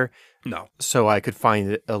be there. No. So I could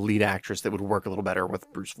find a lead actress that would work a little better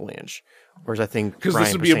with Bruce Vilanch. Whereas I think because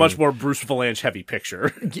this would be a much more Bruce Vilanch heavy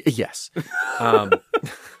picture. Yes.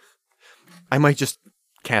 I might just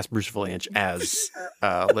cast Bruce Valanche as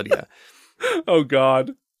Lydia. Oh,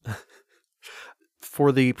 God.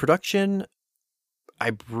 For the production,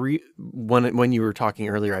 when you were talking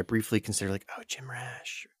earlier, I briefly considered like, oh, Jim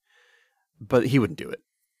Rash, but he wouldn't do it.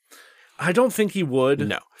 I don't think he would.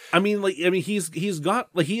 No. I mean, he's got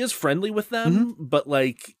like he is friendly with them, but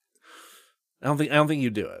like, I don't think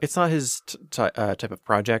you'd do it. It's not his type of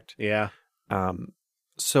project. Yeah.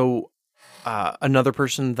 So another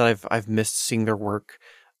person that I've missed seeing their work,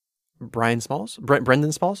 Brendan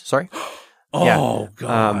Smalls. Sorry. Oh,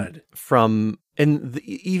 God.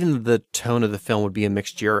 Even the tone of the film would be a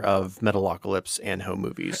mixture of Metalocalypse and home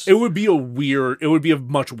movies. It would be a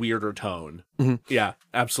much weirder tone. Mm-hmm. Yeah,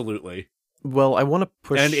 absolutely. Well, I want to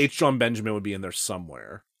push... And H. John Benjamin would be in there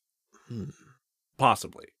somewhere.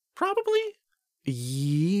 Possibly. Probably?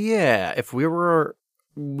 Yeah.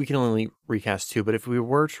 We can only recast 2, but if we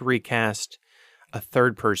were to recast a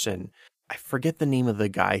third person, I forget the name of the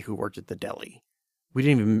guy who worked at the deli. We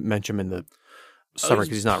didn't even mention him in the summer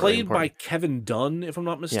because he's not really important. Played by Kevin Dunn, if I'm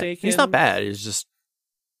not mistaken. Yeah. He's not bad. He's just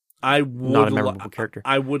not a memorable character.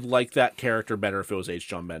 I would like that character better if it was H.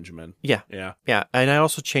 John Benjamin. Yeah. Yeah. Yeah. And I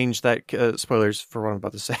also changed that, spoilers for what I'm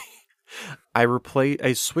about to say.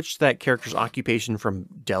 I switched that character's occupation from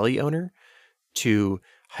deli owner to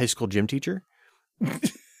high school gym teacher.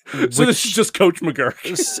 So this is just Coach McGurk.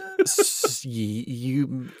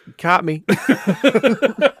 You caught me.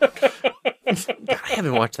 I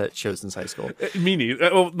haven't watched that show since high school. Me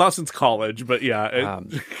neither. Well, not since college, but yeah.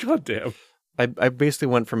 God damn. I basically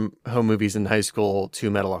went from home movies in high school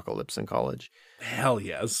to Metalocalypse in college. Hell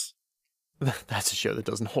yes. That's a show that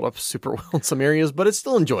doesn't hold up super well in some areas, but it's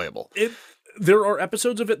still enjoyable. There are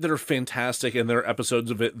episodes of it that are fantastic, and there are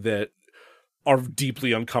episodes of it that are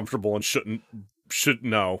deeply uncomfortable and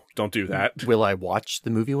don't do that. Will I watch the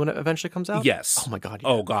movie when it eventually comes out? Yes. Oh my God. Yeah.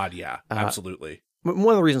 Oh God, yeah. Absolutely. One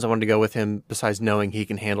of the reasons I wanted to go with him, besides knowing he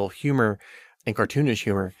can handle humor and cartoonish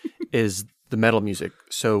humor, is the metal music.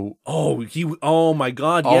 So oh my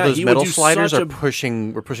God, all yeah, those he metal would do sliders such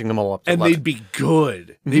we're pushing them all up to and 11. they'd be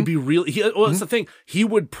good. They'd be really. That's the thing. He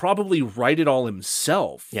would probably write it all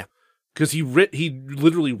himself. Yeah, because he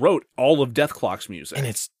literally wrote all of Death Clock's music, and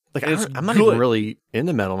it's like and I'm not even really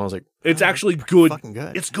into metal, and I was like, it's actually good. Fucking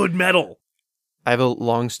good. It's good metal. I have a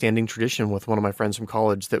long-standing tradition with one of my friends from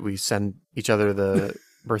college that we send each other the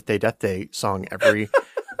birthday, death day song every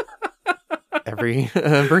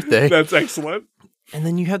birthday. That's excellent. And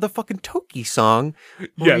then you have the fucking Toki song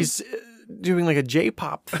where he's doing like a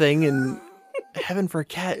J-pop thing and Heaven for a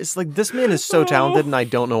Cat. It's like, this man is so talented, and I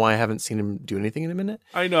don't know why I haven't seen him do anything in a minute.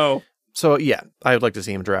 I know. So yeah, I would like to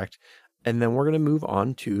see him direct. And then we're going to move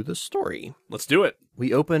on to the story. Let's do it.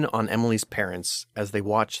 We open on Emily's parents as they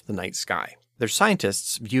watch the night sky. They're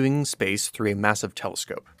scientists viewing space through a massive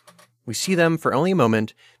telescope. We see them for only a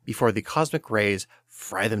moment before the cosmic rays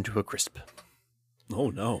fry them to a crisp.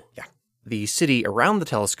 Oh, no. Yeah. The city around the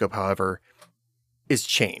telescope, however, is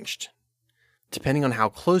changed. Depending on how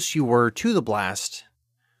close you were to the blast,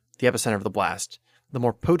 the epicenter of the blast, the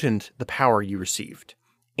more potent the power you received,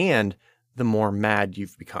 and the more mad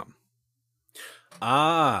you've become.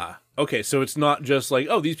 Ah, okay. So it's not just like,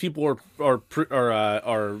 oh, these people are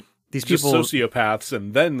these just people sociopaths,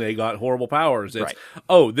 and then they got horrible powers. It's, right.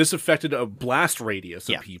 Oh, this affected a blast radius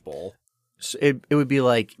of people. So it would be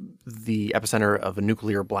like the epicenter of a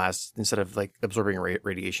nuclear blast. Instead of like absorbing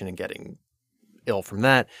radiation and getting ill from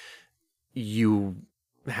that, you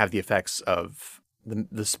have the effects of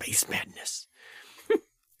the space madness.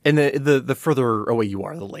 And the further away you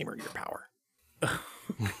are, the lamer your power.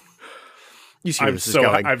 You see where this is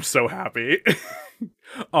going. I'm so happy.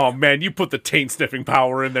 Oh man, you put the taint sniffing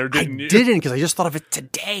power in there, didn't you? I didn't, because I just thought of it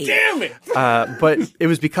today. Damn it! But it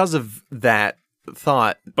was because of that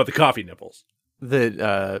thought. But the coffee nipples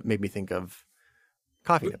that made me think of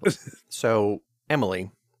coffee nipples. So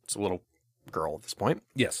Emily, it's a little girl at this point.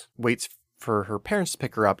 Yes, waits for her parents to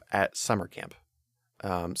pick her up at summer camp.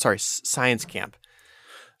 Science camp.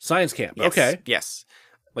 Science camp. Yes. Okay. Yes.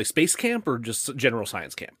 Like space camp or just general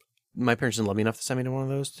science camp? My parents didn't love me enough to send me to one of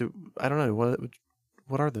those. I don't know.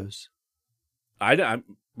 What are those?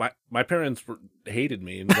 My parents hated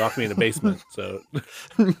me and locked me in a basement. So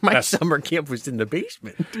my summer camp was in the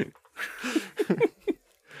basement.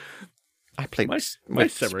 I played my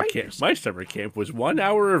summer camp. My summer camp was 1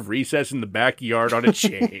 hour of recess in the backyard on a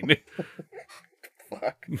chain.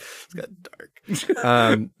 Fuck, it's got dark.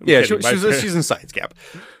 Yeah, she's in science camp.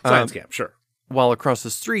 Science camp, sure. While across the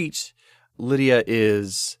street, Lydia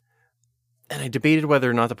is, and I debated whether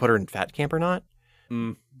or not to put her in fat camp or not,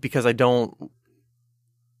 because I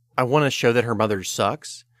want to show that her mother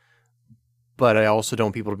sucks, but I also don't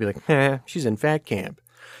want people to be like, she's in fat camp.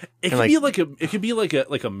 It could be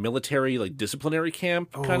like a military, like disciplinary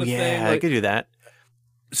camp kind of thing. Yeah, Like, I could do that.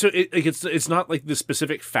 so it's not like the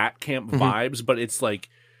specific fat camp vibes, but it's like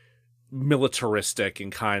militaristic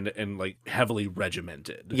and like heavily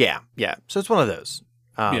regimented. Yeah. So it's one of those.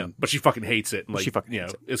 But she fucking hates it. And like, she fucking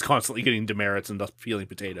hates it. Is constantly getting demerits and thus peeling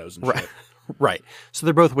potatoes and Right. shit. Right. So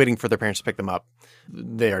they're both waiting for their parents to pick them up.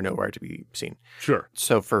 They are nowhere to be seen. Sure.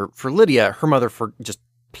 So for Lydia, her mother just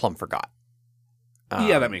plumb forgot.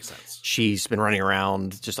 Yeah, that makes sense. She's been running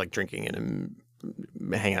around just like drinking and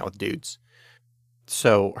hanging out with dudes.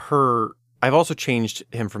 So I've also changed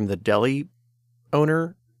him from the deli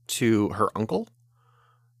owner to her uncle.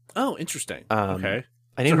 Oh, interesting. Okay.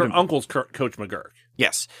 I So named her him, uncle's Coach McGurk.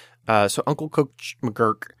 yes. So Uncle Coach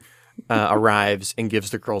McGurk arrives and gives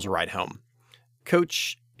the girls a ride home.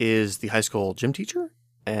 Coach is the high school gym teacher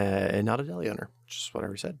and not a deli owner, which is what I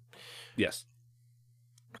already said. Yes.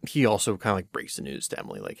 He also kind of like breaks the news to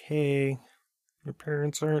Emily, like, hey, your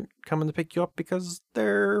parents aren't coming to pick you up because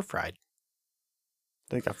they're fried.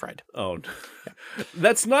 They got fried. Oh,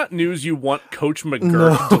 that's not news you want Coach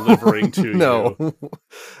McGurk delivering to you.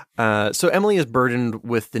 No. So Emily is burdened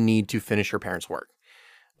with the need to finish her parents' work.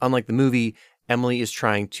 Unlike the movie, Emily is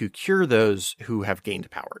trying to cure those who have gained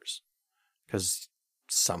powers. Because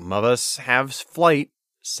some of us have flight,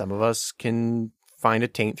 some of us can find a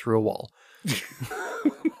taint through a wall.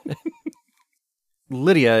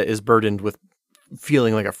 Lydia is burdened with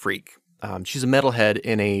feeling like a freak. She's a metalhead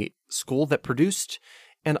in a school that produced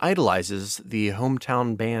and idolizes the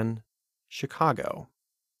hometown band Chicago.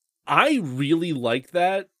 I really like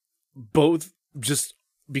that, both just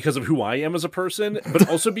because of who I am as a person, but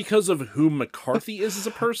also because of who McCarthy is as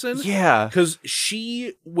a person. Yeah. Because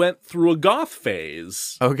she went through a goth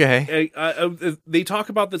phase. Okay. They talk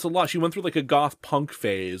about this a lot. She went through like a goth punk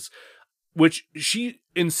phase, which she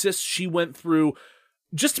insists she went through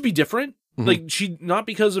just to be different. Mm-hmm. Like, she, not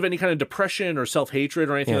because of any kind of depression or self-hatred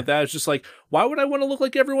or anything like that. It's just like, why would I want to look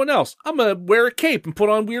like everyone else? I'm going to wear a cape and put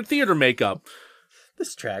on weird theater makeup.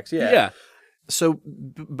 This tracks, yeah. Yeah. So,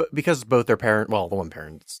 because both their the one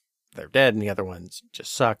parent's, they're dead and the other ones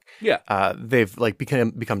just suck. Yeah. They've like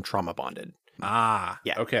become trauma bonded. Ah.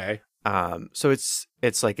 Yeah. Okay. So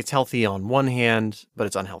it's like it's healthy on one hand, but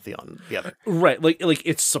it's unhealthy on the other. Right. Like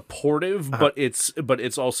it's supportive, but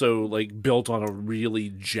it's also like built on a really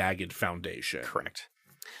jagged foundation. Correct.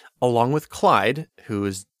 Along with Clyde, who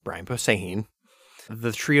is Brian Posehn,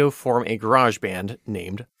 the trio form a garage band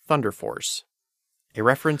named Thunder Force, a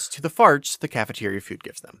reference to the farts the cafeteria food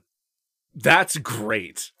gives them. That's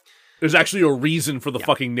great. There's actually a reason for the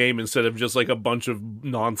fucking name instead of just like a bunch of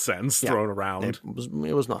nonsense thrown around.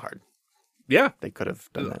 It was not hard. Yeah. They could have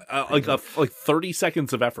done that. Like 30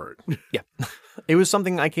 seconds of effort. Yeah. It was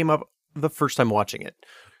something I came up the first time watching it.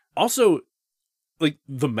 Also, like,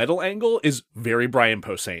 the metal angle is very Brian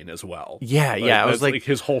Posehn as well. Yeah, yeah. I was like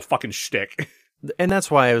his whole fucking shtick. And that's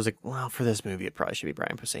why I was like, well, for this movie, it probably should be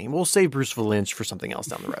Brian Posehn. We'll save Bruce Vilanch for something else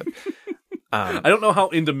down the road. I don't know how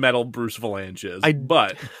into metal Bruce Vilanch is,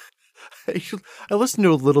 but... I listened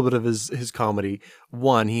to a little bit of his comedy.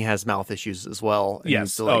 One, he has mouth issues as well.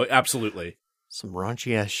 Yes. Absolutely. Some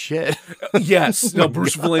raunchy ass shit. Yes. No,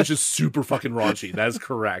 Bruce Vilanch is super fucking raunchy. That is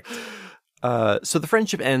correct. So the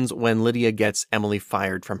friendship ends when Lydia gets Emily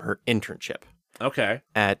fired from her internship. Okay.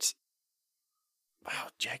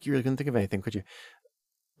 Jack, you really couldn't think of anything, could you?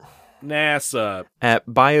 NASA. At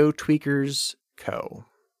BioTweakers Co.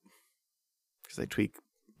 Because they tweak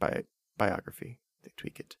biography. They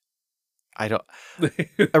tweak it. I don't.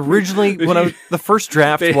 Originally, the first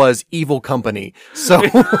draft was Evil Company, so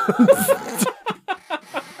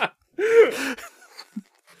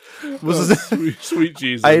sweet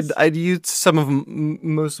Jesus. I'd used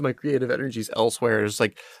most of my creative energies elsewhere. It's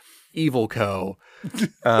like Evil Co, which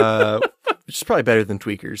is probably better than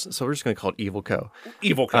Tweakers. So we're just going to call it Evil Co.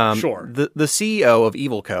 Evil Co. Sure. The CEO of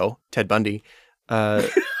Evil Co, Ted Bundy.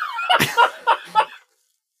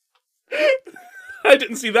 I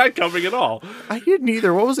didn't see that coming at all. I didn't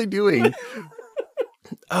either. What was I doing?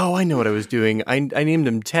 Oh, I know what I was doing. I named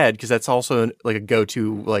him Ted because that's also like a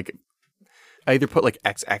go-to. Like, I either put like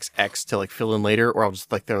XXX to like fill in later, or I'll just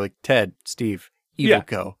like they're like Ted, Steve, Evil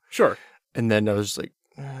Co. Sure. And then I was like,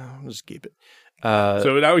 I'll just keep it.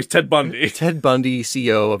 So now he's Ted Bundy. Ted Bundy,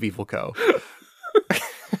 CEO of Evil Co.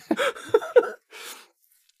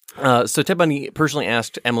 So Ted Bundy personally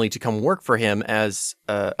asked Emily to come work for him as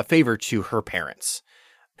a favor to her parents,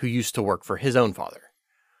 who used to work for his own father.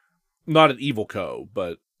 Not at Evil Co.,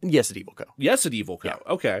 but... Yes, at Evil Co. Yes, at Evil Co. Yeah.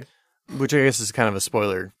 Okay. Which I guess is kind of a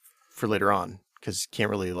spoiler for later on, because you can't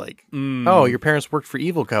really oh, your parents worked for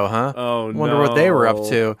Evil Co., huh? Oh, Wonder what they were up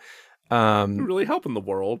to. Really helping the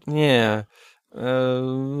world. Yeah.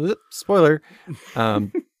 Spoiler.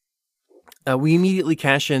 We immediately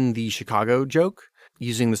cash in the Chicago joke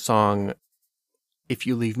using the song If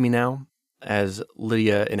You Leave Me Now as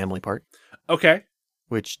Lydia and Emily part. Okay.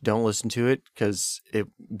 Which don't listen to it because it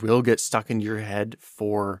will get stuck in your head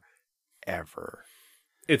forever.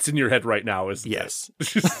 It's in your head right now, isn't it? Yes.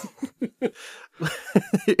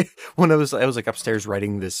 When I was upstairs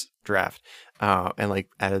writing this draft, and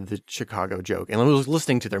added the Chicago joke, and I was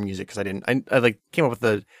listening to their music because I came up with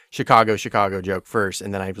the Chicago joke first,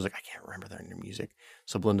 and then I was like, I can't remember their music.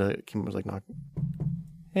 So Belinda came was like,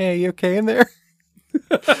 hey, you okay in there?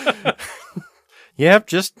 Yep,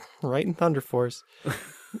 just writing Thunder Force.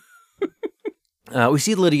 We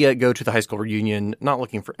see Lydia go to the high school reunion, not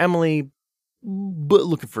looking for Emily, but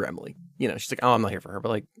looking for Emily. She's like, oh, I'm not here for her,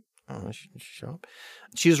 but she show up.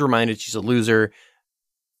 She's reminded she's a loser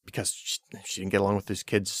because she didn't get along with these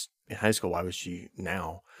kids in high school. Why was she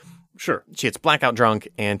now? Sure. She gets blackout drunk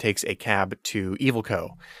and takes a cab to Evil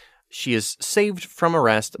Co. She is saved from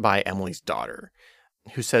arrest by Emily's daughter,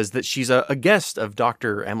 who says that she's a guest of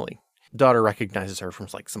Dr. Emily. Daughter recognizes her from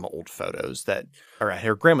some old photos that are at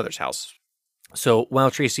her grandmother's house. So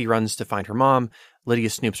while Tracy runs to find her mom, Lydia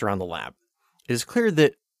snoops around the lab. It is clear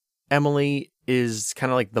that Emily is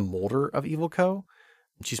kind of like the molder of Evil Co.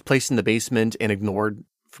 She's placed in the basement and ignored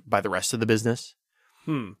by the rest of the business.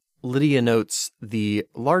 Lydia notes the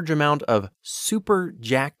large amount of super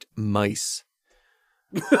jacked mice.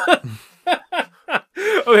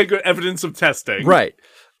 Okay, good. Evidence of testing. Right.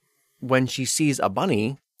 When she sees a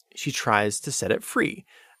bunny, she tries to set it free,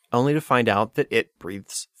 only to find out that it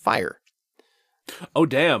breathes fire. Oh,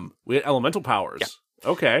 damn. We had elemental powers. Yeah.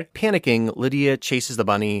 Okay. Panicking, Lydia chases the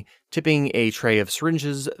bunny, tipping a tray of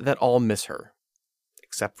syringes that all miss her,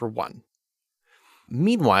 except for one.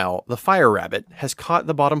 Meanwhile, the fire rabbit has caught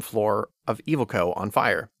the bottom floor of Evil Co. on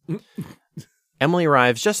fire. Emily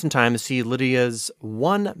arrives just in time to see Lydia's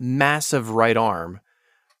one massive right arm,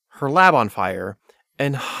 her lab on fire,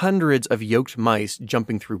 and hundreds of yoked mice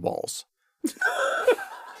jumping through walls.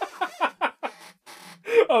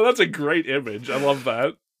 Oh, that's a great image. I love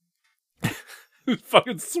that.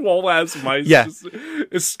 Fucking swole-ass mice just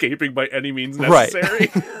escaping by any means necessary.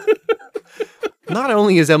 Right. Not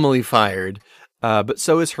only is Emily fired, but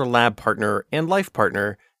so is her lab partner and life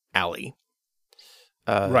partner, Allie.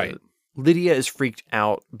 Right. Lydia is freaked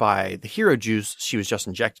out by the hero juice she was just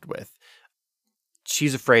injected with.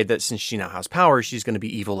 She's afraid that since she now has powers, she's going to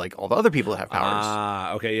be evil like all the other people that have powers.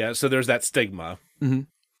 Ah, okay, yeah. So there's that stigma. Mm-hmm.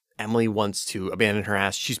 Emily wants to abandon her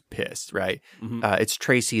ass. She's pissed, right? Mm-hmm. It's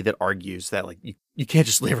Tracy that argues that you can't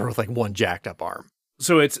just leave her with one jacked up arm.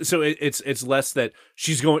 So it's less that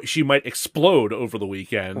she might explode over the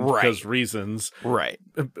weekend because reasons, right?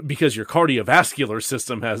 Because your cardiovascular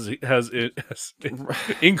system has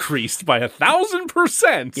increased by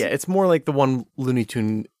 1,000%. Yeah, it's more like the one Looney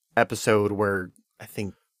Tune episode where I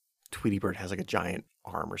think Tweety Bird has a giant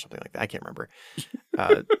arm or something like that. I can't remember.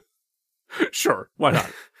 Sure, why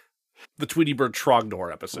not? The Tweety Bird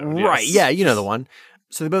Trogdor episode. Right, yes. yeah, you know the one.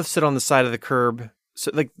 So they both sit on the side of the curb.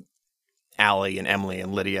 So Allie and Emily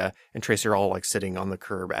and Lydia and Tracy are all sitting on the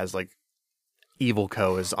curb as Evil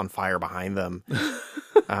Co. is on fire behind them.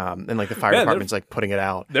 And the fire department's putting it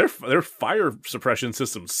out. Their fire suppression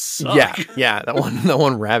systems suck. Yeah. That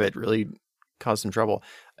one rabbit really caused some trouble.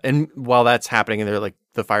 And while that's happening and they're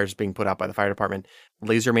the fire's being put out by the fire department,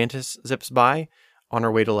 Laser Mantis zips by on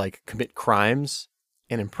her way to commit crimes,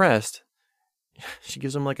 and impressed, she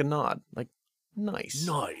gives him a nod. Nice.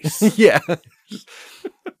 Yeah.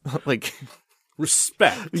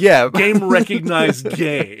 Respect. Yeah. Game recognized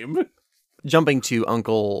game. Jumping to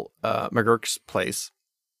Uncle McGurk's place,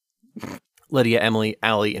 Lydia, Emily,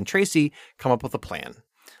 Allie, and Tracy come up with a plan.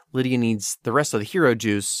 Lydia needs the rest of the hero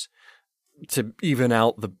juice to even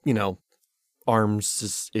out the,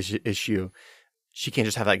 arms issue. She can't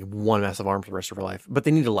just have one massive arm for the rest of her life, but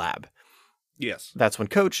they need a lab. Yes. That's when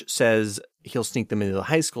Coach says he'll sneak them into the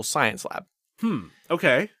high school science lab.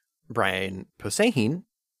 Okay. Brian Posehn.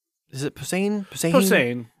 Is it Posehn?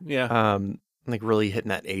 Posehn. Yeah. Really hitting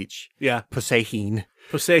that H. Yeah. Posehn.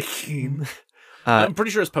 I'm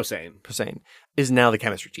pretty sure it's Posehn. Posehn is now the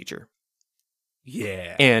chemistry teacher.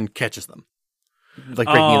 Yeah. And catches them.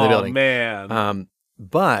 Breaking in the building. Oh, man.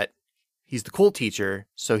 But he's the cool teacher,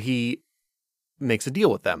 so he makes a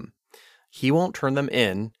deal with them. He won't turn them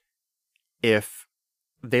in if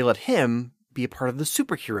they let him be a part of the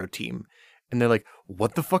superhero team. And they're like,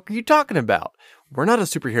 what the fuck are you talking about? We're not a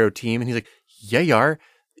superhero team. And he's like, yeah, you are.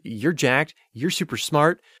 You're jacked. You're super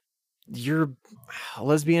smart. you're a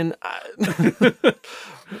lesbian.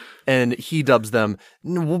 And he dubs them,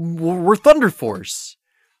 we're Thunder Force.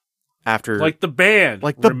 After Like the band.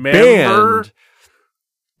 Like the Remember? band.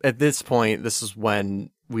 At this point, this is when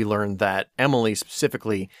we learn that Emily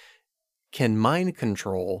specifically can mind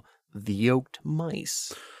control the yoked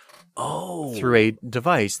mice. Oh. Through a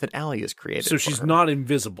device that Allie has created. So she's not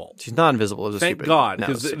invisible. She's not invisible. It was Thank stupid. God,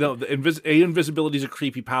 No, because invisibility is a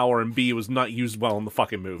creepy power, and B, it was not used well in the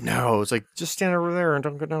fucking movie. No, it's like, just stand over there and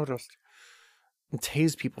don't get noticed. And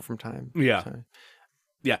tase people from time to Yeah. time.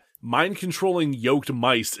 Yeah, mind controlling yoked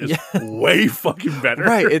mice is way fucking better.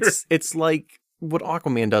 Right, it's like what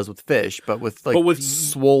Aquaman does with fish, but with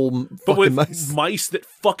swole but with mice. that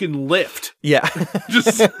fucking lift. Yeah.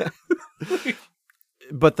 Just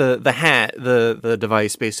But the hat, the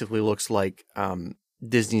device basically looks like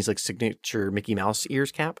Disney's like signature Mickey Mouse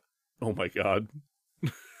ears cap. oh my God.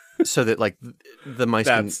 So that like the mice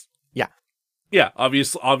can Yeah,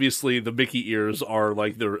 obviously the Mickey ears are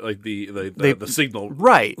like the signal.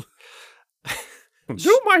 right.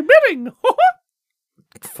 Do my bidding.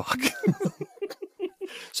 Fuck.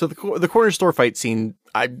 So the corner store fight scene,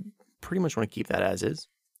 I pretty much want to keep that as is.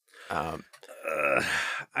 I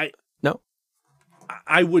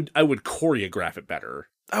would choreograph it better.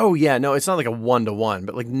 Oh yeah, no, it's not like a 1-to-1,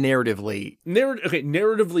 but like narratively.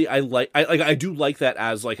 Narratively, I do like that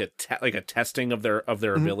as like a testing of their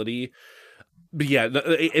ability. But yeah,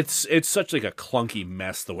 it's such like a clunky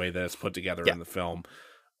mess the way that it's put together in the film.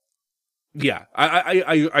 Yeah,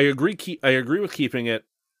 I agree. I agree with keeping it.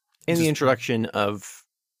 In the introduction of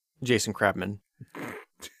Jason Crabman,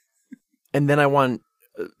 and then I want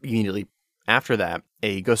immediately after that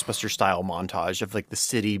a Ghostbuster style montage of like the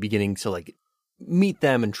city beginning to like meet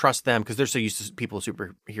them and trust them because they're so used to people with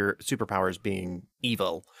superpowers being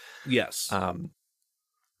evil. Yes. And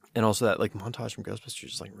also that like montage from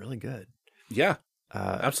Ghostbusters is like really good. Yeah.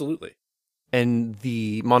 Absolutely. And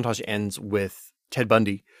the montage ends with Ted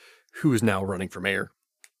Bundy, who is now running for mayor.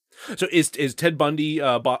 So is Ted Bundy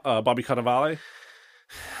Bobby Cannavale?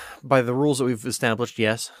 By the rules that we've established,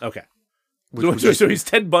 yes. Okay. So he's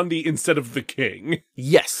Ted Bundy instead of the king.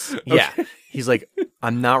 Yes. Yeah. He's like,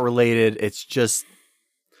 I'm not related. It's just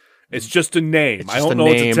a name. I don't know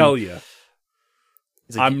what to tell you.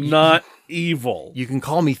 Like, I'm not evil. You can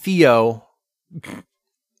call me Theo.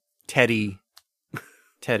 Teddy.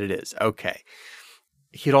 Ted it is. Okay.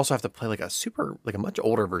 He'd also have to play like a much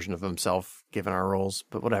older version of himself, given our roles,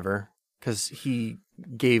 but whatever. Because he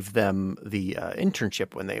gave them the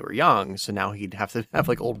internship when they were young, so now he'd have to have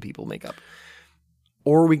like old people makeup.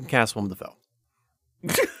 Or we can cast Willem Dafoe.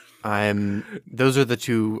 Those are the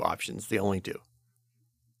two options, the only two.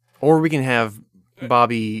 Or we can have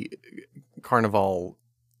Bobby Cannavale.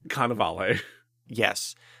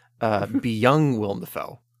 Yes. Be young Willem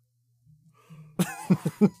Dafoe.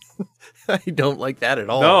 I don't like that at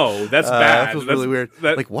all. No, that's bad. That feels really weird.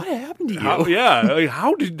 Like, what happened to you?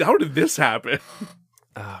 How did this happen?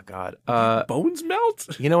 Oh, God. Bones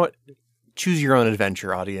melt? You know what? Choose your own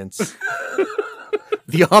adventure, audience.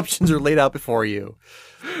 The options are laid out before you.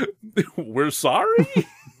 We're sorry?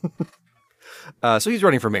 So he's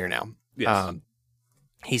running for mayor now. Yes.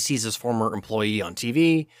 He sees his former employee on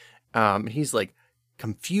TV. He's like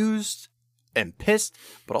confused and pissed,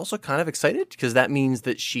 but also kind of excited because that means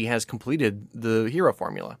that she has completed the hero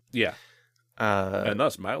formula. Yeah. And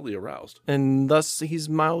thus mildly aroused. And thus he's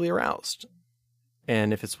mildly aroused.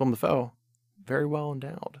 And if it's Willem Dafoe, very well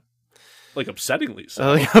endowed. Like upsettingly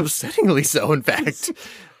so. Upsettingly so, in fact.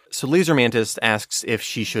 So Laser Mantis asks if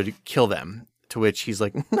she should kill them, to which he's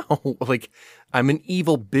like, no, like, I'm an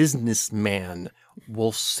evil businessman.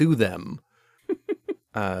 We'll sue them.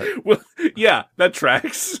 Well, yeah, that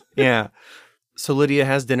tracks. Yeah. So Lydia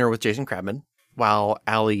has dinner with Jason Crabman, while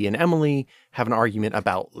Allie and Emily have an argument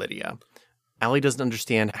about Lydia. Allie doesn't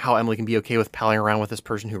understand how Emily can be okay with palling around with this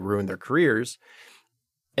person who ruined their careers.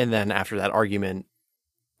 And then after that argument,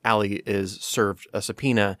 Allie is served a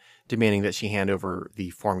subpoena demanding that she hand over the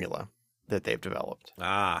formula that they've developed.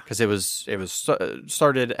 Because it was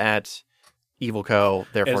started at Evil Co.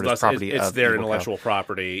 Therefore, it is property it's of their Evil intellectual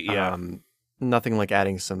property. Yeah, nothing like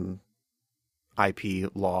adding some IP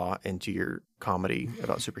law into your comedy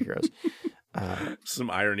about superheroes. Some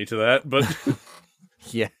irony to that, but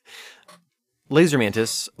yeah. Laser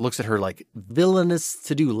Mantis looks at her like villainous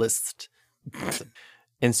to-do list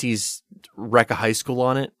and sees Wreck a High School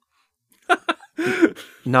on it,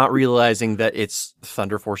 not realizing that it's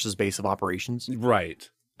Thunder Force's base of operations. Right.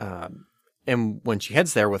 And when she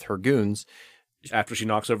heads there with her goons, After she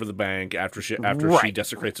knocks over the bank, after she Right.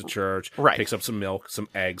 desecrates a church, Right. picks up some milk, some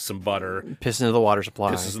eggs, some butter, Piss into the water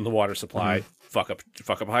supply. pisses in the water supply, fuck up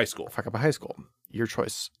a high school. Fuck up a high school. Your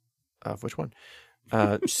choice of which one.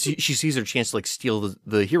 She sees her chance to like steal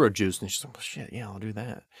the hero juice, and she's like, well, shit, yeah, I'll do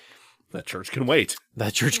that. That church can wait.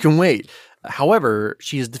 That church can wait. However,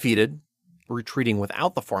 she is defeated, retreating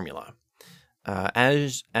without the formula.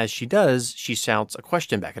 As she does, she shouts a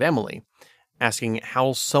question back at Emily, asking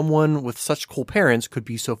how someone with such cool parents could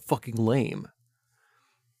be so fucking lame.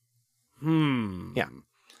 Yeah.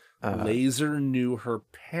 Laser knew her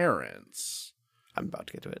parents. I'm about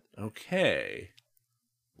to get to it. Okay.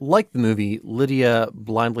 Like the movie, Lydia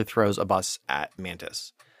blindly throws a bus at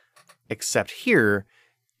Mantis. Except here,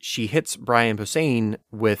 she hits Brian Posehn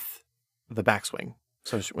with the backswing.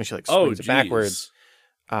 So when she like swings it backwards.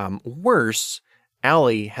 Worse,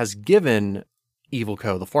 Allie has given Evil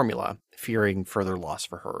Co. the formula, fearing further loss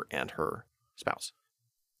for her and her spouse.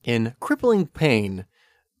 In crippling pain,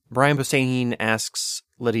 Brian Posehn asks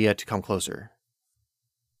Lydia to come closer.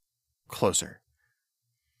 Closer.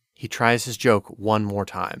 He tries his joke one more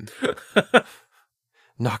time.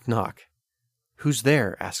 Knock, knock. Who's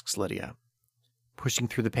there? Asks Lydia. Pushing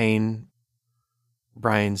through the pain,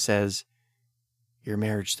 Brian says, your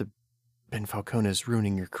marriage to Ben Falcone is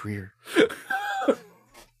ruining your career.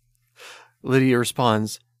 Lydia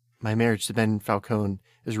responds, my marriage to Ben Falcone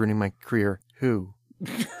is ruining my career. Who?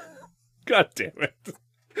 God damn it.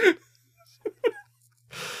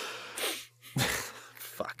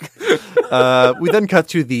 Fuck. We then cut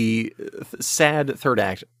to the sad third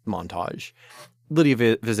act montage.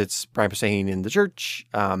 Lydia visits Brian Posehn in the church.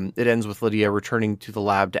 It ends with Lydia returning to the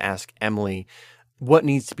lab to ask Emily what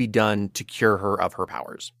needs to be done to cure her of her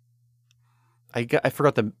powers. I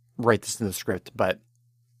forgot to write this in the script, but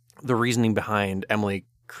the reasoning behind Emily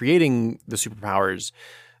creating the superpowers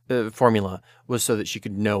formula was so that she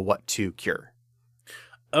could know what to cure.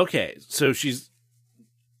 Okay, so she's...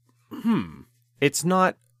 It's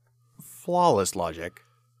not flawless logic,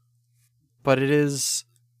 but it is...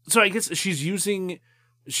 So I guess she's using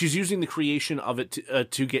the creation of it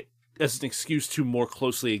to get as an excuse to more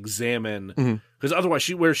closely examine, because otherwise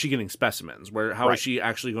where is she getting specimens? How is she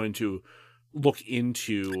actually going to look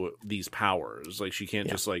into these powers? Like she can't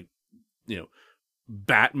just like,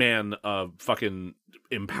 Batman a fucking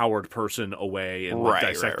empowered person away and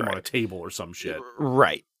dissect them on a table or some shit.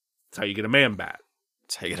 Right. That's how you get a man bat.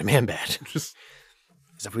 That's how you get a man bat. As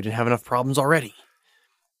if we didn't have enough problems already.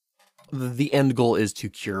 The end goal is to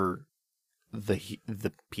cure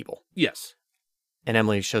the people. Yes. And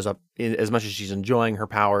Emily shows up, as much as she's enjoying her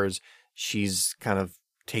powers, she's kind of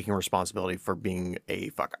taking responsibility for being a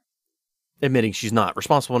fuck up. Admitting she's not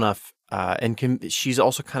responsible enough, and she's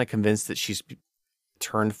also kind of convinced that she's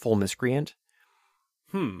turned full miscreant.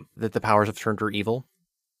 That the powers have turned her evil.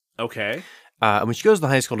 Okay. And when she goes to the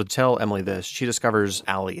high school to tell Emily this, she discovers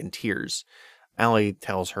Allie in tears. Allie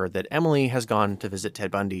tells her that Emily has gone to visit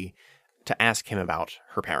Ted Bundy to ask him about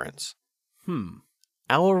her parents.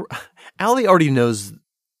 Allie already knows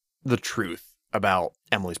the truth about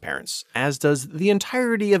Emily's parents, as does the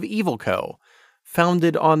entirety of Evil Co.,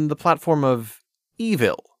 founded on the platform of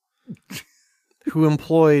evil, who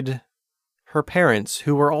employed her parents,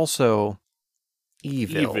 who were also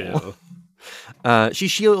evil. She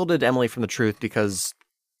shielded Emily from the truth because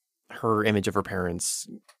her image of her parents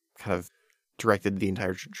kind of directed the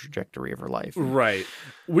entire trajectory of her life. Right.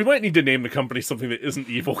 We might need to name the company something that isn't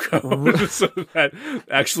Evil Co. So that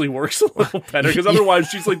actually works a little better, because otherwise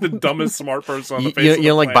she's like the dumbest smart person on the face of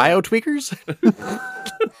the like planet. bio-tweakers?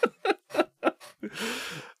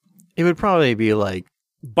 It would probably be like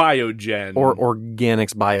Biogen. or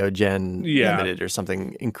Organics Biogen Yeah. Limited or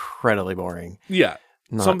something incredibly boring. Yeah.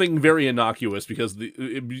 Not- Something very innocuous because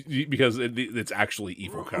it's actually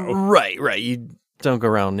Evil Co. Right. You don't go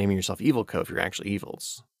around naming yourself Evil Co. if you're actually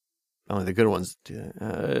evils. Only the good ones do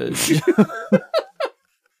that.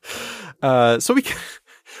 So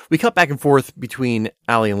we cut back and forth between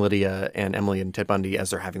Allie and Lydia and Emily and Ted Bundy as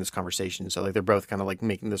they're having this conversation. So like they're both kind of like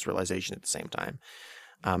making this realization at the same time.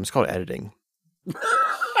 It's called editing.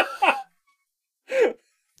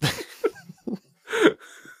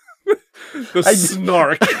 The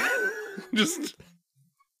snark. Just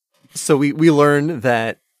So we learn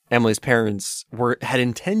that Emily's parents had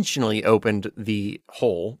intentionally opened the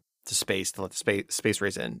hole to space to let the space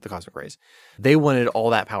rays in, the cosmic rays. They wanted all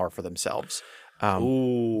that power for themselves.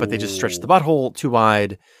 But they just stretched the butthole too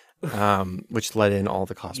wide, which let in all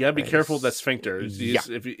the cosmic You gotta be rays. careful with that sphincter.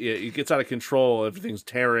 If it gets out of control, everything's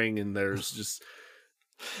tearing and there's just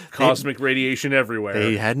cosmic radiation everywhere.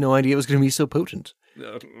 They had no idea it was going to be so potent.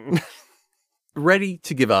 Ready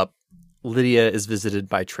to give up, Lydia is visited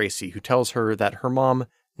by Tracy, who tells her that her mom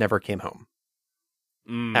never came home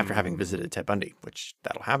after having visited Ted Bundy, which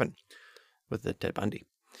that'll happen with the Ted Bundy.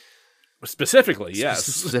 Specifically, yes.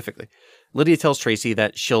 Specifically. Lydia tells Tracy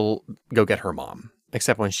that she'll go get her mom,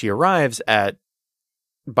 except when she arrives at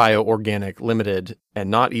Bioorganic Limited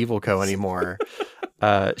and not Evil Co. anymore,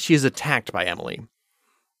 she is attacked by Emily.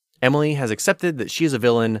 Emily has accepted that she is a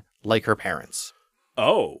villain like her parents.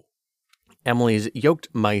 Oh. Emily's yoked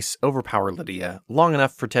mice overpower Lydia long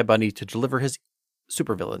enough for Ted Bundy to deliver his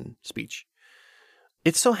supervillain speech.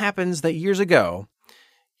 It so happens that years ago,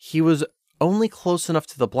 he was only close enough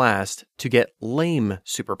to the blast to get lame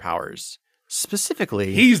superpowers.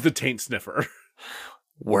 Specifically... He's the taint sniffer.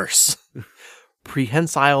 Worse.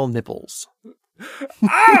 Prehensile nipples.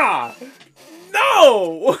 Ah!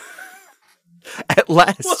 No! At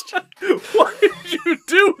last... Why did you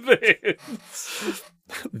do this?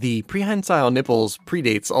 The prehensile nipples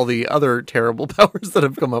predates all the other terrible powers that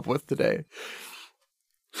I've come up with today.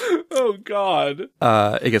 Oh, God.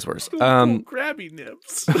 It gets worse. Grabby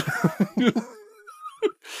nips.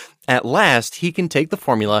 At last, he can take the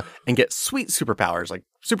formula and get sweet superpowers like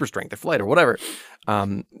super strength or flight or whatever,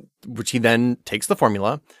 which he then takes the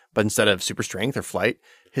formula, but instead of super strength or flight,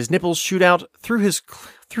 his nipples shoot out through his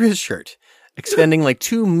shirt, extending like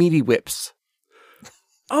two meaty whips.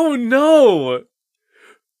 Oh, no.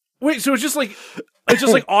 Wait, so it's just like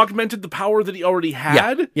augmented the power that he already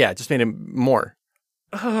had? Yeah, it just made him more.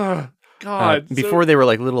 God. Before they were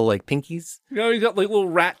like little like pinkies. You know, you got like little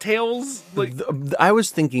rat tails. Like I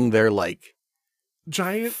was thinking they're like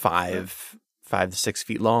giant 5 to 6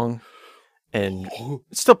 feet long, and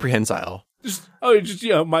it's still prehensile.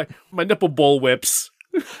 My nipple bull whips.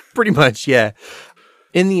 Pretty much, yeah.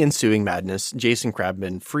 In the ensuing madness, Jason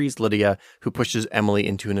Crabman frees Lydia, who pushes Emily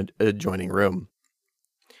into an adjoining room.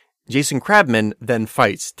 Jason Crabman then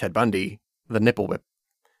fights Ted Bundy, the nipple whip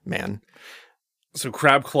man. So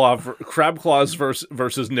crab claws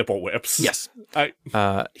versus nipple whips. Yes.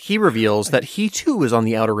 He reveals that he too is on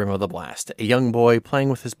the outer rim of the blast, a young boy playing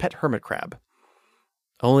with his pet hermit crab.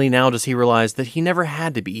 Only now does he realize that he never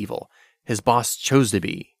had to be evil. His boss chose to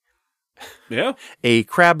be. Yeah. A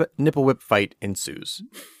crab nipple whip fight ensues.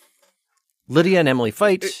 Lydia and Emily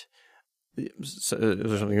fight. Is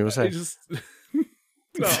there something you want to say?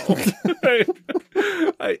 No.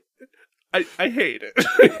 I hate it.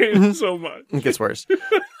 I hate it so much. It gets worse.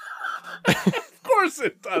 Of course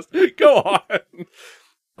it does. Go on.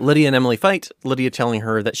 Lydia and Emily fight, Lydia telling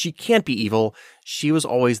her that she can't be evil. She was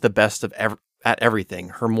always the best at everything,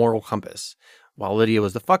 her moral compass. While Lydia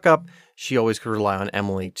was the fuck up, she always could rely on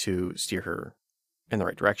Emily to steer her in the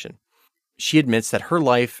right direction. She admits that her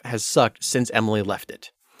life has sucked since Emily left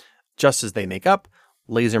it. Just as they make up,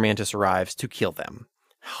 Laser Mantis arrives to kill them.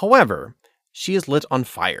 However, she is lit on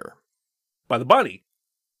fire. By the bunny.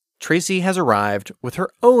 Tracy has arrived with her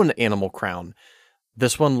own animal crown,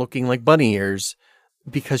 this one looking like bunny ears,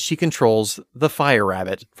 because she controls the fire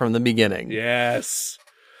rabbit from the beginning. Yes.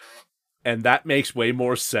 And that makes way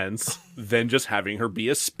more sense than just having her be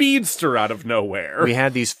a speedster out of nowhere. We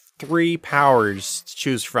had these 3 powers to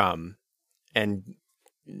choose from, and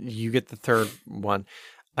you get the third one.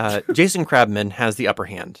 Jason Crabman has the upper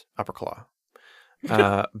claw.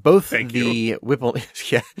 Both the Whipple...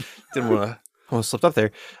 Yeah, didn't want to... Almost slipped up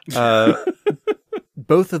there.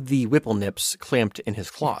 Both of the Whipple nips clamped in his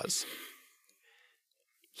claws.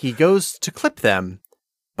 He goes to clip them,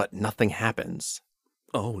 but nothing happens.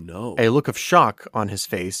 Oh, no. A look of shock on his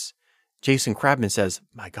face. Jason Crabman says,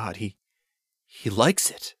 "My God, he likes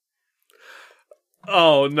it."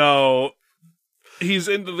 Oh, no. He's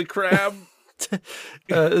into the crab?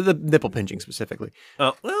 The nipple pinching specifically.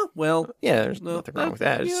 Well. Yeah, there's nothing wrong with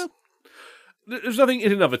that. Yeah. There's nothing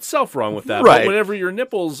in and of itself wrong with that. Right. But whenever your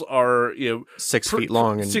nipples are, 6 feet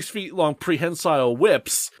long. And 6 feet long prehensile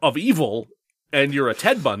whips of evil, and you're a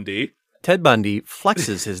Ted Bundy. Ted Bundy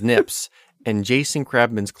flexes his nips, and Jason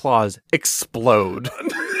Crabman's claws explode.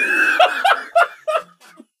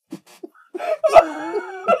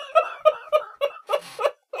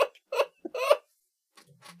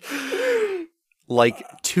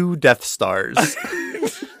 Like 2 Death Stars.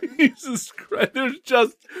 Jesus Christ. There's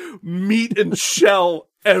just meat and shell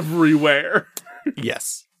everywhere.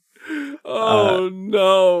 Yes. Oh,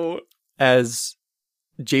 no. As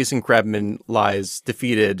Jason Crabman lies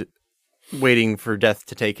defeated, waiting for death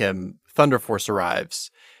to take him, Thunder Force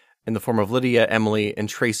arrives in the form of Lydia, Emily, and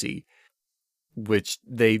Tracy, which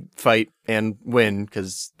they fight and win,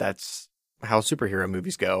 because that's how superhero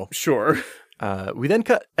movies go. Sure. We then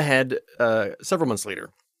cut ahead several months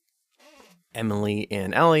later. Emily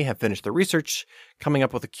and Allie have finished their research, coming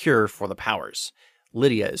up with a cure for the powers.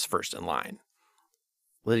 Lydia is first in line.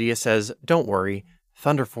 Lydia says, "Don't worry,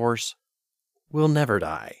 Thunder Force will never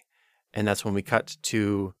die." And that's when we cut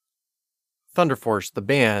to Thunder Force, the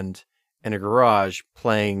band, in a garage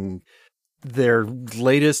playing their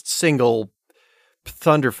latest single,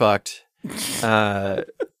 Thunderfucked,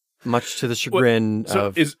 much to the chagrin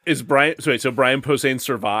of... Is Brian... So Brian Posehn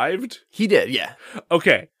survived? He did, yeah.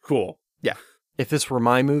 Okay, cool. Yeah. If this were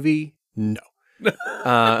my movie, no.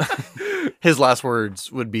 His last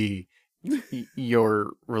words would be,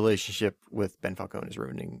 "Your relationship with Ben Falcone is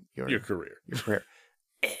ruining your career." Your career.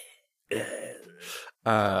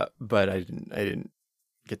 But I didn't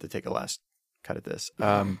get to take a last cut at this.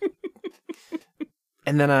 And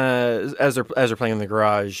then as they're playing in the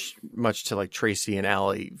garage, much to like Tracy and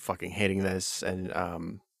Allie fucking hating this, and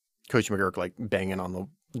Coach McGurk like banging on the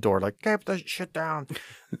door like, "Keep that shit down."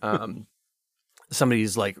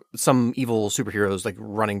 Somebody's like, some evil superheroes like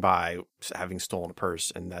running by having stolen a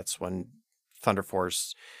purse, and that's when Thunder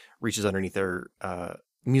Force reaches underneath their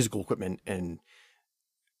musical equipment and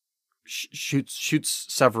shoots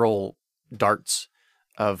several darts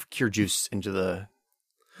of cure juice into the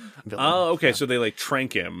villain. Oh, okay. Yeah. So they like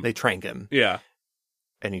trank him. They trank him. Yeah.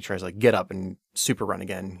 And he tries to like get up and super run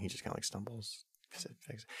again. He just kind of like stumbles.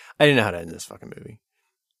 I didn't know how to end this fucking movie.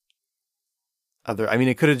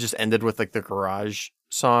 It could have just ended with like the garage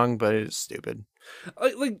song, but it's stupid. I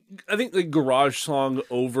think the garage song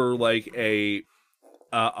over like a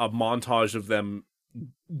montage of them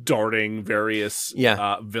darting various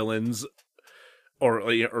villains or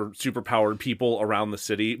superpowered people around the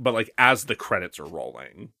city, but like as the credits are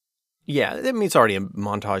rolling. Yeah, I mean, it's already a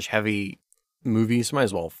montage heavy movie, so might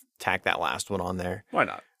as well tack that last one on there. Why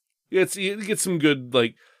not? You get some good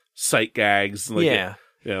like sight gags. Like,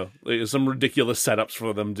 like some ridiculous setups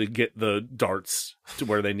for them to get the darts to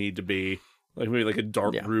where they need to be. Like maybe like a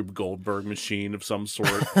dark Rube Goldberg machine of some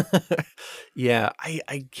sort. Yeah,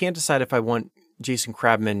 I can't decide if I want Jason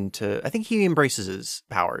Crabman to... I think he embraces his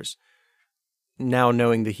powers. Now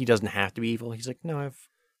knowing that he doesn't have to be evil, he's like, no, I've...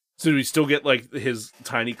 So do we still get like his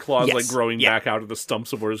tiny claws like growing back out of the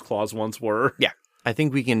stumps of where his claws once were? Yeah. I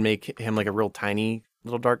think we can make him like a real tiny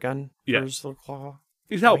little dart gun for his little claw.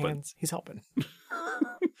 He's helping. Hands. He's helping.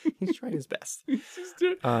 He's trying his best. He's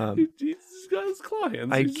got his claw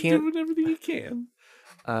hands. He's doing everything he can.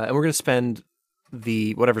 And we're going to spend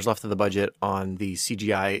whatever's left of the budget on the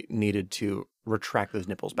CGI needed to retract those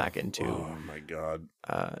nipples back into oh my god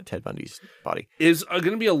Ted Bundy's body. Is going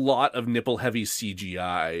to be a lot of nipple heavy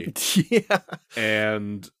CGI. Yeah.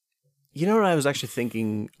 And you know what I was actually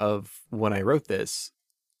thinking of when I wrote this?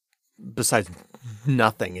 Besides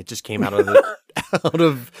nothing, it just came out of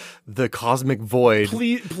the cosmic void.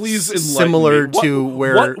 Please enlighten similar me. To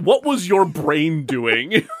where what was your brain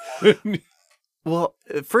doing? Well,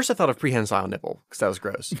 at first I thought of prehensile nipple because that was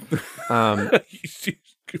gross.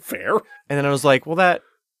 Fair. And then I was like, well, it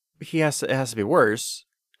has to be worse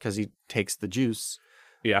because he takes the juice.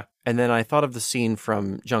 Yeah. And then I thought of the scene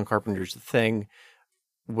from John Carpenter's The Thing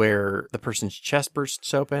where the person's chest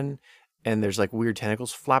bursts open and there's like weird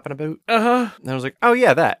tentacles flapping about. Uh-huh. And I was like, oh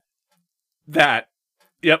yeah, that.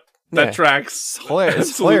 Yep. That tracks.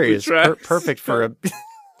 It's hilarious. Perfect for a...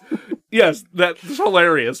 Yes, that's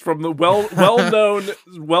hilarious. From the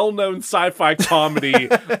well-known sci-fi comedy,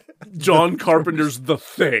 John Carpenter's The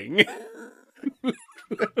Thing.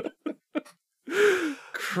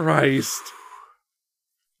 Christ.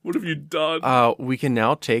 What have you done? We can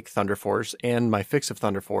now take Thunder Force and my fix of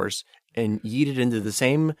Thunder Force and yeet it into the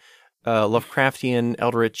same Lovecraftian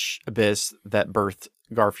eldritch abyss that birthed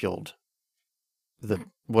Garfield.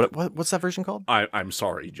 What's that version called? I'm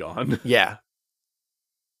sorry, John. Yeah.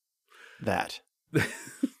 That.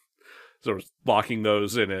 Sort of locking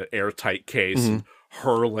those in an airtight case and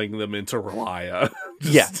hurling them into Relia.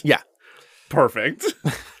 Yeah. Perfect.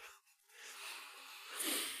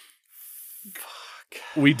 Fuck.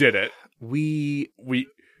 We did it. We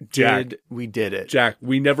did it. Jack,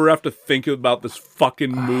 we never have to think about this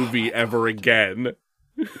fucking movie ever again.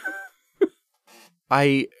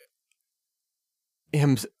 I'm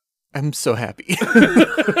so happy.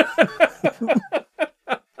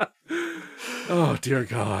 Oh dear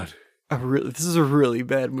God! This is a really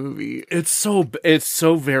bad movie. It's so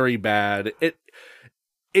very bad.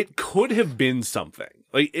 It could have been something.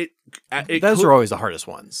 Like those are always the hardest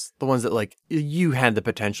ones. The ones that like you had the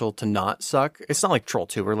potential to not suck. It's not like Troll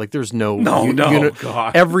 2 where like there's no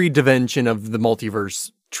God. Every dimension of the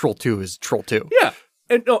multiverse, Troll 2 is Troll 2. Yeah.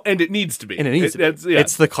 And it needs to be. And it needs to be.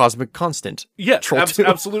 It's the cosmic constant. Yes,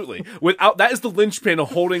 absolutely. Without that is the linchpin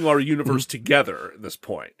of holding our universe together at this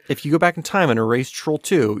point. If you go back in time and erase Troll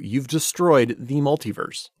 2, you've destroyed the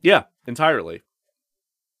multiverse. Yeah, entirely.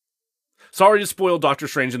 Sorry to spoil Doctor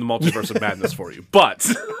Strange in the Multiverse of Madness for you, but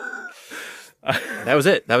That was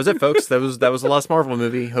it. That was it, folks. That was the last Marvel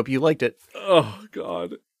movie. Hope you liked it. oh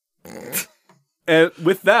god. And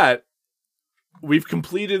with that, we've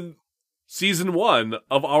completed season 1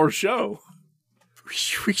 of our show.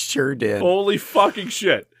 We sure did. Holy fucking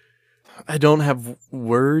shit. I don't have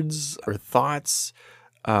words or thoughts.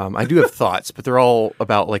 I do have thoughts, but they're all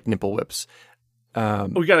about like nipple whips.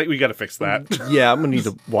 We gotta fix that. Yeah, I'm gonna need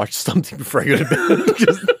to watch something before I go to bed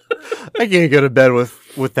because I can't go to bed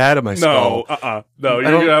with that in my skull. No, you're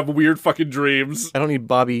gonna have weird fucking dreams. I don't need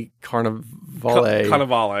Bobby Carnivale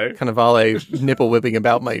nipple whipping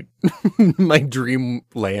about my my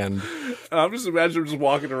dreamland. I'm just imagining just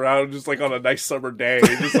walking around just like on a nice summer day,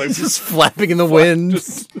 just like just flapping in the wind.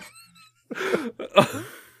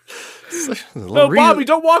 No, Bobby,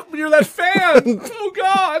 don't walk near that fan. Oh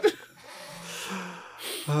God.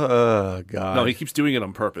 Oh God. No, he keeps doing it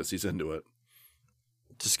on purpose. He's into it.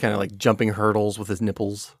 Just kind of like jumping hurdles with his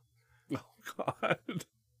nipples. Oh God.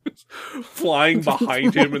 Flying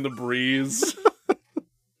behind him in the breeze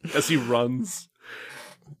as he runs.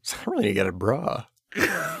 I really need to get a bra.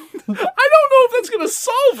 I don't know if that's going to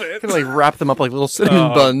solve it. Kind of like wrap them up like little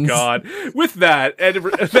cinnamon buns. Oh, God. With that, and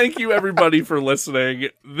thank you everybody for listening.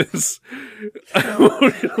 We're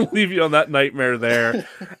going to leave you on that nightmare there.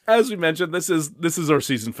 As we mentioned, this is our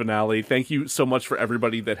season finale. Thank you so much for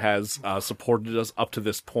everybody that has supported us up to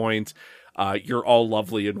this point. You're all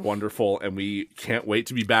lovely and wonderful, and we can't wait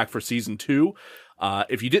to be back for season 2.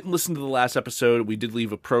 If you didn't listen to the last episode, we did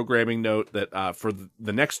leave a programming note that for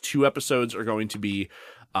the next 2 episodes are going to be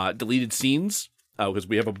deleted scenes, because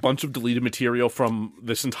we have a bunch of deleted material from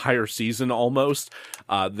this entire season almost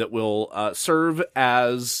that will serve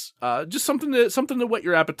as just something to whet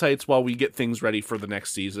your appetites while we get things ready for the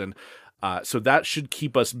next season. So that should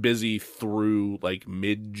keep us busy through like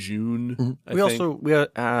mid-June.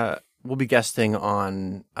 Mm-hmm. We'll be guesting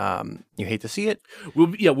on You Hate to See It.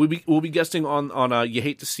 We'll be guesting on You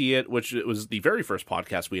Hate to See It, which it was the very first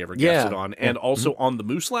podcast we ever guested on, and also on the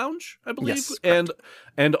Moose Lounge, I believe. Yes,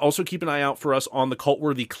 and also keep an eye out for us on the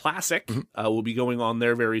Cultworthy Classic. We'll be going on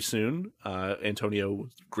there very soon. Antonio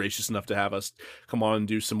was gracious enough to have us come on and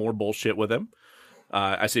do some more bullshit with him.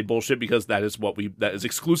 I say bullshit because that is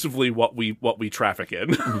exclusively what we traffic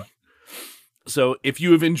in. So if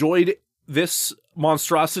you have enjoyed this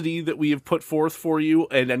monstrosity that we have put forth for you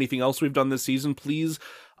and anything else we've done this season, please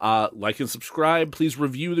like and subscribe. Please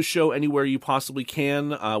review the show anywhere you possibly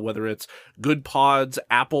can, whether it's Good Pods,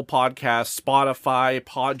 Apple Podcasts, Spotify,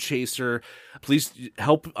 Podchaser. Please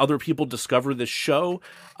help other people discover this show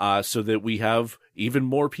so that we have even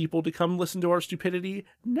more people to come listen to our stupidity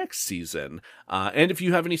next season. And if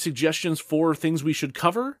you have any suggestions for things we should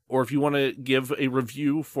cover, or if you want to give a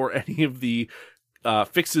review for any of the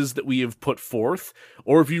fixes that we have put forth,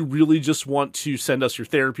 or if you really just want to send us your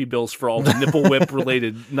therapy bills for all the nipple whip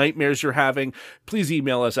related nightmares you're having, please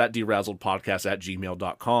email us at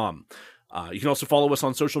DeRazzledPodcast@gmail.com. You can also follow us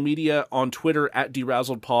on social media, on Twitter at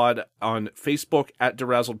DeRazzledPod, on Facebook at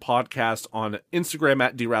DeRazzledPodcast, on Instagram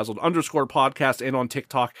at DeRazzled_podcast, and on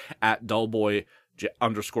TikTok at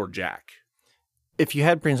Dullboy_Jack. If you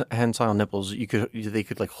had prehensile nipples, they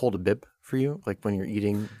could like hold a bib for you, like when you're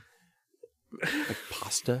eating like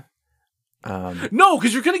pasta. No,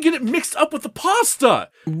 because you're gonna get it mixed up with the pasta.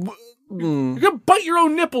 You're gonna bite your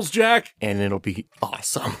own nipples, Jack, and it'll be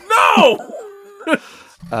awesome. No.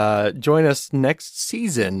 Join us next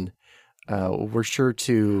season. We're sure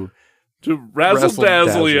to razzle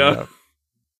dazzle ya.